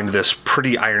signed this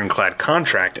pretty ironclad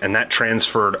contract, and that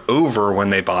transferred over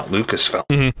when they bought Lucasfilm.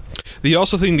 Mm-hmm. The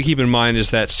also thing to keep in mind is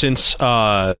that since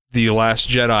The Last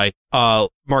Jedi,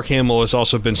 Mark Hamill has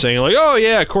also been saying, like, oh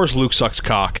yeah, of course Luke sucks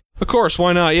cock. Of course,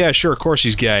 why not? Yeah, sure, of course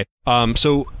he's gay.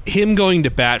 So him going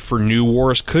to bat for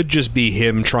NuWars could just be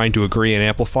him trying to agree and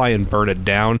amplify and burn it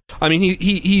down. I mean,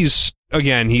 he's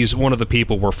one of the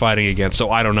people we're fighting against,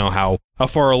 so I don't know how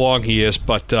far along he is,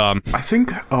 but I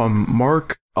think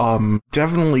Mark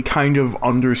definitely kind of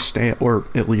understand, or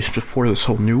at least before this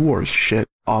whole NuWars shit,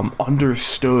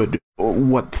 understood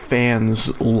what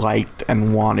fans liked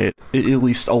and wanted, at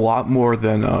least a lot more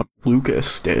than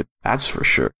Lucas did. That's for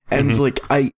sure. And like,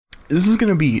 this is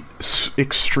gonna be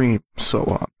extreme.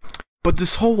 So, but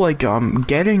this whole like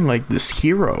getting like this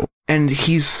hero, and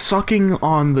he's sucking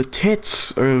on the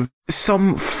tits of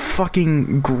some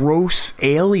fucking gross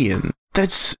alien.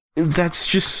 That's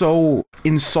just so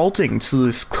insulting to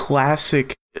this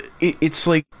classic. It's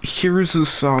like, here's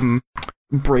this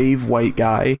brave white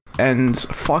guy, and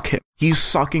fuck him. He's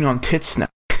sucking on tits now.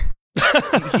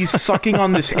 He's sucking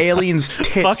on this alien's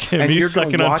tits, and you're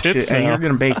gonna watch it, and you're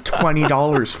gonna pay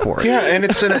 $20 for it. Yeah, and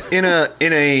it's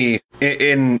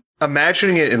in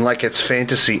imagining it in like its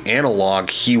fantasy analog,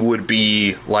 he would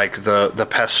be like the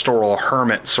pastoral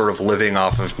hermit, sort of living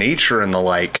off of nature and the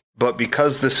like. But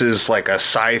because this is like a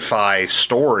sci-fi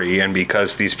story, and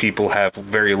because these people have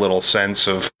very little sense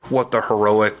of what the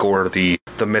heroic or the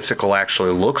mythical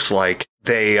actually looks like,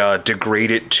 they degrade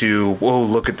it to, whoa,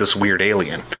 look at this weird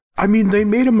alien. I mean, they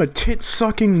made him a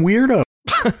tit-sucking weirdo.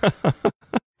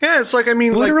 Yeah, it's like, I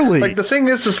mean, literally. like the thing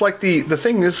is like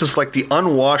the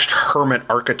unwashed hermit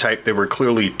archetype they were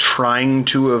clearly trying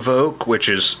to evoke,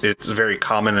 it's very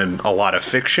common in a lot of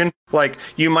fiction. Like,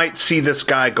 you might see this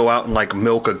guy go out and like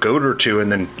milk a goat or two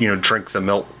and then, drink the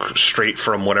milk straight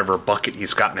from whatever bucket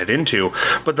he's gotten it into.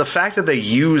 But the fact that they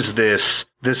use this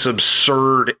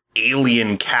absurd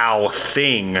alien cow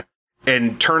thing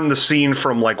and turn the scene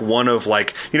from like one of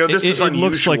like, this is unusual. It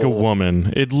looks like a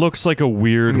woman. It looks like a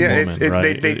weird woman,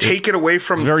 right? They take it away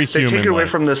from, very they take it away human-like.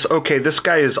 from this, okay, this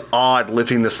guy is odd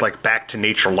living this like back to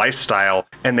nature lifestyle,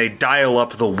 and they dial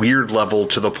up the weird level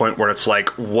to the point where it's like,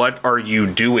 what are you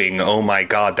doing? Oh my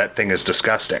God, that thing is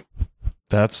disgusting.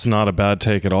 That's not a bad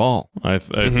take at all. I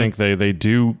think they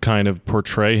do kind of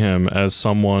portray him as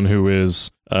someone who is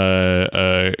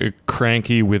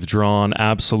cranky, withdrawn,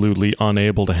 absolutely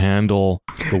unable to handle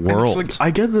the world. It's like,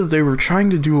 I get that they were trying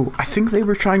to do, I think they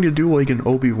were trying to do like an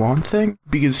Obi-Wan thing,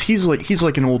 because he's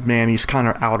like an old man, he's kind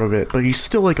of out of it, but he's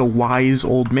still like a wise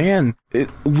old man.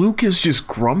 Luke is just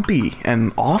grumpy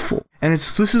and awful. And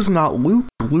this is not Luke.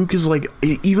 Luke is like,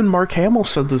 even Mark Hamill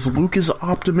said this, Luke is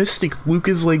optimistic. Luke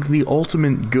is like the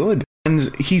ultimate good.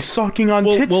 And he's sucking on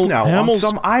tits now on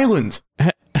some island.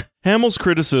 Hamill's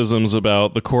criticisms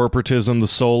about the corporatism, the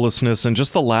soullessness, and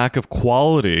just the lack of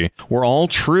quality were all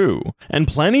true, and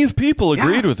plenty of people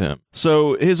agreed with him.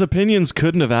 So his opinions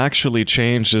couldn't have actually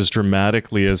changed as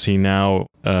dramatically as he now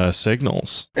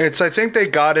signals. I think they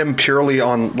got him purely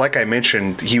on, like I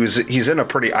mentioned, he's in a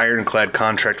pretty ironclad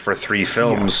contract for 3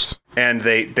 films. Yes. And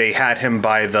they had him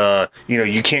by the,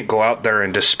 you can't go out there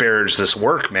and disparage this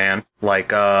work, man.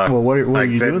 Like, well, what are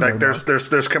you doing like there,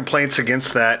 there's complaints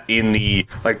against that in the,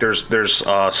 like, there's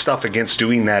stuff against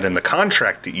doing that in the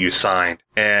contract that you signed.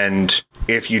 And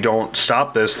if you don't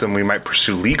stop this, then we might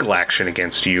pursue legal action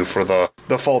against you for the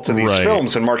fault of these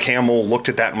films. And Mark Hamill looked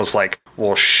at that and was like,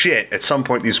 well, shit, at some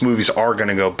point these movies are going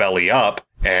to go belly up.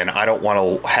 And I don't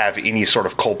want to have any sort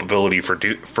of culpability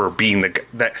for being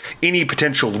that any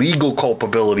potential legal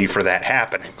culpability for that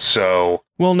happening. So,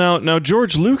 well, now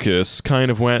George Lucas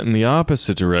kind of went in the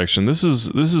opposite direction. This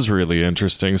is really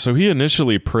interesting. So he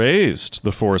initially praised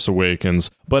The Force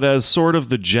Awakens, but as sort of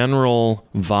the general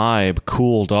vibe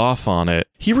cooled off on it,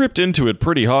 he ripped into it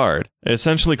pretty hard,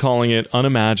 essentially calling it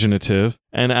unimaginative,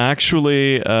 and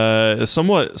actually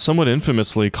somewhat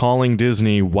infamously calling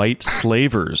Disney white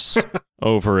slavers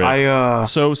over it.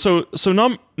 So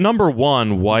number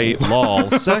one, white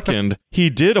lol. Second, he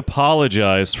did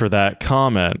apologize for that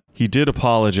comment.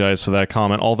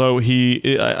 Although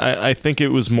I think it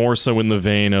was more so in the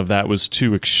vein of that was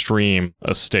too extreme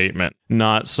a statement,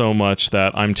 not so much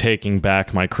that I'm taking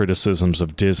back my criticisms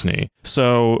of Disney.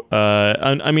 So,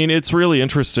 I mean, it's really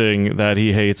interesting that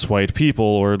he hates white people,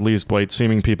 or at least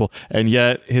white-seeming people, and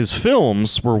yet his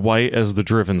films were white as the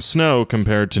driven snow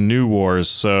compared to NuWars,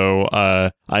 so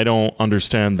I don't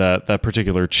understand that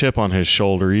particular chip on his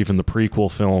shoulder, even the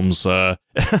prequel films.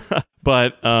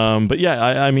 But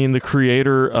yeah, I mean, the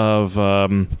creator of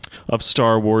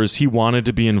Star Wars, he wanted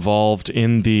to be involved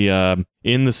in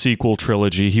the sequel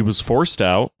trilogy. He was forced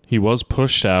out. He was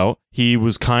pushed out. He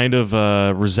was kind of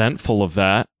resentful of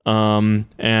that.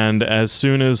 And as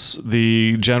soon as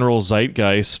the general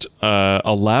zeitgeist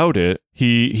allowed it,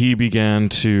 he began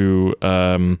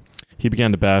to he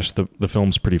began to bash the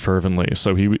films pretty fervently.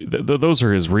 So those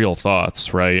are his real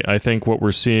thoughts, right? I think what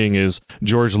we're seeing is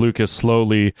George Lucas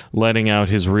slowly letting out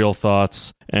his real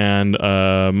thoughts, and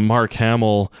Mark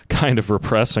Hamill kind of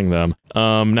repressing them.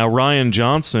 Now, Rian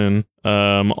Johnson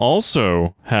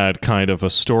also had kind of a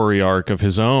story arc of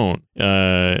his own,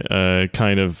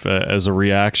 kind of as a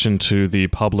reaction to the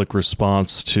public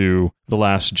response to The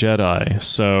Last Jedi.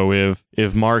 So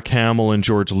if Mark Hamill and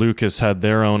George Lucas had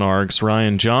their own arcs,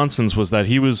 Rian Johnson's was that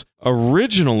he was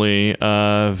originally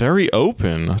very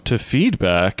open to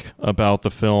feedback about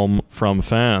the film from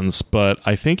fans, but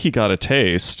I think he got a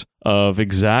taste of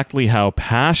exactly how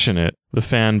passionate the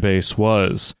fan base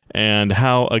was and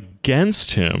how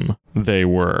against him they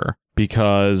were,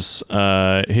 because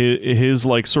his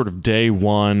like sort of day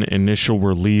one initial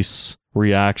release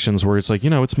reactions where it's like,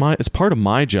 it's part of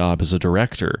my job as a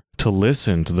director to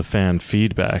listen to the fan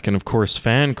feedback, and of course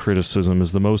fan criticism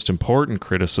is the most important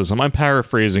criticism. I'm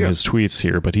paraphrasing his tweets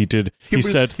here, but he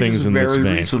said things in this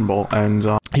vein. Reasonable, and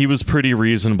he was pretty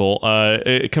reasonable.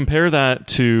 Compare that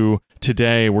to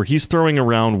today, where he's throwing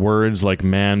around words like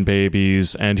man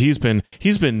babies, and he's been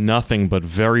nothing but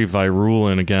very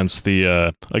virulent against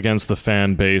the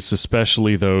fan base,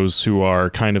 especially those who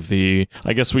are kind of the,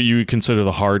 I guess what you would consider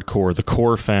the hardcore, the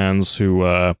core fans who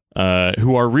are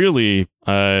really,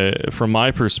 from my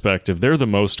perspective, they're the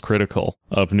most critical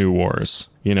of NuWars.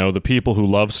 The people who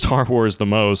love Star Wars the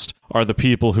most are the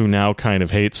people who now kind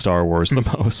of hate Star Wars the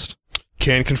most.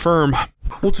 Can confirm.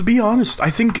 Well, to be honest, I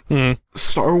think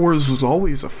Star Wars was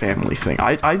always a family thing.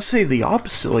 I'd say the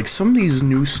opposite. Like, some of these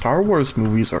new Star Wars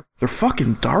movies they're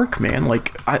fucking dark, man.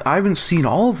 Like, I haven't seen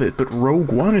all of it, but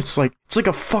Rogue One, it's like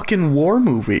a fucking war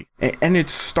movie. And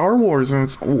it's Star Wars, and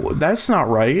that's not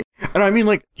right. And I mean,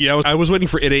 like... Yeah, I was waiting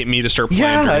for It Ain't Me to start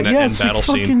playing during that end battle scene. Yeah, it's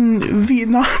like fucking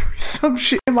Vietnam or some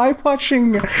shit. Am I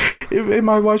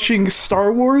watching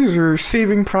Star Wars or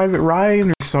Saving Private Ryan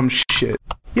or some shit?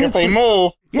 Yeah, if they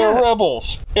move, they're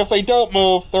rebels. If they don't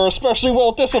move, they're especially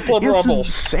well-disciplined rebels.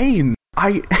 It's insane.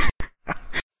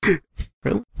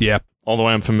 Really? Yeah. Although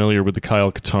I'm familiar with the Kyle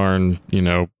Katarn,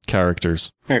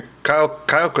 characters. Yeah, Kyle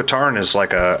Katarn is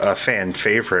like a fan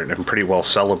favorite and pretty well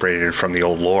celebrated from the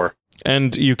old lore.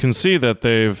 And you can see that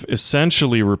they've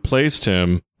essentially replaced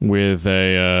him with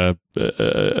a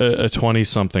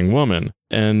 20-something woman.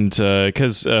 And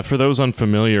because for those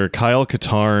unfamiliar, Kyle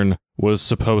Katarn was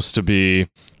supposed to be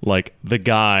like the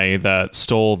guy that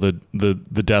stole the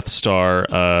Death Star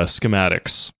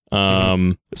schematics.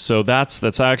 So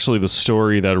that's actually the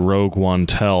story that Rogue One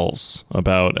tells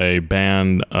about a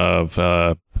band of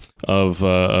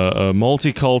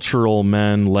multicultural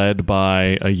men led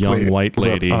by a young white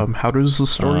lady. How does the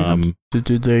story end?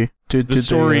 Did they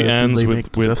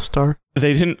make Death Star?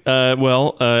 They didn't.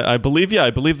 I believe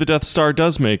the Death Star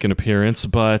does make an appearance,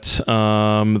 but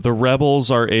the rebels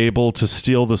are able to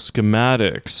steal the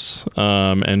schematics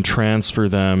and transfer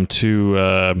them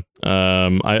to.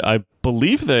 I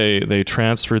believe they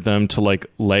transferred them to like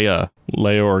Leia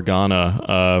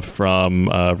Organa from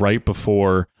right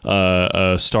before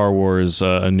Star Wars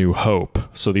A New Hope,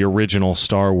 so the original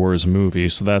Star Wars movie.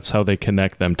 So that's how they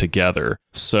connect them together.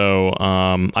 So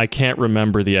I can't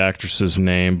remember the actress's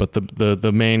name, but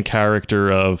the main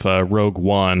character of Rogue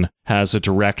One has a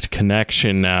direct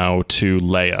connection now to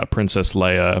Leia, Princess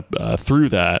Leia, through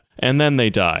that, and then they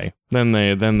die. Then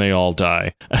they all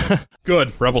die.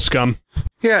 Good, rebel scum.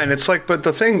 Yeah, and it's like, but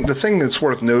the thing that's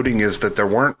worth noting is that there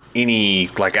weren't any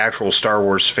like actual Star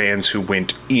Wars fans who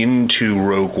went into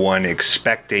Rogue One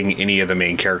expecting any of the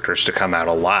main characters to come out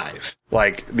alive.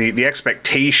 Like the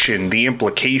expectation, the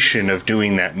implication of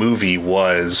doing that movie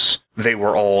was they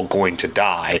were all going to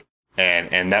die,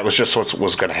 and that was just what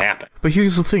was going to happen. But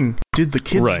here's the thing: did the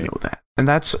kids know that? And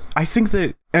I think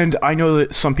that, and I know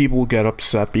that some people will get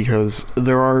upset because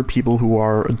there are people who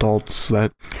are adults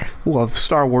that love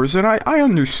Star Wars, and I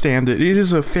understand it. It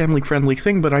is a family-friendly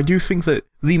thing, but I do think that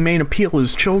the main appeal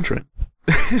is children.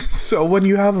 So when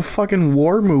you have a fucking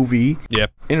war movie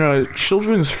in a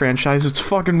children's franchise, it's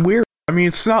fucking weird. I mean,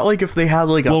 it's not like if they had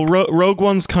like a... Well, Rogue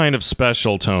One's kind of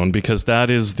special, Tone, because that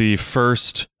is the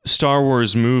first Star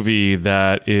Wars movie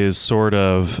that is sort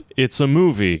of... It's a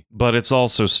movie, but it's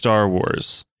also Star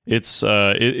Wars.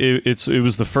 It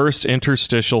was the first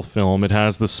interstitial film. It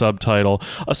has the subtitle,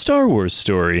 A Star Wars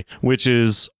Story, which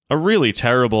is a really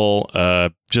terrible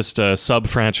just a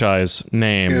sub-franchise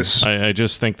name. Yes. I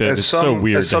just think that it's so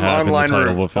weird to have in the title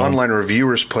of a film. Online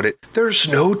reviewers put it, there's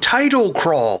no title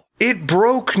crawl. It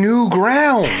broke new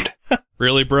ground.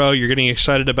 Really, bro? You're getting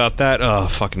excited about that? Oh,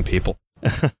 fucking people.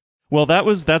 Well,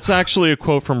 that's actually a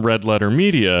quote from Red Letter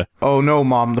Media. Oh no,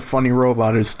 Mom, the funny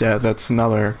robot is dead. That's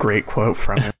another great quote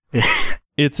from it.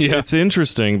 It's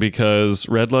interesting because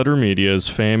Red Letter Media is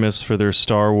famous for their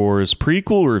Star Wars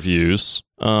prequel reviews.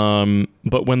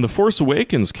 But when The Force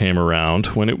Awakens came around,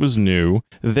 when it was new,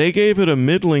 they gave it a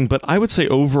middling, but I would say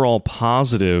overall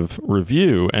positive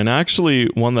review, and actually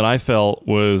one that I felt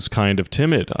was kind of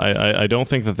timid. I don't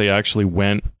think that they actually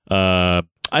went.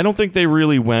 I don't think they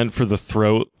really went for the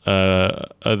throat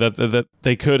that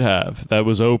they could have, that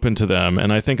was open to them.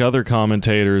 And I think other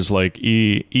commentators like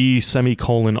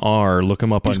E:R, look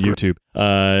him up on YouTube,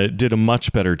 did a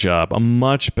much better job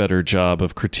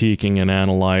of critiquing and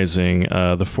analyzing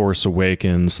The Force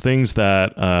Awakens. Things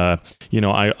that,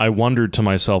 I wondered to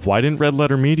myself, why didn't Red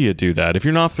Letter Media do that? If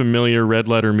you're not familiar, Red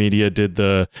Letter Media did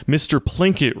the Mr.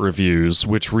 Plinkett reviews,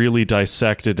 which really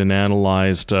dissected and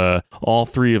analyzed all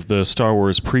three of the Star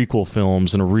Wars prequel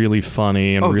films in a really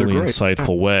funny and really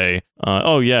insightful way.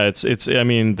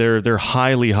 They're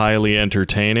highly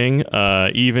entertaining.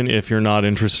 Even if you're not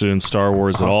interested in Star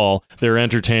Wars at all, they're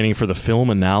entertaining for the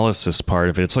film analysis part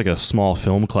of it. It's like a small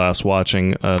film class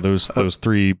watching those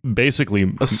three,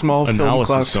 basically a small film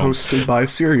class hosted by a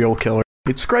serial killer.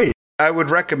 It's great. I would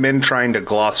recommend trying to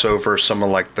gloss over some of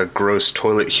like the gross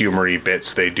toilet humory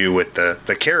bits they do with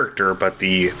the character, but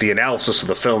the analysis of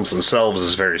the films themselves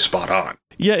is very spot on.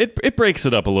 Yeah, it breaks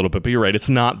it up a little bit, but you're right, it's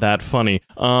not that funny.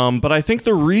 But I think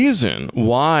the reason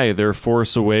why their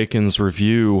Force Awakens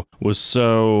review was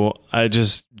so, I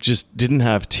just didn't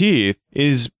have teeth,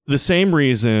 is the same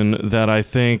reason that I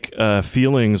think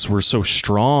feelings were so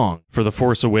strong for The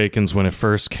Force Awakens when it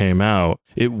first came out.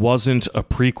 It wasn't a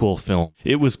prequel film.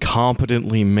 It was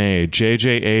competently made.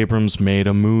 J.J. Abrams made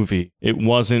a movie. It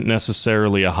wasn't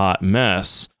necessarily a hot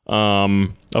mess.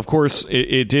 Of course,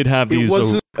 it did have these... It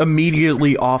wasn't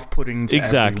immediately off-putting to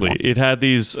Exactly. everyone. It had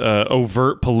these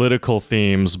overt political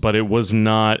themes, but it was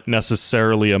not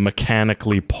necessarily a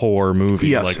mechanically poor movie.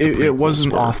 Yes, like it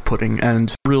wasn't off-putting,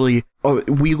 and really,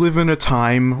 we live in a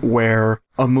time where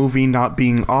a movie not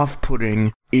being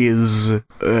off-putting is,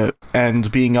 and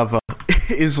being of a...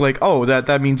 is like, oh,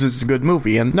 that means it's a good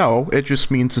movie, and no, it just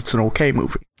means it's an okay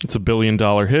movie. It's a $1 billion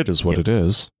hit is what it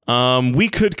is. We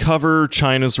could cover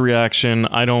China's reaction.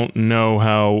 I don't know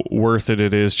how worth it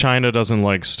is. China doesn't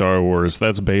like Star Wars.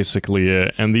 That's basically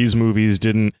it. And these movies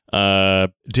didn't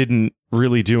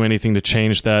really do anything to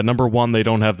change that. Number one, they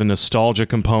don't have the nostalgia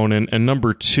component. And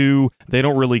number two, they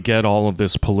don't really get all of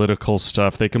this political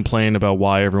stuff. They complain about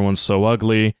why everyone's so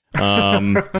ugly.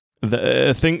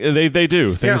 They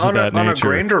do things of that nature. On a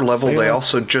grander level, they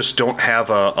also just don't have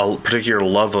a particular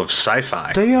love of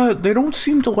sci-fi. They don't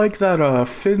seem to like that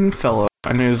Finn fella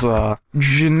and his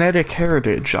genetic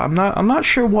heritage. I'm not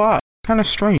sure why. Kind of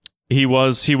strange. He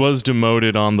was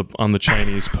demoted on the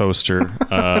Chinese poster.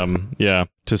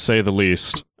 To say the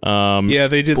least. Yeah,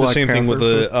 they did Black the same Panther thing with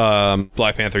the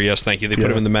Black Panther. Yes, thank you. They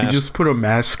put him in the mask. You just put a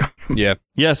mask on. Yeah.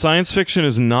 Yeah, science fiction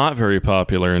is not very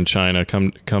popular in China.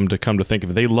 Come to think of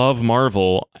it, they love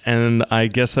Marvel, and I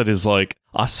guess that is like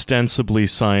ostensibly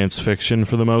science fiction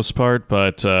for the most part,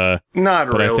 but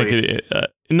not really. I think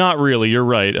not really. You're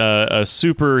right. A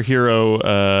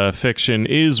superhero fiction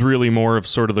is really more of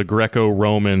sort of the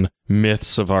Greco-Roman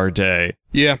myths of our day.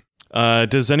 Yeah.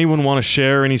 Does anyone want to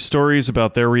share any stories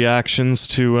about their reactions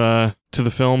to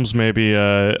the films? Maybe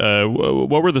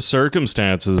what were the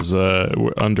circumstances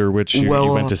under which you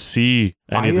went to see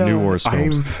any of the NuWars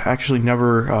films? I've actually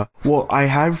never. I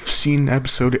have seen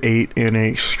episode 8 in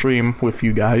a stream with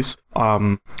you guys.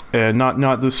 Not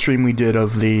the stream we did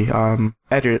of the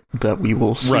edit that we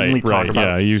will certainly talk about.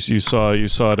 Yeah, you saw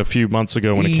it a few months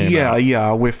ago when it came out.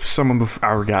 Yeah, with some of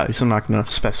our guys. I'm not gonna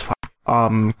specify.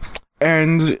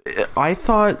 And I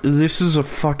thought, this is a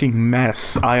fucking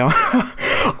mess. I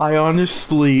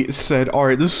honestly said,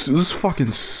 alright, this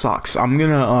fucking sucks. I'm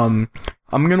gonna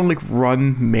like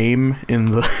run MAME in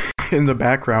the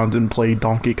background and play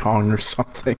Donkey Kong or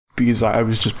something, because I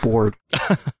was just bored.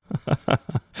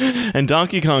 And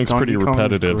Donkey Kong's pretty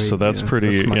repetitive, great, so that's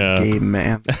pretty... That's my game,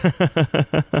 man.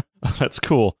 That's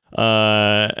cool.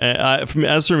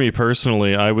 As for me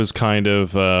personally, I was kind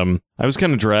of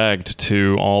dragged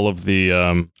to all of the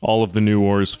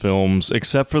NuWars films,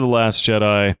 except for The Last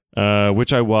Jedi,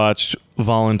 which I watched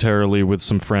voluntarily with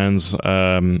some friends,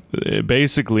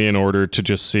 basically in order to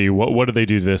just see what do they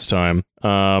do this time.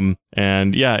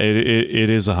 And yeah, it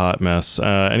is a hot mess.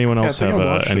 Anyone else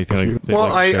have anything?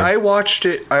 Well, I watched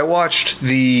it. I watched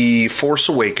The Force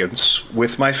Awakens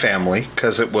with my family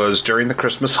because it was during the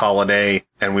Christmas holiday.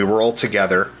 and we were all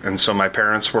together. And so my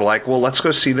parents were like, well, let's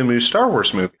go see the new Star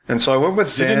Wars movie. And so I went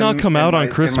with them. Did it not come out on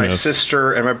Christmas? And my Christmas?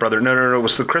 sister and my brother. No. It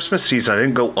was the Christmas season. I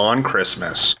didn't go on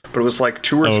Christmas, but it was like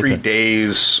 2 or 3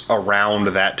 days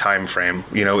around that time frame,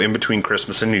 in between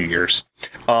Christmas and New Year's.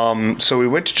 So we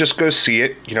went to just go see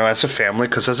it, as a family,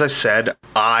 because as I said,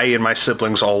 I and my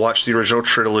siblings all watched the original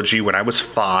trilogy when I was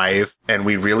 5, and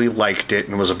we really liked it,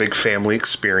 and it was a big family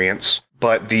experience.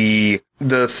 But the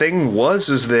thing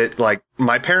is that, like,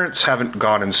 my parents haven't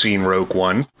gone and seen Rogue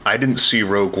One. I didn't see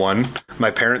Rogue One.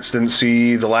 My parents didn't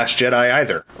see The Last Jedi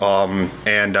either.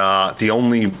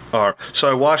 So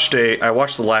I watched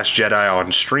The Last Jedi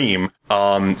on stream,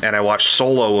 and I watched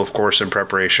Solo, of course, in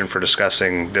preparation for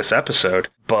discussing this episode.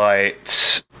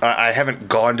 But I haven't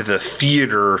gone to the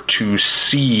theater to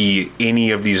see any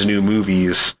of these new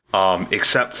movies,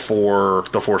 except for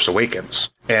The Force Awakens.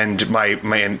 And my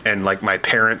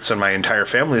parents and my entire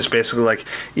family is basically like,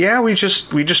 yeah, we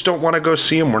just don't want to go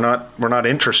see them. We're not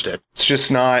interested. It's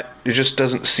just not. It just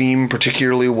doesn't seem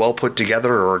particularly well put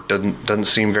together, or doesn't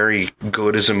seem very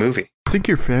good as a movie. I think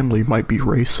your family might be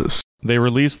racist. They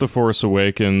released The Force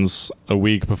Awakens a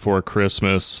week before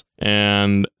Christmas,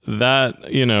 and that,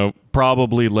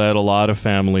 probably led a lot of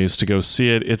families to go see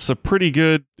it. It's a pretty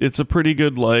good,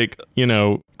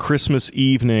 Christmas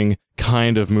evening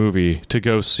kind of movie to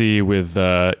go see with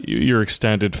your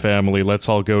extended family. Let's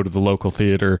all go to the local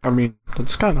theater. I mean,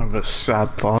 that's kind of a sad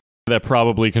thought. That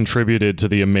probably contributed to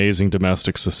the amazing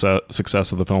domestic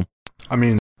success of the film. I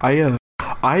mean, I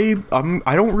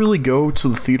don't really go to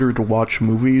the theater to watch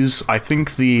movies. I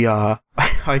think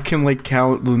I can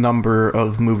count the number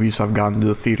of movies I've gone to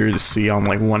the theater to see on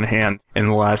one hand in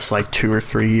the last 2 or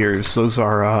 3 years. Those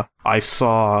are I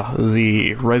saw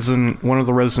one of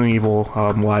the Resident Evil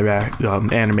live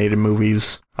animated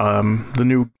movies, the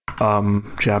new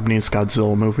Japanese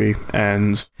Godzilla movie,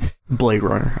 and Blade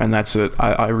Runner, and that's it.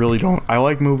 I really don't. I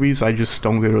like movies. I just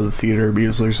don't go to the theater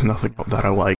because there's nothing that I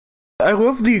like. I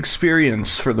love the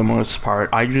experience for the most part.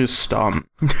 I just don't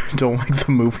like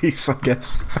the movies, I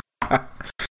guess.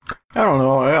 I don't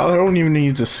know. I don't even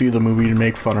need to see the movie to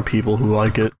make fun of people who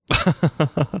like it.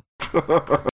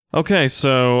 Okay,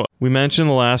 so we mentioned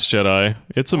The Last Jedi.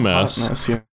 It's a mess. Hot mess,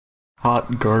 yeah.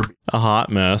 Hot garbage. A hot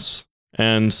mess.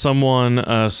 And someone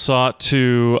sought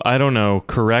to,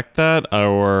 correct that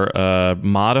or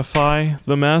modify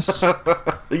the mess.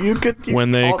 You could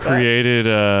when they created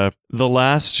The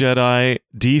Last Jedi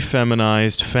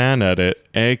defeminized fan edit,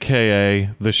 aka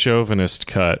the chauvinist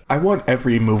cut. I want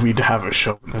every movie to have a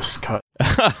chauvinist cut.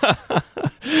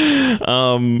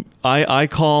 I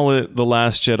call it The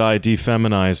Last Jedi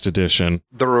defeminized edition.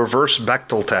 The reverse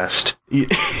Bechdel test.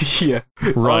 Yeah.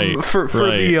 Right. For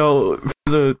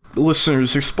the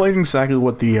listeners, explain exactly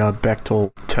what the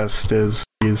Bechdel test is.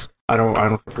 I don't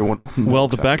know if everyone knows. Well,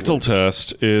 the Bechdel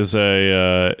test is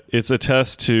it's a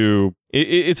test to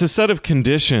it's a set of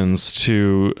conditions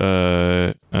to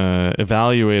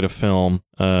evaluate a film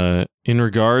in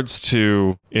regards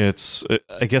to its,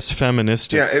 I guess,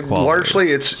 feministic quality.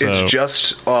 Largely it's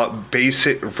just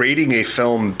rating a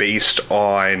film based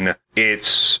on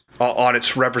its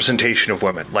representation of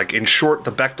women. In short,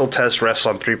 the Bechdel test rests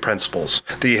on 3 principles.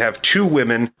 That you have 2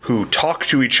 women who talk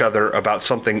to each other about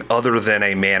something other than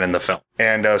a man in the film.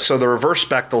 And so the reverse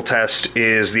Bechdel test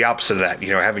is the opposite of that.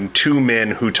 Having 2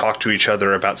 men who talk to each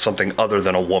other about something other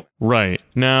than a woman. Right.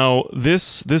 Now,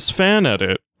 this fan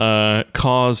edit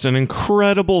caused an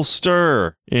incredible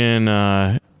stir in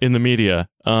the media,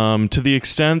 to the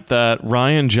extent that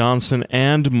Rian Johnson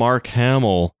and Mark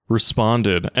Hamill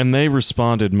responded, and they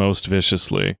responded most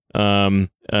viciously.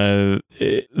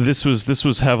 This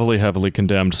was heavily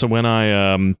condemned. So when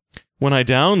I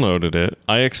downloaded it,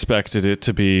 I expected it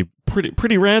to be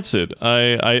pretty rancid.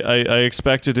 I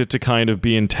expected it to kind of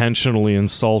be intentionally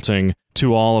insulting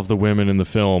to all of the women in the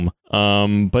film.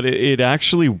 But it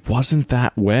actually wasn't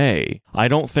that way. I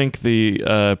don't think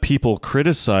the people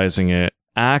criticizing it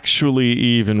actually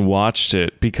even watched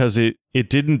it, because it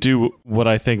didn't do what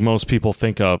I think most people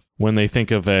think of when they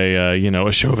think of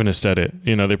a chauvinist edit.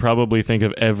 They probably think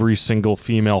of every single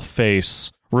female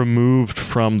face removed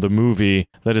from the movie.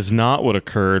 That is not what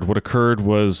occurred. What occurred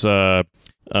was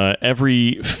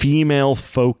every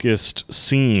female-focused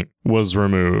scene was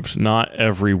removed, not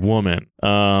every woman.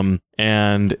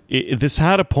 And this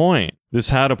had a point. this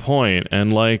had a point,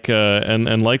 and like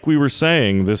like we were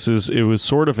saying, it was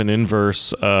sort of an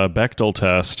inverse Bechdel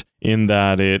test in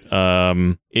that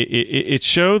it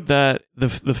showed that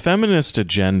the feminist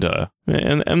agenda,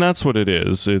 and that's what it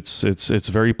is. It's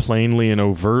very plainly and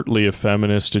overtly a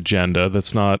feminist agenda.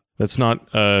 That's not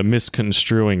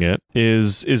misconstruing it.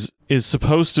 Is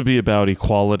supposed to be about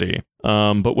equality.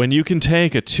 But when you can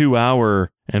take a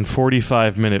 2-hour and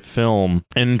 45-minute film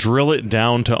and drill it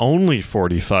down to only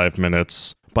 45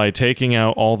 minutes by taking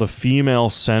out all the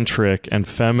female-centric and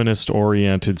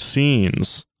feminist-oriented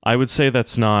scenes, I would say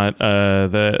that's not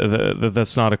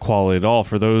that's not equality at all.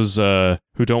 For those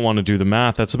who don't want to do the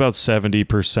math, that's about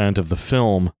 70% of the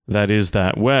film that is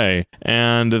that way.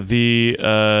 And the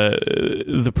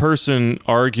person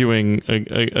arguing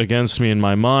against me in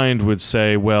my mind would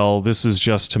say, well, this is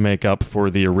just to make up for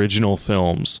the original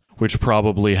films, which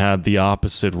probably had the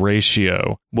opposite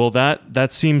ratio. Well,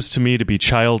 that seems to me to be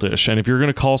childish. And if you're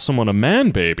going to call someone a man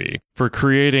baby for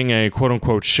creating a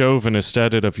quote-unquote chauvinist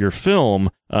edit of your film,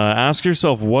 ask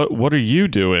yourself, what are you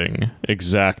doing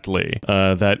exactly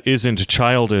that isn't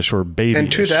childish or babyish?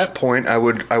 And to that point, I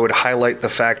would highlight the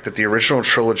fact that the original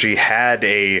trilogy had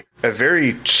a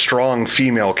very strong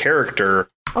female character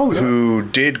who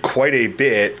did quite a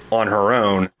bit on her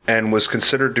own and was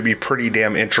considered to be pretty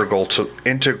damn integral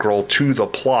to the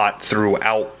plot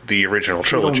throughout the original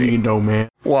trilogy. She don't need no man.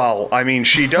 Well, I mean,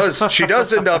 she does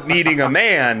end up needing a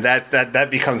man. That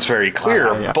becomes very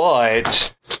clear. Yeah.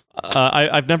 But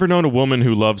I've never known a woman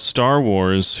who loves Star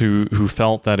Wars who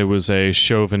felt that it was a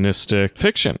chauvinistic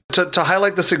fiction. to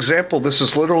highlight this example, this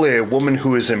is literally a woman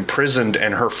who is imprisoned,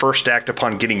 and her first act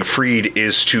upon getting freed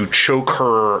is to choke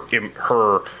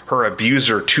her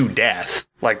abuser to death.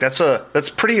 Like that's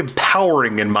pretty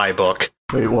empowering in my book.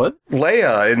 Wait, what?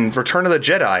 Leia in Return of the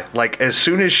Jedi, like as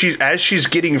soon as she's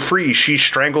getting free, she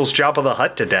strangles Jabba the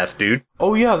Hutt to death, dude.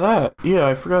 Oh yeah, that. Yeah,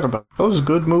 I forgot about that. That was a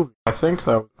good movie. I think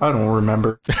that. I don't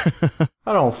remember.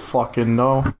 I don't fucking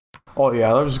know. Oh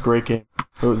yeah, that was a great game.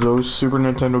 Those Super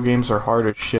Nintendo games are hard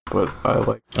as shit, but I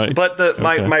like. But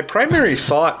my primary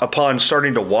thought upon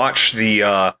starting to watch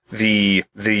the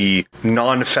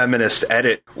non-feminist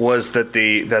edit was that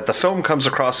the film comes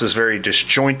across as very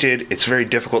disjointed. It's very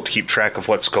difficult to keep track of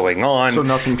what's going on. So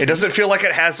nothing. It doesn't feel like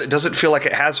it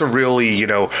has a really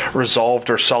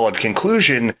resolved or solid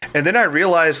conclusion. And then I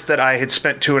realized that I had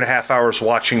spent 2.5 hours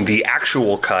watching the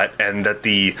actual cut, and that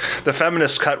the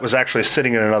feminist cut was actually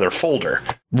sitting in another folder.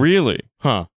 Really?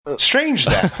 Huh. Strange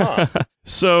that, huh?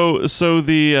 So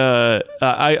the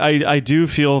I do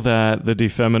feel that the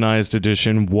defeminized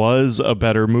edition was a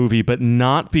better movie, but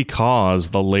not because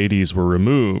the ladies were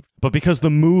removed, but because the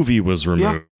movie was removed.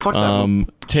 Yeah, fuck that movie.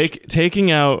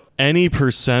 Taking out any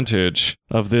percentage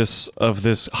of this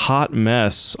hot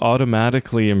mess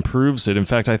automatically improves it. In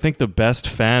fact, I think the best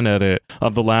fan edit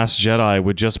of The Last Jedi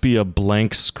would just be a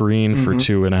blank screen for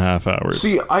 2.5 hours.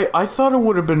 See, I thought it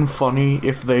would have been funny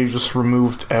if they just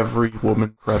removed every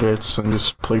woman credits and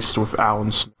just placed with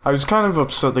Alan Smith. I was kind of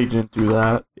upset they didn't do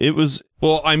that. It was...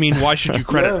 Well, I mean, why should you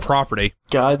credit Yeah. property?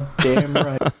 God damn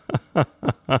right.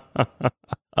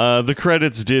 The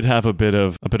credits did have a bit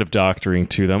of doctoring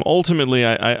to them. Ultimately,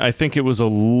 I think it was a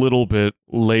little bit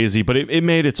lazy, but it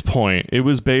made its point. It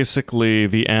was basically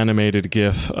the animated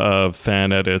GIF of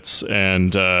fan edits,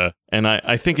 and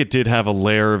I think it did have a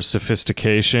layer of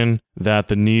sophistication that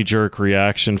the knee-jerk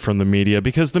reaction from the media,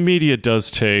 because the media does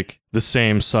take the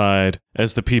same side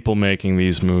as the people making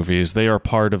these movies. They are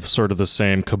part of sort of the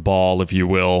same cabal, if you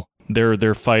will.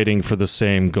 They're fighting for the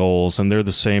same goals, and they're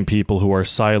the same people who are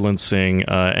silencing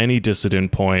any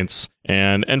dissident points,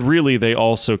 and really they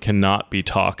also cannot be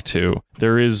talked to.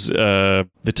 There is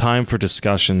the time for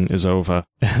discussion is over.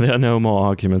 There are no more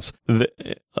arguments.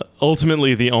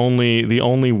 Ultimately, the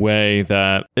only way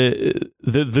that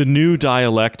the new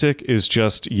dialectic is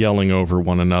just yelling over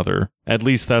one another. At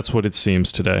least that's what it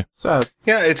seems today. Sad.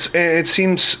 Yeah, it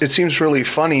seems really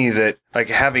funny that, like,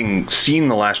 having seen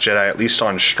The Last Jedi, at least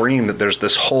on stream, that there's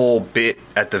this whole bit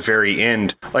at the very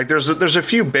end. Like, there's a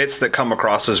few bits that come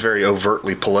across as very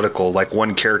overtly political, like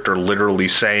one character literally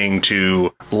saying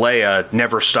to Leia,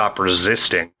 "Never stop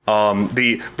resisting."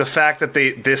 The fact that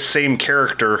this same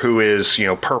character, who is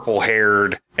purple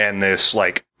haired and this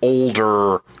like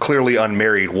older, clearly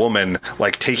unmarried woman,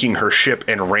 like taking her ship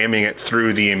and ramming it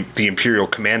through the Imperial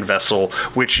command vessel,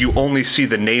 which you only see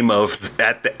the name of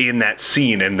in that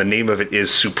scene, and the name of it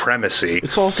is Supremacy.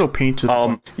 It's also painted.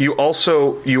 You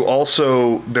also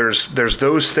there's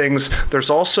those things. There's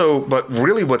also, but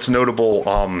really what's notable,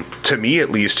 to me at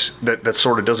least, that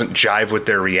sort of doesn't jive with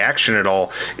their reaction at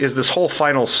all, is this whole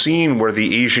final scene where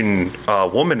the Asian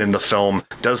woman in the film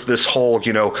does this whole,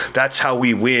 that's how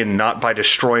we win, not by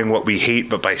destroying what we hate,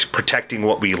 but by protecting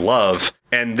what we love.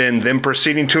 And then them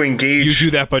proceeding to engage. You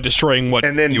do that by destroying what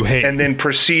you hate. And then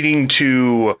proceeding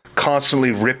to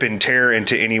constantly rip and tear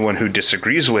into anyone who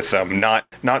disagrees with them. Not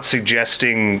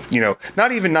suggesting,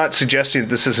 not suggesting that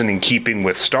this isn't in keeping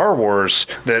with Star Wars,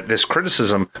 this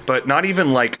criticism, but not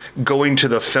even like going to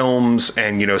the films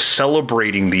and,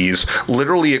 celebrating these,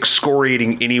 literally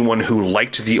excoriating anyone who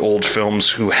liked the old films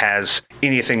who has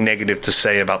anything negative to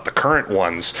say about the current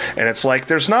ones. And it's like,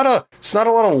 it's not a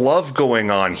lot of love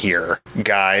going on here,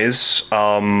 guys.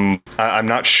 I'm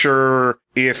not sure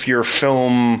if your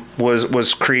film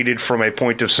was created from a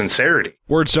point of sincerity.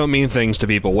 Words don't mean things to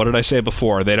people. What did I say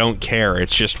before? They don't care.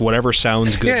 It's just whatever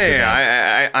sounds good.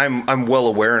 I'm well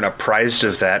aware and apprised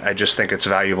of that. I just think it's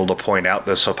valuable to point out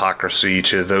this hypocrisy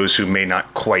to those who may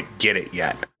not quite get it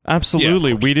yet.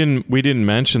 Absolutely. Yeah, we didn't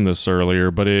mention this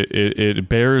earlier, but it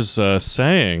bears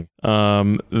saying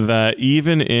that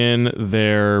even in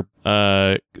their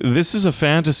this is a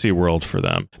fantasy world for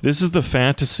them. This is the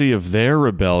fantasy of their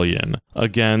rebellion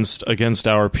against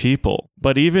our people.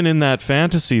 But even in that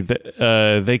fantasy,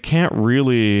 they can't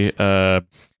really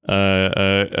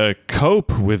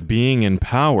cope with being in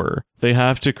power. They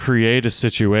have to create a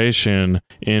situation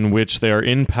in which they are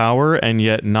in power and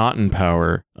yet not in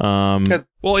power.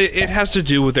 Well, it has to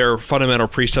do with their fundamental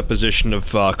presupposition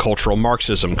of cultural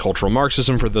Marxism. Cultural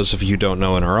Marxism, for those of you who don't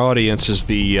know in our audience, is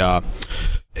the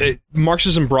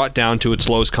Marxism brought down to its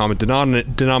lowest common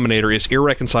denominator is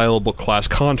irreconcilable class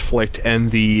conflict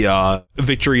and the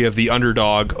victory of the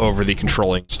underdog over the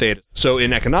controlling state. So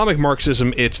in economic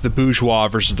Marxism, it's the bourgeois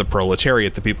versus the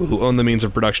proletariat, the people who own the means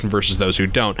of production versus those who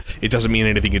don't. It doesn't mean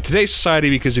anything in today's society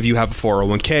because if you have a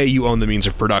 401k, you own the means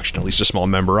of production, at least a small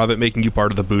member of it, making you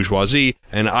part of the bourgeoisie.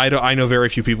 And I know very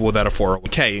few people without a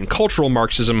 401k. In cultural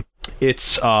Marxism,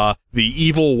 it's the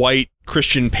evil white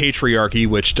Christian patriarchy,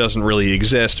 which doesn't really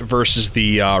exist, versus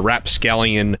the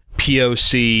rapscallion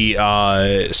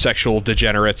POC sexual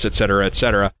degenerates, etc.,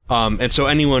 etc. And so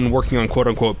anyone working on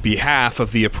quote-unquote behalf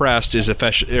of the oppressed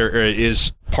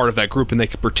is part of that group, and they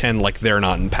could pretend like they're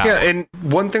not in power. Yeah, and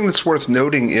one thing that's worth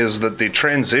noting is that the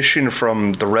transition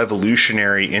from the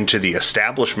revolutionary into the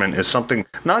establishment is something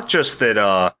not just that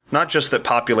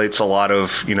populates a lot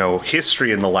of,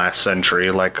 history in the last century,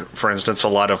 like, for instance, a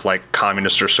lot of, like,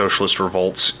 communist or socialist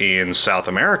revolts in South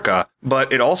America,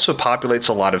 but it also populates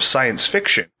a lot of science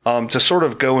fiction. To sort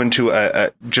of go into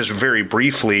just very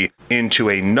briefly into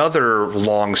another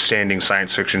long-standing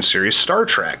science fiction series, Star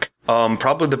Trek.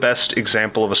 Probably the best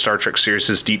example of a Star Trek series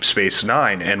is Deep Space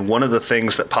Nine, and one of the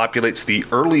things that populates the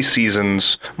early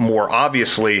seasons more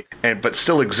obviously, but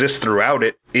still exists throughout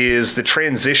it, is the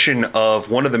transition of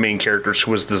one of the main characters,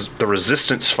 who was the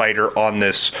resistance fighter on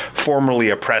this formerly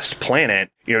oppressed planet,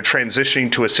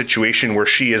 transitioning to a situation where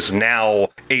she is now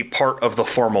a part of the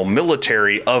formal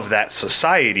military of that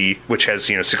society, which has,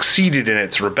 succeeded in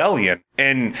its rebellion,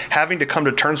 and having to come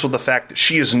to terms with the fact that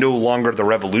she is no longer the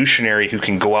revolutionary who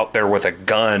can go out there with a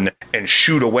gun and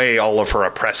shoot away all of her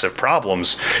oppressive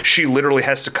problems. She literally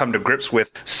has to come to grips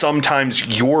with, sometimes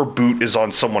your boot is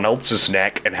on someone else's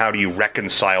neck, and how do you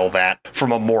reconcile that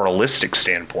from a moralistic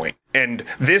standpoint? And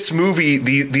this movie,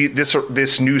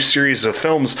 this new series of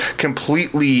films,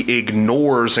 completely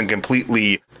ignores and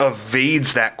completely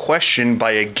evades that question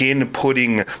by again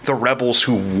putting the rebels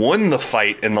who won the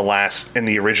fight in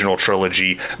the original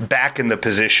trilogy back in the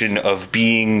position of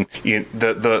being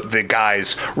the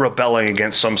guys rebelling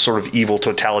against some sort of evil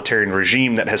totalitarian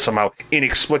regime that has somehow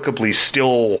inexplicably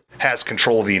still has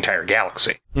control of the entire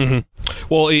galaxy. Mm-hmm.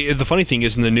 Well, the funny thing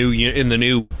is, in the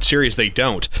new series, they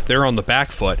don't. They're on the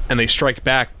back foot, and they strike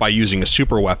back by using a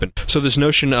super weapon. So this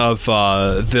notion of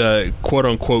the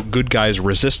quote-unquote good guys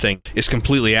resisting is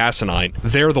completely asinine.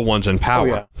 They're the ones in power.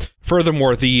 Oh, yeah.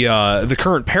 Furthermore, the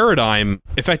current paradigm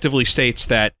effectively states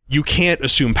that you can't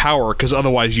assume power because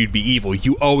otherwise you'd be evil.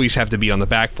 You always have to be on the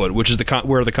back foot, which is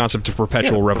where the concept of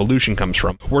perpetual revolution comes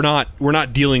from. We're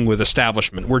not dealing with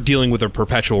establishment. We're dealing with a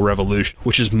perpetual revolution,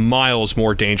 which is miles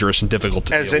more dangerous and difficult to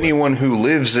deal with. As anyone who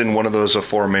lives in one of those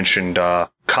aforementioned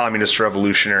communist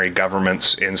revolutionary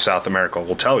governments in South America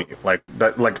will tell you. Like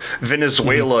that, like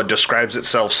Venezuela describes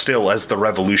itself still as the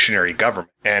revolutionary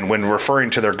government. And when referring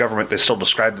to their government, they still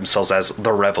describe themselves as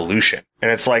the revolution.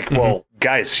 And it's like, well,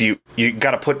 guys, you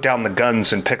got to put down the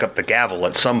guns and pick up the gavel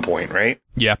at some point, right?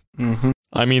 Yeah.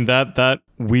 I mean, that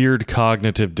weird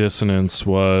cognitive dissonance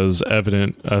was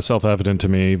self-evident to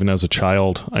me even as a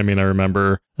child. I mean, I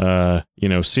remember,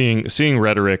 seeing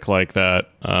rhetoric like that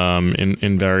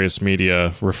in various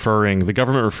media, the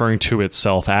government referring to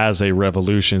itself as a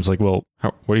revolution. It's like, well,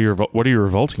 what are you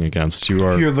revolting against?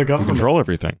 You're the government. You control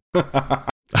everything.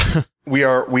 We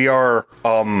are,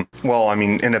 well, I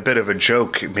mean, in a bit of a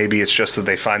joke, maybe it's just that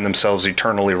they find themselves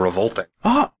eternally revolting.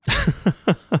 Ah.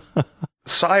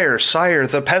 Sire,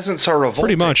 the peasants are revolting.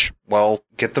 Pretty much. Well,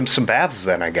 get them some baths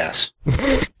then, I guess.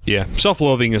 Yeah,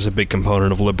 self-loathing is a big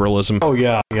component of liberalism. Oh,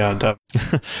 yeah,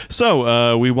 definitely.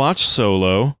 So, we watched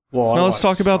Solo. Well, now let's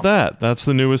talk about that. That's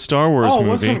the newest Star Wars movie.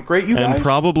 Wasn't it great, you guys? And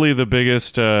probably the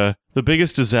biggest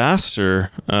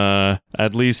disaster,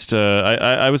 at least,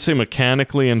 I would say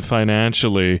mechanically and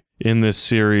financially in this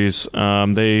series.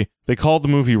 They called the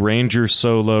movie Ranger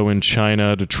Solo in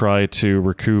China to try to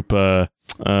recoup the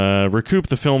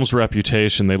film's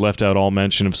reputation. They left out all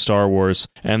mention of Star Wars,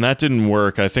 and that didn't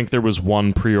work. I think there was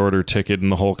one pre-order ticket in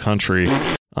the whole country.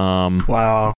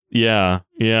 Wow. Yeah.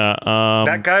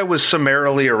 That guy was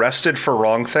summarily arrested for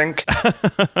wrongthink.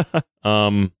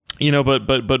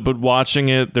 But watching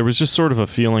it, there was just sort of a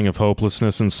feeling of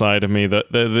hopelessness inside of me.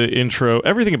 The intro,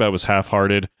 everything about it was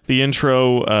half-hearted. The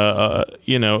intro, I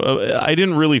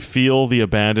didn't really feel the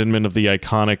abandonment of the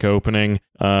iconic opening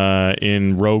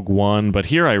in Rogue One, but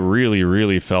here I really,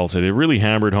 really felt it. It really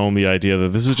hammered home the idea that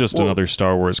this is just another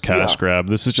Star Wars cash grab.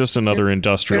 This is just another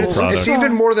industrial product. It's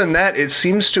even more than that. It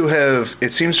seems to have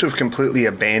completely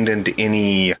abandoned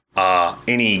any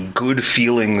good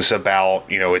feelings about,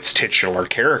 its titular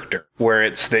character, where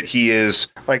it's that he is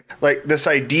like this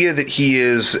idea that he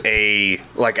is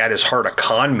at his heart a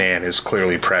con man is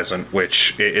clearly present,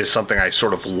 which is something I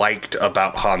sort of liked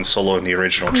about Han Solo in the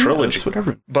original trilogy.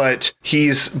 Whatever. But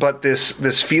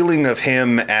this feeling of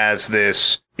him as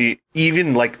this,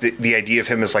 even like the idea of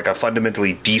him as like a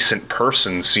fundamentally decent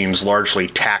person seems largely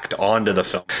tacked onto the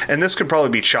film. And this could probably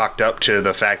be chalked up to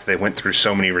the fact that they went through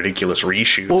so many ridiculous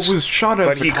reshoots. Well, it was shot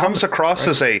as he comes across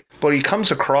as a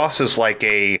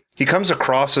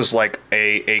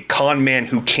con man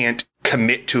who can't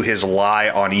commit to his lie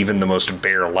on even the most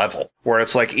bare level, where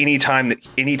it's like anytime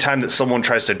that someone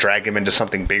tries to drag him into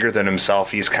something bigger than himself,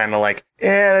 he's kind of like,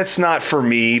 it's not for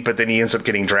me, but then he ends up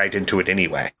getting dragged into it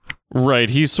anyway. Right,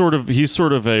 he's sort of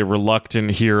a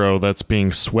reluctant hero that's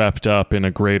being swept up in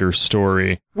a greater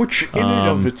story, which in and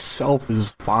of itself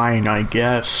is fine, I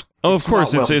guess. Oh, of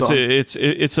course,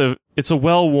 it's a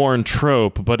well-worn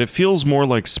trope, but it feels more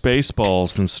like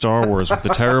Spaceballs than Star Wars with the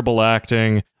terrible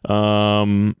acting.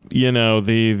 There's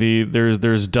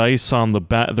dice on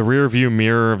the rear view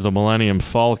mirror of the Millennium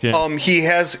Falcon. He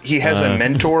has a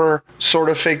mentor sort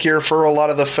of figure for a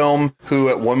lot of the film, who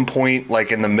at one point,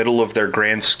 like in the middle of their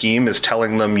grand scheme, is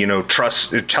telling them,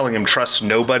 trust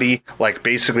nobody. Like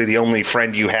basically the only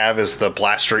friend you have is the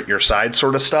blaster at your side,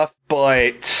 sort of stuff.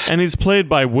 And he's played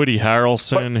by Woody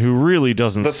Harrelson, who really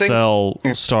doesn't sell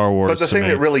Star Wars. But the thing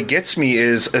that really gets me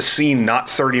is a scene not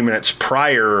 30 minutes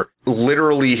prior.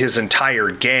 Literally his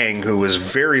entire gang, who was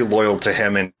very loyal to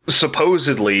him and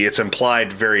supposedly, it's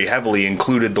implied very heavily,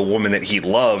 included the woman that he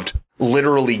loved,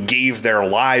 literally gave their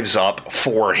lives up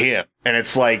for him. And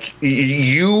it's like,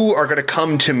 you are going to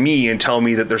come to me and tell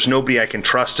me that there's nobody I can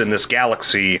trust in this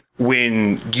galaxy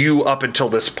when you, up until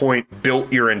this point,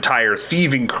 built your entire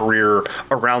thieving career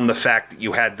around the fact that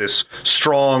you had this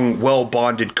strong,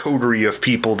 well-bonded coterie of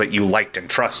people that you liked and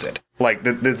trusted. Like,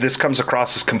 this comes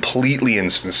across as completely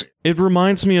insincere. It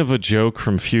reminds me of a joke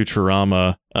from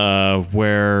Futurama,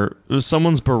 where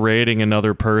someone's berating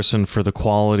another person for the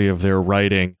quality of their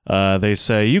writing. They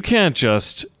say, you can't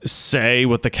just say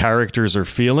what the characters are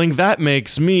feeling. That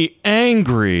makes me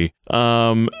angry.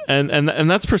 And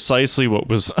that's precisely what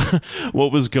was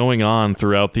what was going on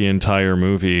throughout the entire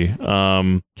movie.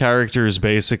 Characters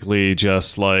basically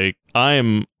just like,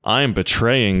 I'm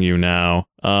betraying you now.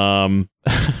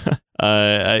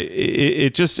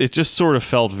 It just sort of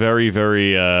felt very,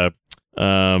 very,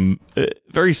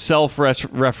 very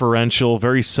self-referential,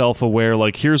 very self-aware.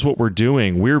 Like, here's what we're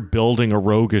doing: we're building a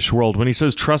roguish world. When he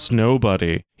says "trust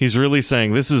nobody," he's really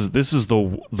saying this is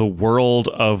the world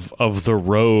of the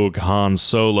rogue Han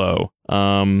Solo.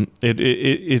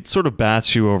 It sort of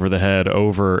bats you over the head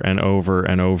over and over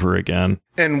and over again.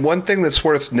 And one thing that's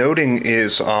worth noting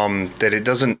is that it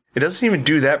doesn't even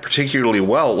do that particularly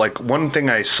well. Like, one thing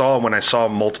I saw when I saw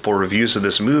multiple reviews of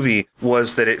this movie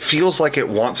was that it feels like it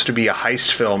wants to be a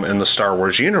heist film in the Star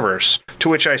Wars universe, to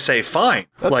which I say, fine.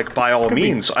 Like, by all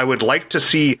means, I would like to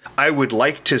see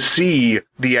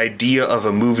the idea of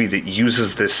a movie that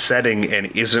uses this setting and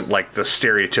isn't like the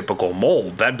stereotypical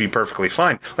mold. That'd be perfectly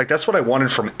fine. Like, that's what I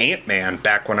wanted from Ant-Man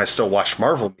back when I still watched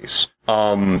Marvel movies.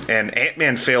 And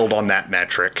Ant-Man failed on that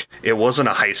metric. It wasn't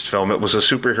a heist film. It was a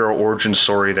superhero origin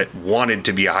story that wanted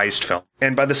to be a heist film.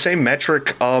 And by the same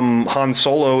metric, Han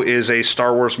Solo is a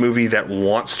Star Wars movie that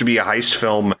wants to be a heist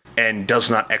film and does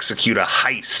not execute a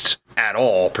heist at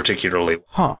all, particularly.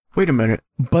 Huh. Wait a minute.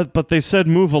 But they said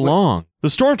move along. The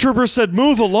stormtroopers said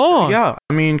move along. Yeah,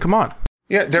 I mean, come on.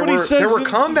 Yeah, there were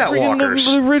combat walkers.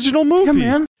 The original movie.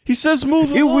 Yeah, man. He says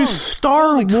move along. It was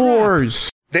Star Wars.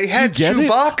 They had Do you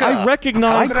get Chewbacca. It? I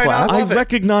recognize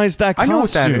that costume. I know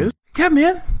what that is. Yeah,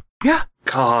 man. Yeah.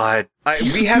 God.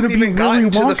 He's We haven't gonna be even gotten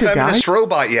Willy to the Wonka, feminist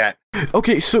robot yet.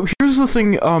 Okay, so here's the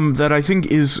thing that I think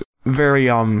is very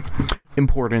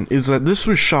important, is that this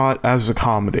was shot as a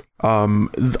comedy.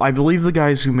 I believe the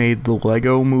guys who made the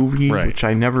Lego movie, Right. which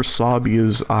I never saw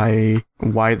because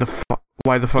why the fuck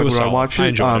would I watch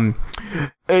it?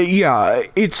 Yeah,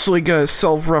 it's like a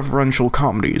self-referential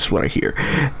comedy is what I hear.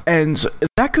 And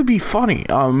that could be funny.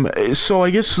 So I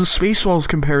guess the Spaceballs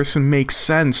comparison makes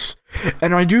sense.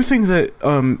 And I do think that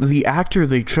the actor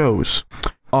they chose,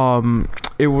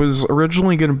 it was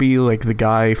originally going to be like the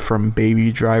guy from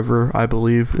Baby Driver, I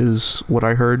believe, is what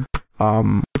I heard.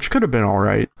 Which could have been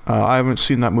alright. I haven't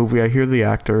seen that movie. I hear the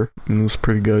actor, and it's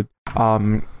pretty good.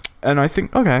 And I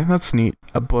think, okay, that's neat.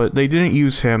 But they didn't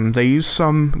use him. They used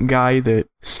some guy that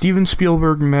Steven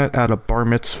Spielberg met at a bar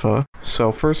mitzvah.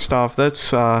 So first off,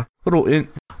 that's little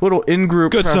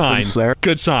in-group Good preference sign. there.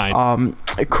 Good sign.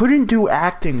 I couldn't do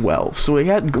acting well, so he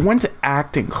went to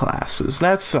acting classes.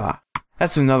 That's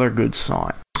another good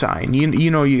sign.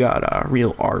 You know you got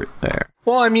real art there.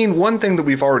 Well, I mean, one thing that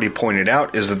we've already pointed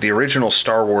out is that the original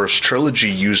Star Wars trilogy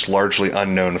used largely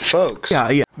unknown folks.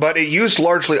 Yeah. But it used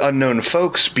largely unknown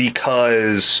folks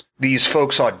because these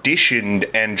folks auditioned,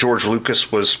 and George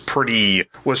Lucas was pretty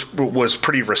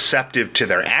receptive to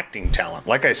their acting talent.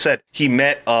 Like I said, he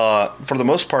met, for the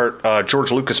most part,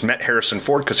 George Lucas met Harrison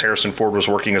Ford because Harrison Ford was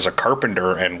working as a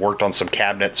carpenter and worked on some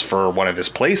cabinets for one of his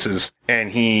places.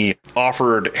 And he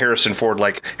offered Harrison Ford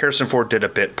did a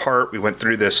bit part. We went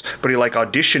through this, but he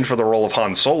auditioned for the role of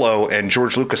Han Solo, and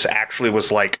George Lucas actually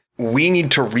was like, we need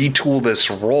to retool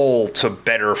this role to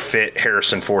better fit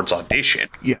Harrison Ford's audition.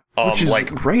 Yeah, which is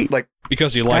great.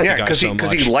 Because he liked the guy so much.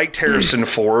 Because he liked Harrison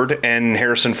Ford, and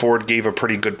Harrison Ford gave a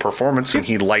pretty good performance, and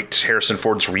he liked Harrison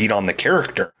Ford's read on the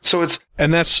character. So it's...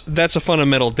 And that's a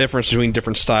fundamental difference between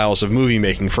different styles of movie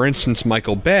making. For instance,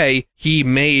 Michael Bay, he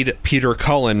made Peter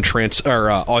Cullen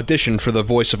audition for the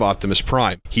voice of Optimus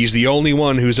Prime. He's the only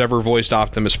one who's ever voiced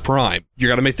Optimus Prime. You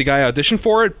gotta make the guy audition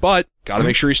for it, but gotta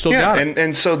make sure he still got it.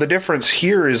 And so the difference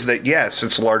here is that, yes,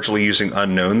 it's largely using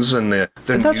unknowns, and the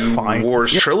New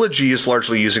Wars trilogy is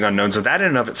largely using unknowns, and that in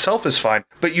and of itself is fine.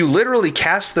 But you literally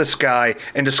cast this guy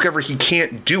and discover he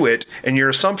can't do it, and your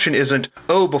assumption isn't,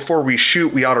 oh, before we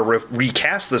shoot, we ought to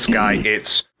recast this guy.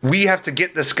 It's, we have to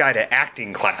get this guy to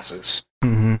acting classes.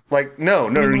 Mm-hmm. No,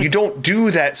 you don't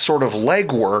do that sort of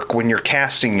legwork when you're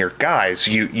casting your guys.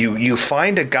 You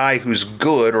find a guy who's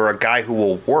good or a guy who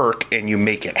will work, and you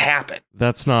make it happen.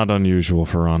 That's not unusual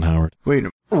for Ron Howard. Wait a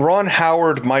minute. Ron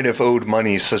Howard might have owed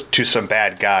money to some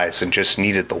bad guys and just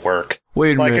needed the work.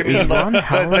 Wait a minute, is Ron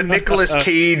Howard... The Nicolas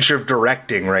Cage of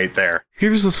directing right there.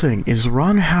 Here's the thing, is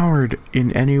Ron Howard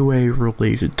in any way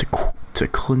related to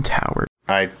Clint Howard?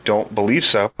 I don't believe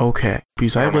so. Okay,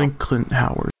 because I like Clint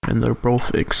Howard, and they're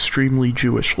both extremely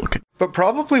Jewish looking. But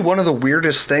probably one of the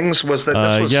weirdest things was that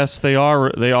this was... Yes, they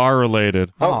are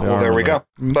related. Oh, well, there we go.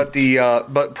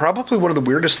 But probably one of the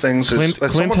weirdest things is...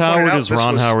 Clint Howard is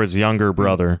Ron Howard's younger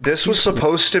brother. This was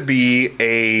supposed to be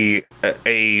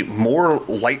a more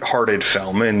lighthearted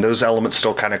film, and those elements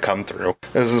still kind of come through.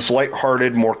 There's this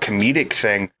lighthearted, more comedic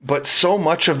thing, but so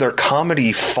much of their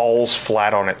comedy falls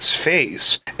flat on its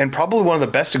face. And probably one of the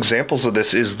best examples of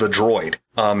this is the droid.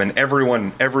 And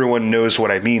everyone knows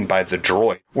what I mean by the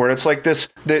droid, where it's like this,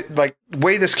 the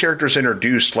way this character's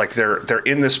introduced, like they're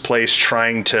in this place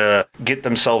trying to get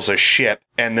themselves a ship,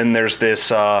 and then there's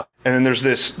this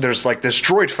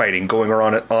droid fighting going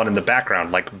on in the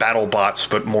background, like battle bots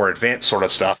but more advanced sort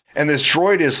of stuff. And this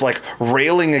droid is like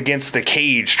railing against the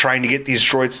cage, trying to get these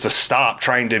droids to stop,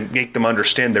 trying to make them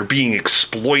understand they're being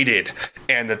exploited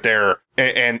and that they're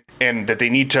and that they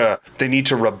need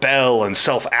to rebel and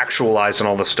self-actualize and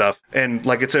all this stuff. And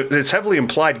like it's heavily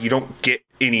implied you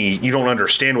don't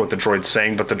understand what the droid's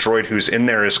saying, but the droid who's in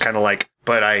there is kind of like,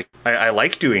 but I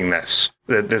like doing this.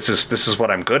 This is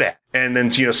what I'm good at. And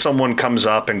then, someone comes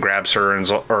up and grabs her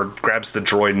or grabs the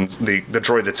droid, and the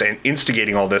droid that's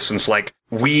instigating all this, and it's like,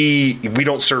 we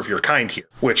don't serve your kind here.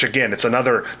 Which again, it's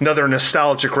another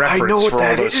nostalgic reference for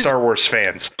all those Star Wars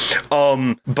fans.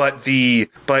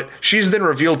 But she's then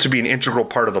revealed to be an integral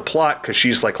part of the plot because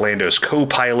she's like Lando's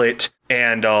co-pilot,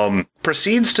 and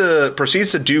proceeds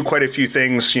to do quite a few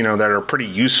things, that are pretty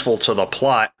useful to the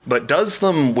plot, but does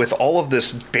them with all of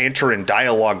this banter and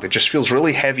dialogue that just feels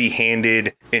really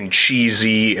heavy-handed and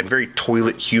cheesy and very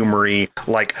toilet humory,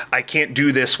 like, I can't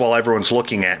do this while everyone's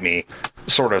looking at me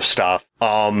sort of stuff.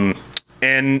 And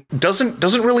doesn't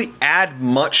really add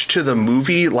much to the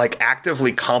movie, like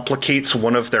actively complicates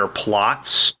one of their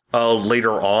plots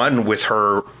later on with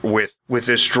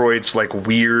this droid's like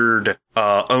weird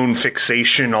own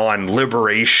fixation on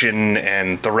liberation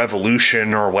and the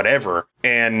revolution or whatever,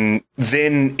 and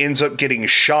then ends up getting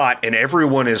shot, and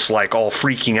everyone is like all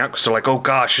freaking out because they're like, oh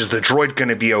gosh, is the droid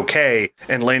gonna be okay?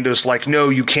 And Lando's like, no,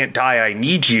 you can't die, I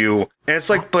need you. And it's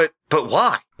like, but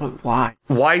why? But why?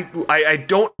 Why? I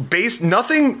don't based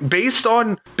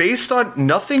on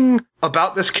nothing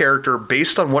about this character,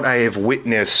 based on what I have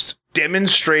witnessed,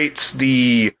 demonstrates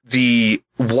the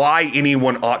why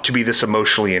anyone ought to be this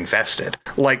emotionally invested.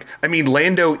 Like, I mean,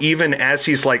 Lando, even as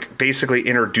he's like basically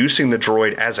introducing the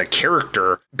droid as a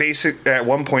character, at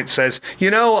one point says,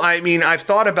 I've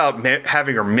thought about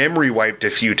having her memory wiped a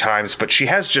few times, but she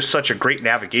has just such a great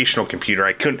navigational computer,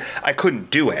 I couldn't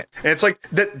do it. And it's like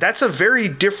that's a very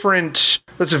different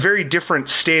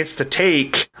stance to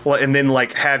take, and then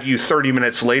like have you 30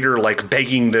 minutes later like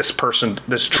begging this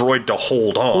droid to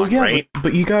hold on. Well, yeah, right?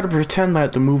 But you got to pretend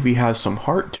that the movie has some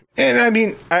heart to it. And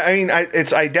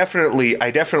I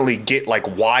definitely get like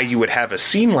why you would have a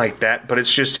scene like that, but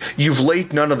it's just you've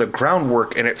laid none of the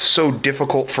groundwork, and it's so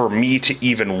difficult for me to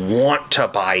even want to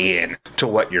buy in to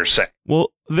what you're saying.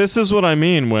 Well, this is what I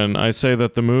mean when I say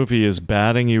that the movie is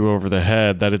batting you over the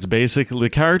head, that it's basically, the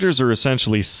characters are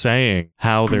essentially saying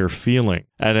how they're feeling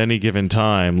at any given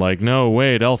time. Like, no,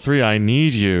 wait, L3, I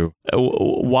need you.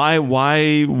 Why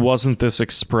wasn't this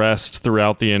expressed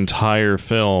throughout the entire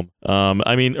film?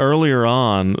 Earlier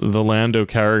on, the Lando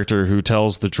character who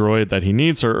tells the droid that he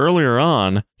needs her, earlier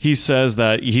on, he says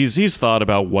that he's thought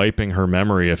about wiping her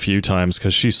memory a few times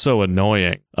because she's so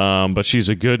annoying. But she's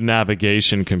a good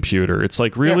navigation computer. It's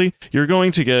like, really? Yeah. You're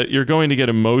going to get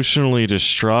emotionally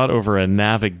distraught over a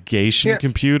navigation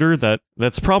computer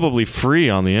that's probably free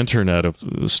on the internet, of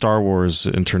Star Wars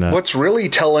internet. What's really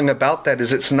telling about that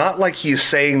is it's not like he's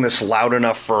saying this loud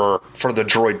enough for the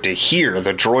droid to hear.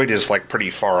 The droid is like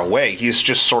pretty far away. He's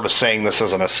just sort of saying this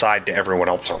as an aside to everyone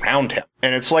else around him.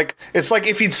 And it's like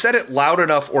if he'd said it loud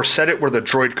enough or said it where the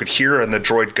droid could hear, and the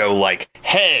droid go like,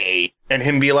 hey, and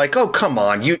him be like, oh, come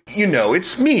on, you know,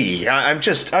 it's me. I'm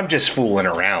just fooling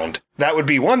around. That would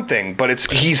be one thing, but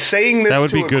he's saying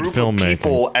this to a group of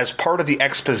people as part of the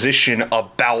exposition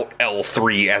about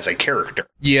L3 as a character.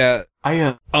 Yeah.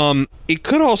 It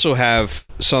could also have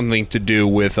something to do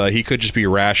with he could just be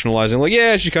rationalizing, like,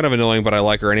 yeah, she's kind of annoying, but I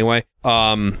like her anyway.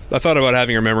 I thought about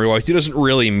having her memory wiped. He doesn't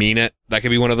really mean it. That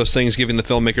could be one of those things, giving the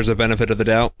filmmakers the benefit of the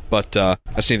doubt, but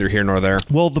that's neither here nor there.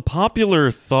 Well, the popular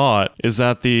thought is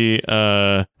that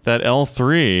that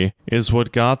L3 is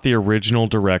what got the original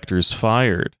directors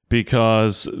fired,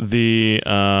 because this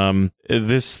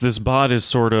bot is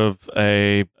sort of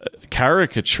a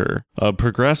caricature of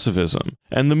progressivism,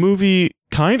 and the movie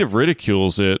kind of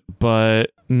ridicules it,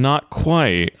 but not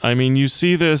quite. I mean, you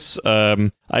see this,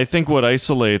 I think what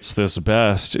isolates this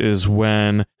best is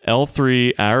when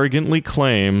L3 arrogantly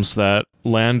claims that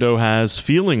Lando has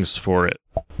feelings for it.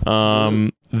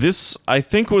 This, I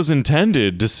think, was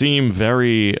intended to seem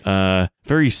very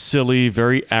silly,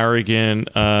 very arrogant,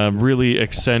 really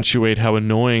accentuate how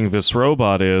annoying this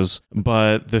robot is.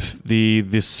 But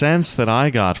the sense that I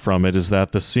got from it is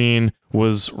that the scene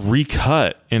was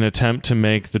recut in attempt to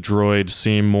make the droid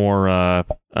seem more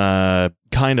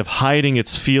kind of hiding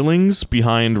its feelings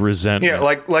behind resentment. Yeah,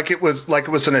 like it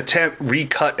was an attempt,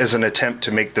 recut as an attempt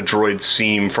to make the droid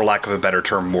seem, for lack of a better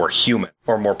term, more human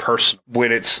or more personal.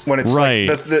 When it's right,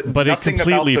 like but nothing it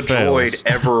completely about the fails.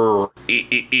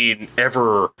 droid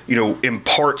ever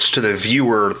imparts to the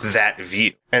viewer that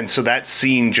view. And so that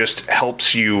scene just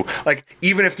helps you, like,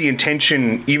 even if the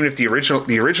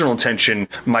original intention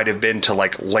might have been to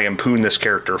like lampoon this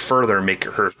character further and make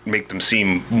them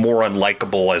seem more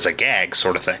unlikable as a gag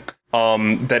sort of thing.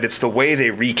 that it's the way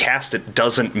they recast it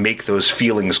doesn't make those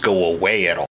feelings go away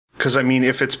at all. Because, I mean,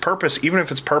 if its purpose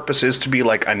is to be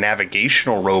like a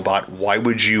navigational robot, why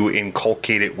would you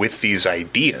inculcate it with these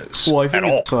ideas? Well, I think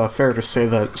at all? it's fair to say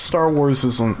that Star Wars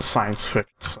isn't science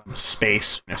fiction, it's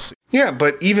space fantasy. Yeah,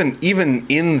 but even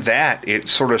in that, it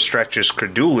sort of stretches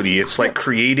credulity. It's like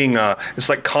it's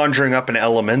like conjuring up an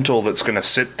elemental that's going to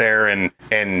sit there and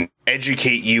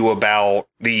educate you about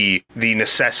the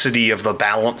necessity of the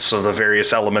balance of the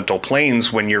various elemental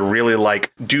planes when you're really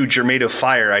like, dude, you're made of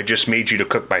fire. I just made you to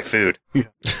cook my food.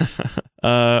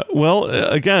 Yeah. Well,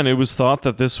 again, it was thought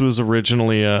that this was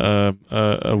originally a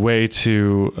way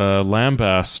to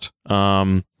lambast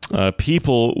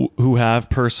people who have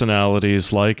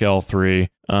personalities like L3,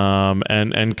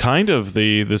 and kind of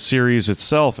the series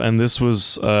itself. And this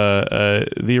was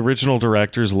the original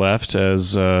directors left,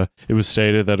 as it was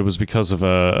stated that it was because of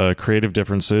creative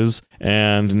differences.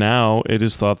 And now it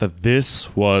is thought that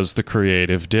this was the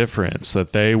creative difference,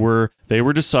 that they were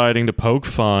deciding to poke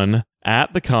fun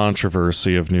at the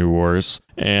controversy of NuWars,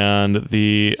 and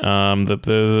the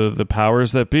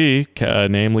powers that be,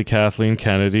 namely Kathleen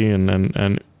Kennedy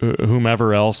and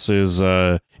whomever else is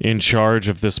in charge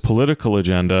of this political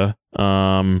agenda,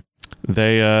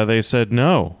 they said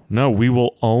no, we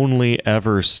will only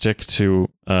ever stick to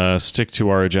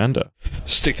our agenda.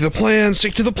 Stick to the plan.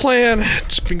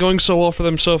 It's been going so well for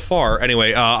them so far.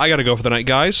 Anyway, I gotta go for the night,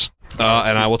 guys.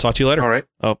 And I will talk to you later. All right.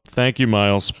 Oh, thank you,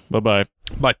 Miles. Bye-bye.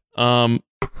 Bye. Oh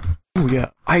yeah,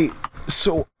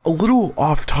 so a little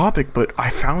off topic, but I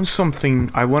found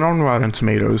something. I went on Rotten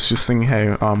Tomatoes, just thinking,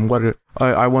 hey,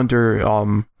 I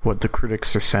wonder what the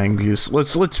critics are saying, because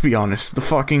let's be honest, the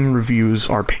fucking reviews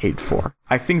are paid for.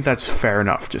 I think that's fair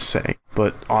enough to say,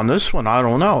 but on this one, I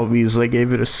don't know, because they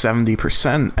gave it a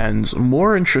 70%, and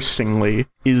more interestingly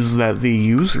is that the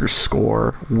user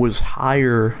score was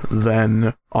higher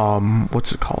than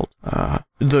what's it called?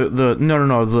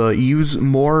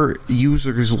 More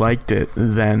users liked it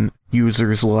than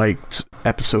users liked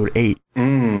episode 8.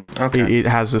 Okay. It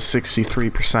has a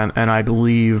 63%, and I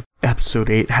believe episode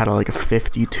 8 had like a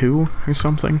 52 or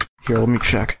something. Here, let me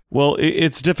check. Well,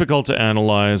 it's difficult to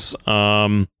analyze.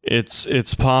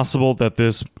 It's possible that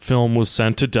this film was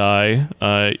sent to die.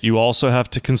 You also have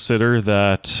to consider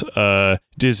that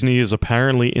Disney is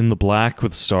apparently in the black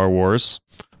with Star Wars.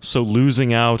 So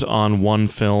losing out on one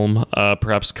film,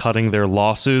 perhaps cutting their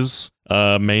losses,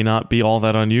 may not be all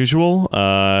that unusual.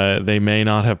 They may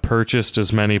not have purchased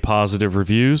as many positive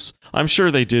reviews. I'm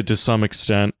sure they did to some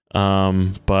extent,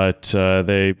 but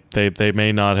they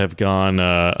may not have gone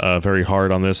very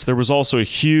hard on this. There was also a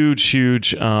huge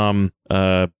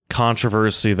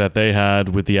controversy that they had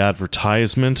with the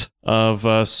advertisement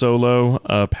of Solo.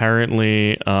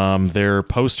 Apparently, their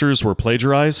posters were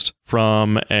plagiarized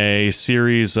from a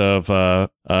series of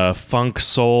funk,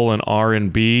 soul, and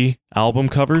R&B album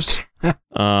covers.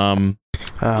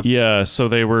 Yeah, so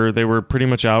they were pretty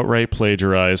much outright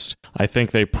plagiarized. I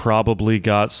think they probably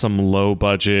got some low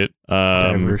budget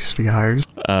diversity hires.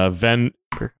 Some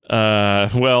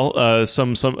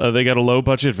they got a low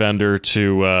budget vendor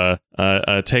to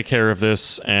take care of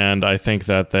this, and I think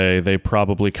that they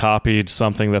probably copied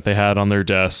something that they had on their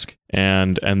desk,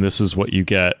 and this is what you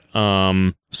get.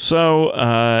 I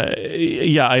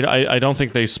don't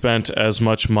think they spent as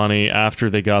much money after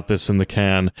they got this in the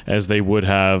can as they would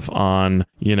have on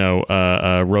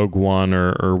Rogue One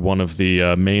or one of the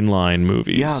mainline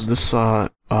movies. Yeah, this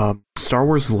Star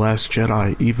Wars The Last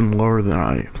Jedi, even lower than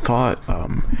I thought,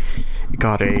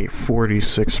 got a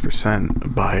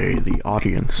 46% by the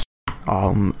audience.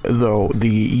 Though the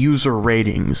user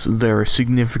ratings, there are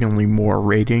significantly more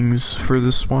ratings for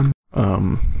this one.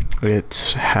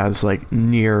 It has like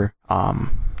near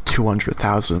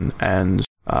 200,000, and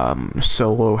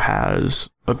Solo has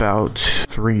about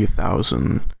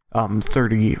 35,000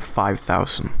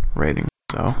 ratings.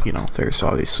 So, there's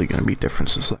obviously going to be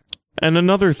differences there. And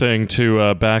another thing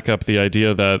to back up the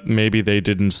idea that maybe they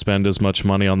didn't spend as much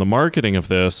money on the marketing of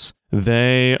this,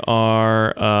 they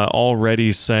are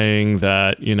already saying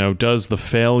that, does the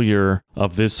failure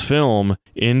of this film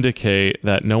indicate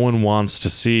that no one wants to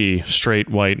see straight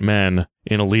white men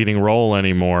in a leading role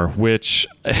anymore, which,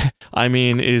 I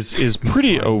mean, is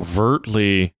pretty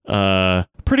overtly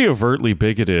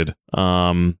bigoted.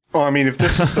 Well, I mean, if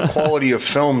this is the quality of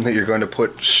film that you're going to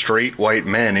put straight white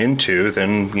men into,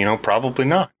 then, probably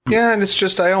not. Yeah, and it's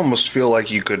just, I almost feel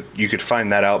like you could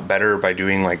find that out better by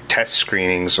doing, like, test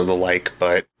screenings or the like,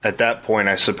 but at that point,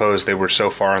 I suppose they were so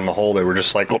far in the hole, they were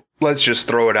just like, let's just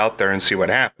throw it out there and see what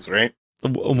happens, right?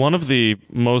 One of the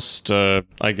most,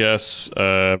 I guess,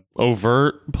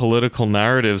 overt political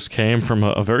narratives came from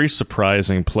a very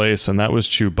surprising place, and that was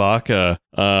Chewbacca,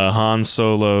 Han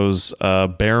Solo's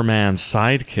Bearman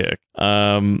sidekick.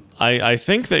 I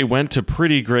think they went to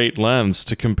pretty great lengths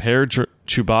to compare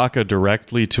Chewbacca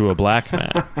directly to a black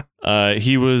man.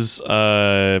 He was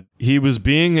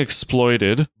being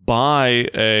exploited by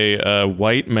a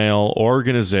white male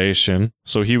organization.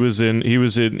 So he was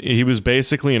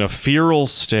basically in a feral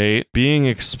state, being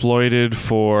exploited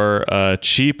for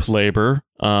cheap labor.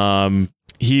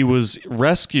 He was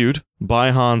rescued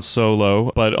by Han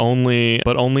Solo, but only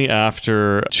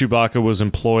after Chewbacca was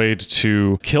employed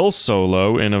to kill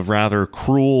Solo in a rather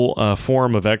cruel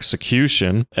form of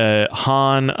execution.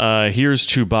 Han hears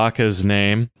Chewbacca's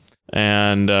name,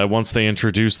 and once they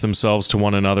introduce themselves to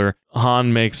one another,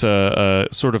 Han makes a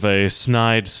sort of a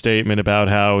snide statement about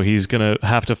how he's going to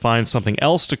have to find something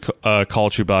else to call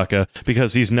Chewbacca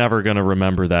because he's never going to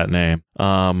remember that name,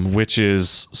 which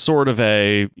is sort of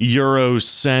a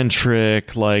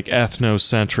Eurocentric, like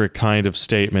ethnocentric kind of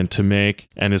statement to make,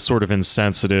 and is sort of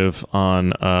insensitive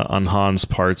on Han's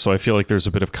part. So I feel like there's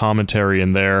a bit of commentary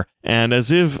in there. And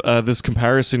as if this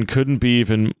comparison couldn't be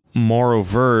even more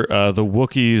overt, the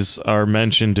Wookiees are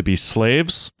mentioned to be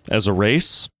slaves as a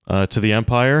race to the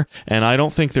Empire, and I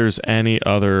don't think there's any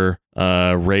other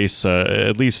race,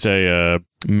 at least a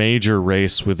major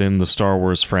race within the Star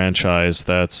Wars franchise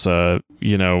that's where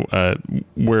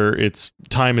it's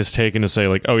time is taken to say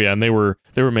like, oh yeah, and they were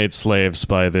made slaves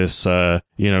by this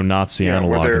Nazi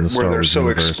analog in the Star Wars where they're so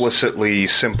universe. explicitly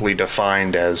simply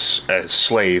defined as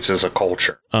slaves as a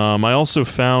culture. I also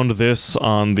found this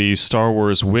on the Star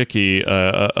Wars wiki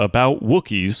about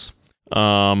Wookiees.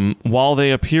 While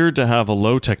they appeared to have a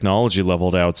low technology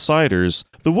level to outsiders,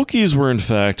 the Wookiees were in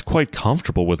fact quite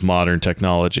comfortable with modern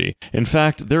technology. In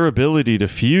fact, their ability to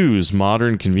fuse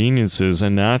modern conveniences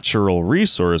and natural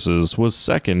resources was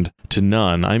second to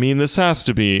none. I mean, this has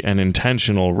to be an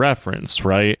intentional reference,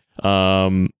 right?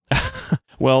 Well,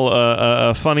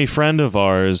 a funny friend of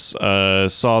ours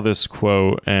saw this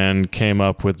quote and came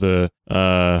up with the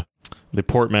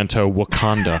portmanteau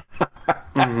Wakanda.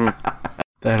 Mm-hmm.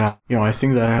 That I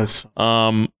think that has.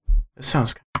 It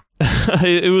sounds.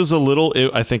 It was a little.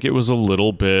 I think it was a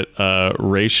little bit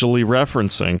racially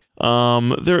referencing.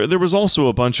 There was also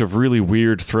a bunch of really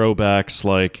weird throwbacks,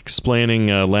 like explaining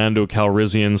Lando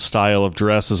Calrissian's style of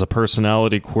dress as a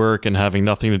personality quirk and having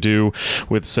nothing to do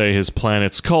with, say, his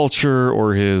planet's culture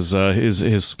or his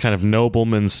kind of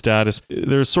nobleman status.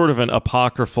 There's sort of an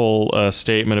apocryphal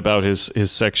statement about his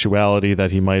sexuality,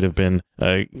 that he might have been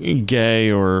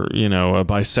gay or a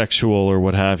bisexual or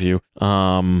what have you.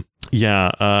 A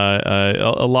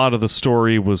lot of the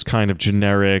story was kind of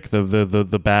generic.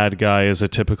 The bad guy is a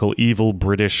typical evil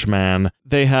British man.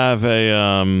 They have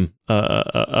a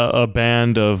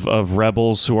band of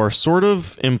rebels who are sort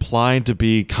of implied to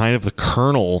be kind of the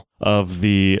kernel of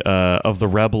the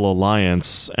Rebel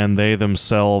Alliance, and they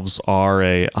themselves are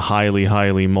a highly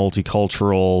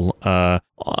multicultural,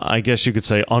 I guess you could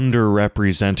say,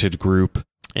 underrepresented group.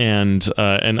 And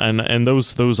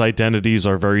those identities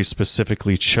are very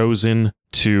specifically chosen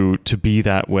to be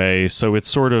that way. So it's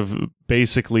sort of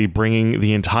basically bringing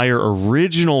the entire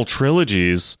original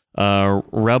trilogy's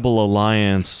Rebel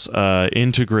Alliance,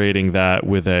 integrating that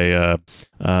with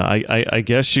I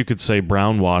guess you could say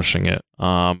brownwashing it.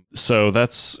 So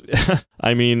that's,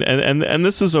 I mean, and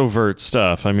this is overt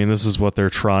stuff. I mean, this is what they're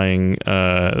trying.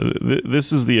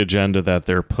 This is the agenda that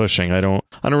they're pushing. I don't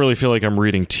really feel like I'm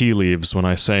reading tea leaves when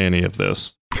I say any of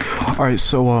this. All right,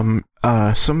 so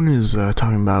someone is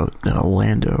talking about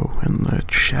Lando in the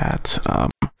chat.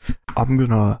 I'm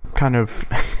gonna kind of,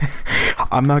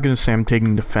 I'm not gonna say I'm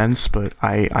taking defense, but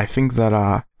I think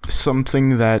that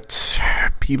something that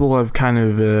people have kind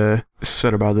of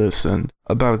said about this and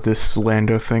about this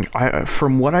Lando thing,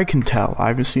 from what I can tell, I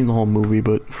haven't seen the whole movie,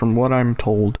 but from what I'm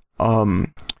told,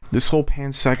 this whole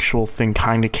pansexual thing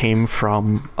kind of came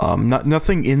from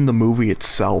nothing in the movie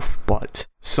itself, but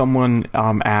someone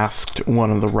asked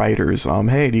one of the writers,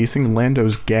 hey, do you think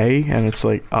Lando's gay? And it's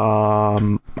like,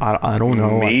 I don't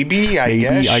know. Maybe, I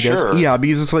guess. Sure. Yeah,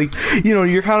 because it's like,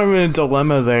 you're kind of in a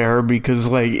dilemma there, because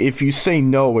like if you say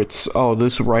no, it's, oh,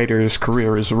 this writer's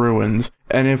career is ruined.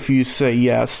 And if you say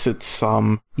yes, it's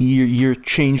you're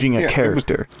changing a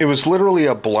character. It was literally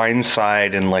a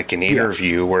blindside in like an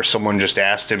interview where someone just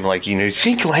asked him like, you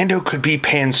think Lando could be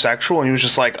pansexual? And he was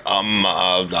just like,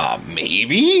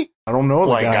 maybe. I don't know.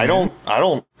 Like,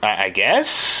 I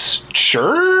guess,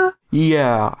 sure.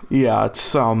 Yeah,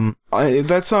 it's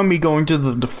that's on me going to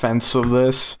the defense of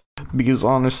this. Because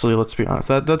honestly, let's be honest,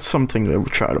 that's something they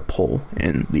would try to pull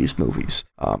in these movies.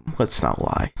 Let's not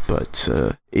lie, but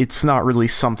it's not really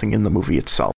something in the movie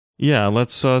itself. Yeah,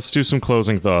 let's do some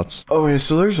closing thoughts. Okay,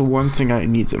 so there's one thing I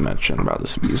need to mention about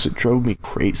this movie, because it drove me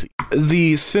crazy.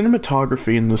 The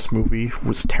cinematography in this movie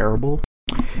was terrible.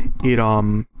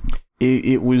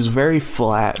 It was very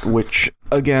flat, which,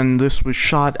 again, this was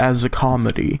shot as a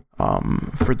comedy,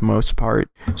 for the most part.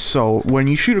 So, when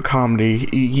you shoot a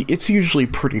comedy, it's usually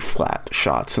pretty flat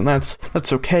shots, and that's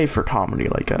okay for comedy,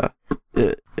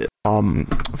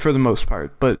 for the most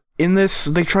part. But in this,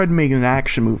 they tried to make an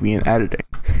action movie in editing.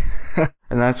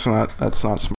 And that's not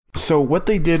smart. So, what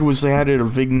they did was they added a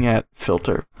vignette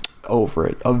filter over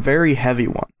it, a very heavy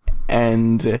one,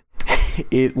 and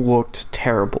it looked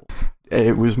terrible.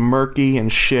 It was murky and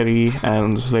shitty,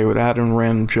 and they would add in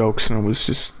random jokes, and it was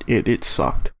just, it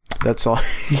sucked. That's all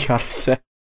you gotta say.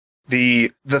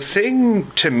 The thing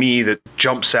to me that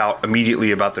jumps out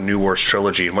immediately about the NuWars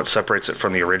trilogy and what separates it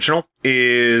from the original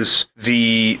is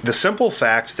the simple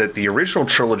fact that the original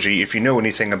trilogy, if you know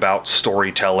anything about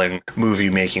storytelling, movie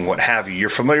making, what have you, you're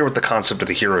familiar with the concept of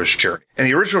the hero's journey. And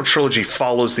the original trilogy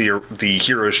follows the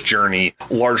hero's journey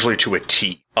largely to a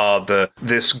T.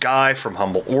 This guy from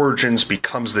humble origins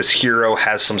becomes this hero,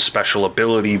 has some special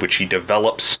ability which he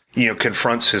develops,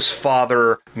 confronts his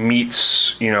father,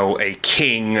 meets, a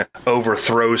king,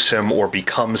 overthrows him or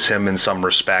becomes him in some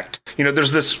respect.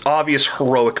 There's this obvious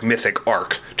heroic mythic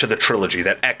arc to the trilogy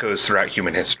that echoes throughout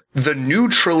human history. The new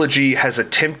trilogy has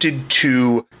attempted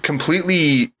to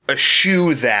completely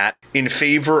eschew that in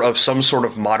favor of some sort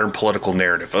of modern political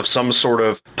narrative, of some sort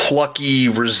of plucky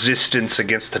resistance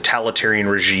against totalitarian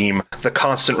regime, the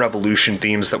constant revolution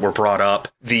themes that were brought up,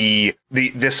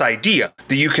 this idea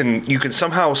that you can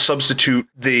somehow substitute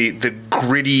the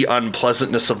gritty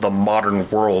unpleasantness of the modern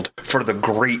world for the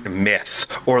great myth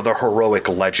or the heroic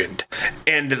legend.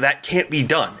 And that can't be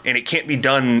done. And it can't be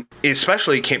done,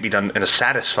 especially it can't be done in a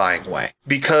satisfying way,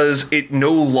 because it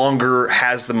no longer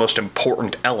has the most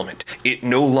important element. It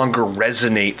no longer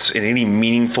resonates in any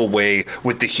meaningful way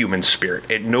with the human spirit.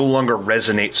 It no longer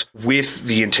resonates with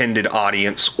the intended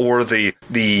audience or the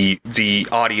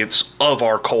audience of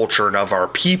our culture and of our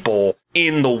people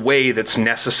in the way that's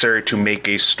necessary to make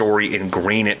a story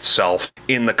ingrain itself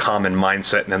in the common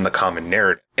mindset and in the common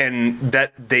narrative. And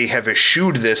that they have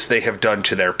eschewed this, they have done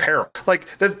to their peril. Like,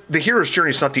 the hero's journey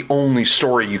is not the only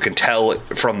story you can tell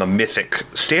from the mythic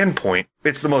standpoint.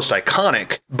 It's the most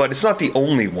iconic, but it's not the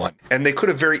only one. And they could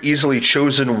have very easily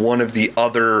chosen one of the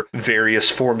other various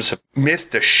forms of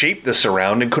myth to shape this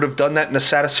around and could have done that in a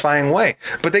satisfying way.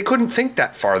 But they couldn't think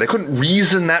that far. They couldn't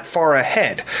reason that far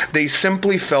ahead. They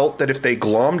simply felt that if they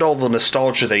glommed all the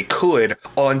nostalgia they could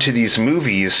onto these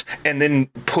movies and then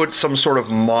put some sort of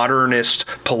modernist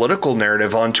political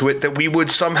narrative onto it, that we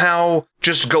would somehow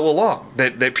just go along,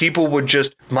 that people would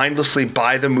just mindlessly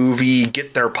buy the movie,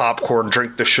 get their popcorn,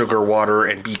 drink the sugar water,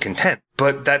 and be content.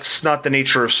 But that's not the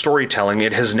nature of storytelling.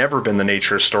 It has never been the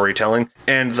nature of storytelling.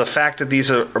 And the fact that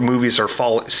these movies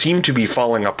seem to be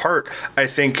falling apart, I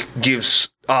think gives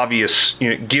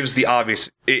the obvious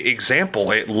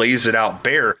example. It lays it out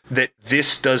bare that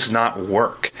this does not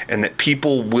work and that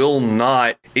people will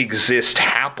not exist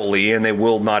happily and they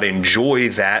will not enjoy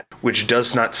that which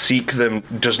does not seek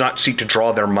to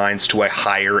draw their minds to a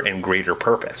higher and greater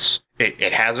purpose.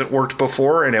 It hasn't worked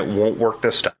before and it won't work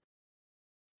this time.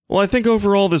 Well, I think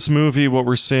overall this movie, what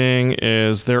we're seeing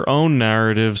is their own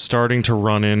narrative starting to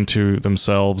run into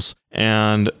themselves,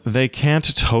 and they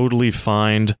can't totally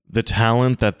find the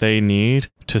talent that they need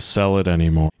to sell it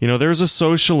anymore. There's a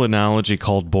social analogy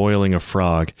called boiling a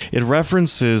frog. It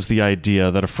references the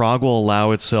idea that a frog will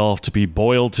allow itself to be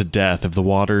boiled to death if the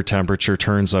water temperature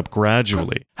turns up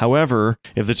gradually. However,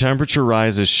 if the temperature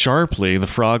rises sharply, the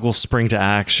frog will spring to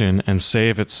action and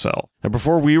save itself. Now,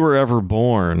 before we were ever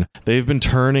born, they've been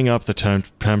turning up the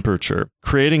temperature,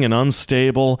 creating an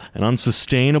unstable and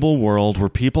unsustainable world where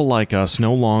people like us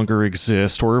no longer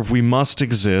exist, or if we must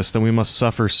exist, then we must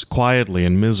suffer quietly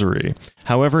in misery.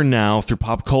 However, now, through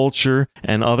pop culture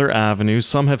and other avenues,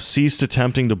 some have ceased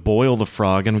attempting to boil the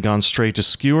frog and have gone straight to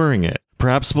skewering it,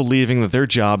 perhaps believing that their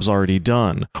job's already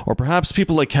done. Or perhaps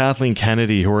people like Kathleen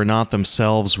Kennedy, who are not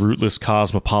themselves rootless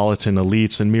cosmopolitan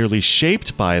elites and merely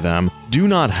shaped by them, do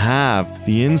not have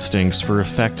the instincts for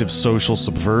effective social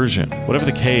subversion. Whatever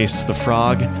the case, the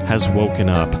frog has woken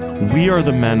up. We are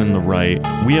the men in the right.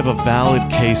 We have a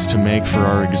valid case to make for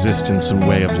our existence and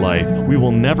way of life. We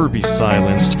will never be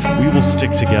silenced. We will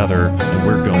stick together, and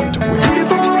we're going to win.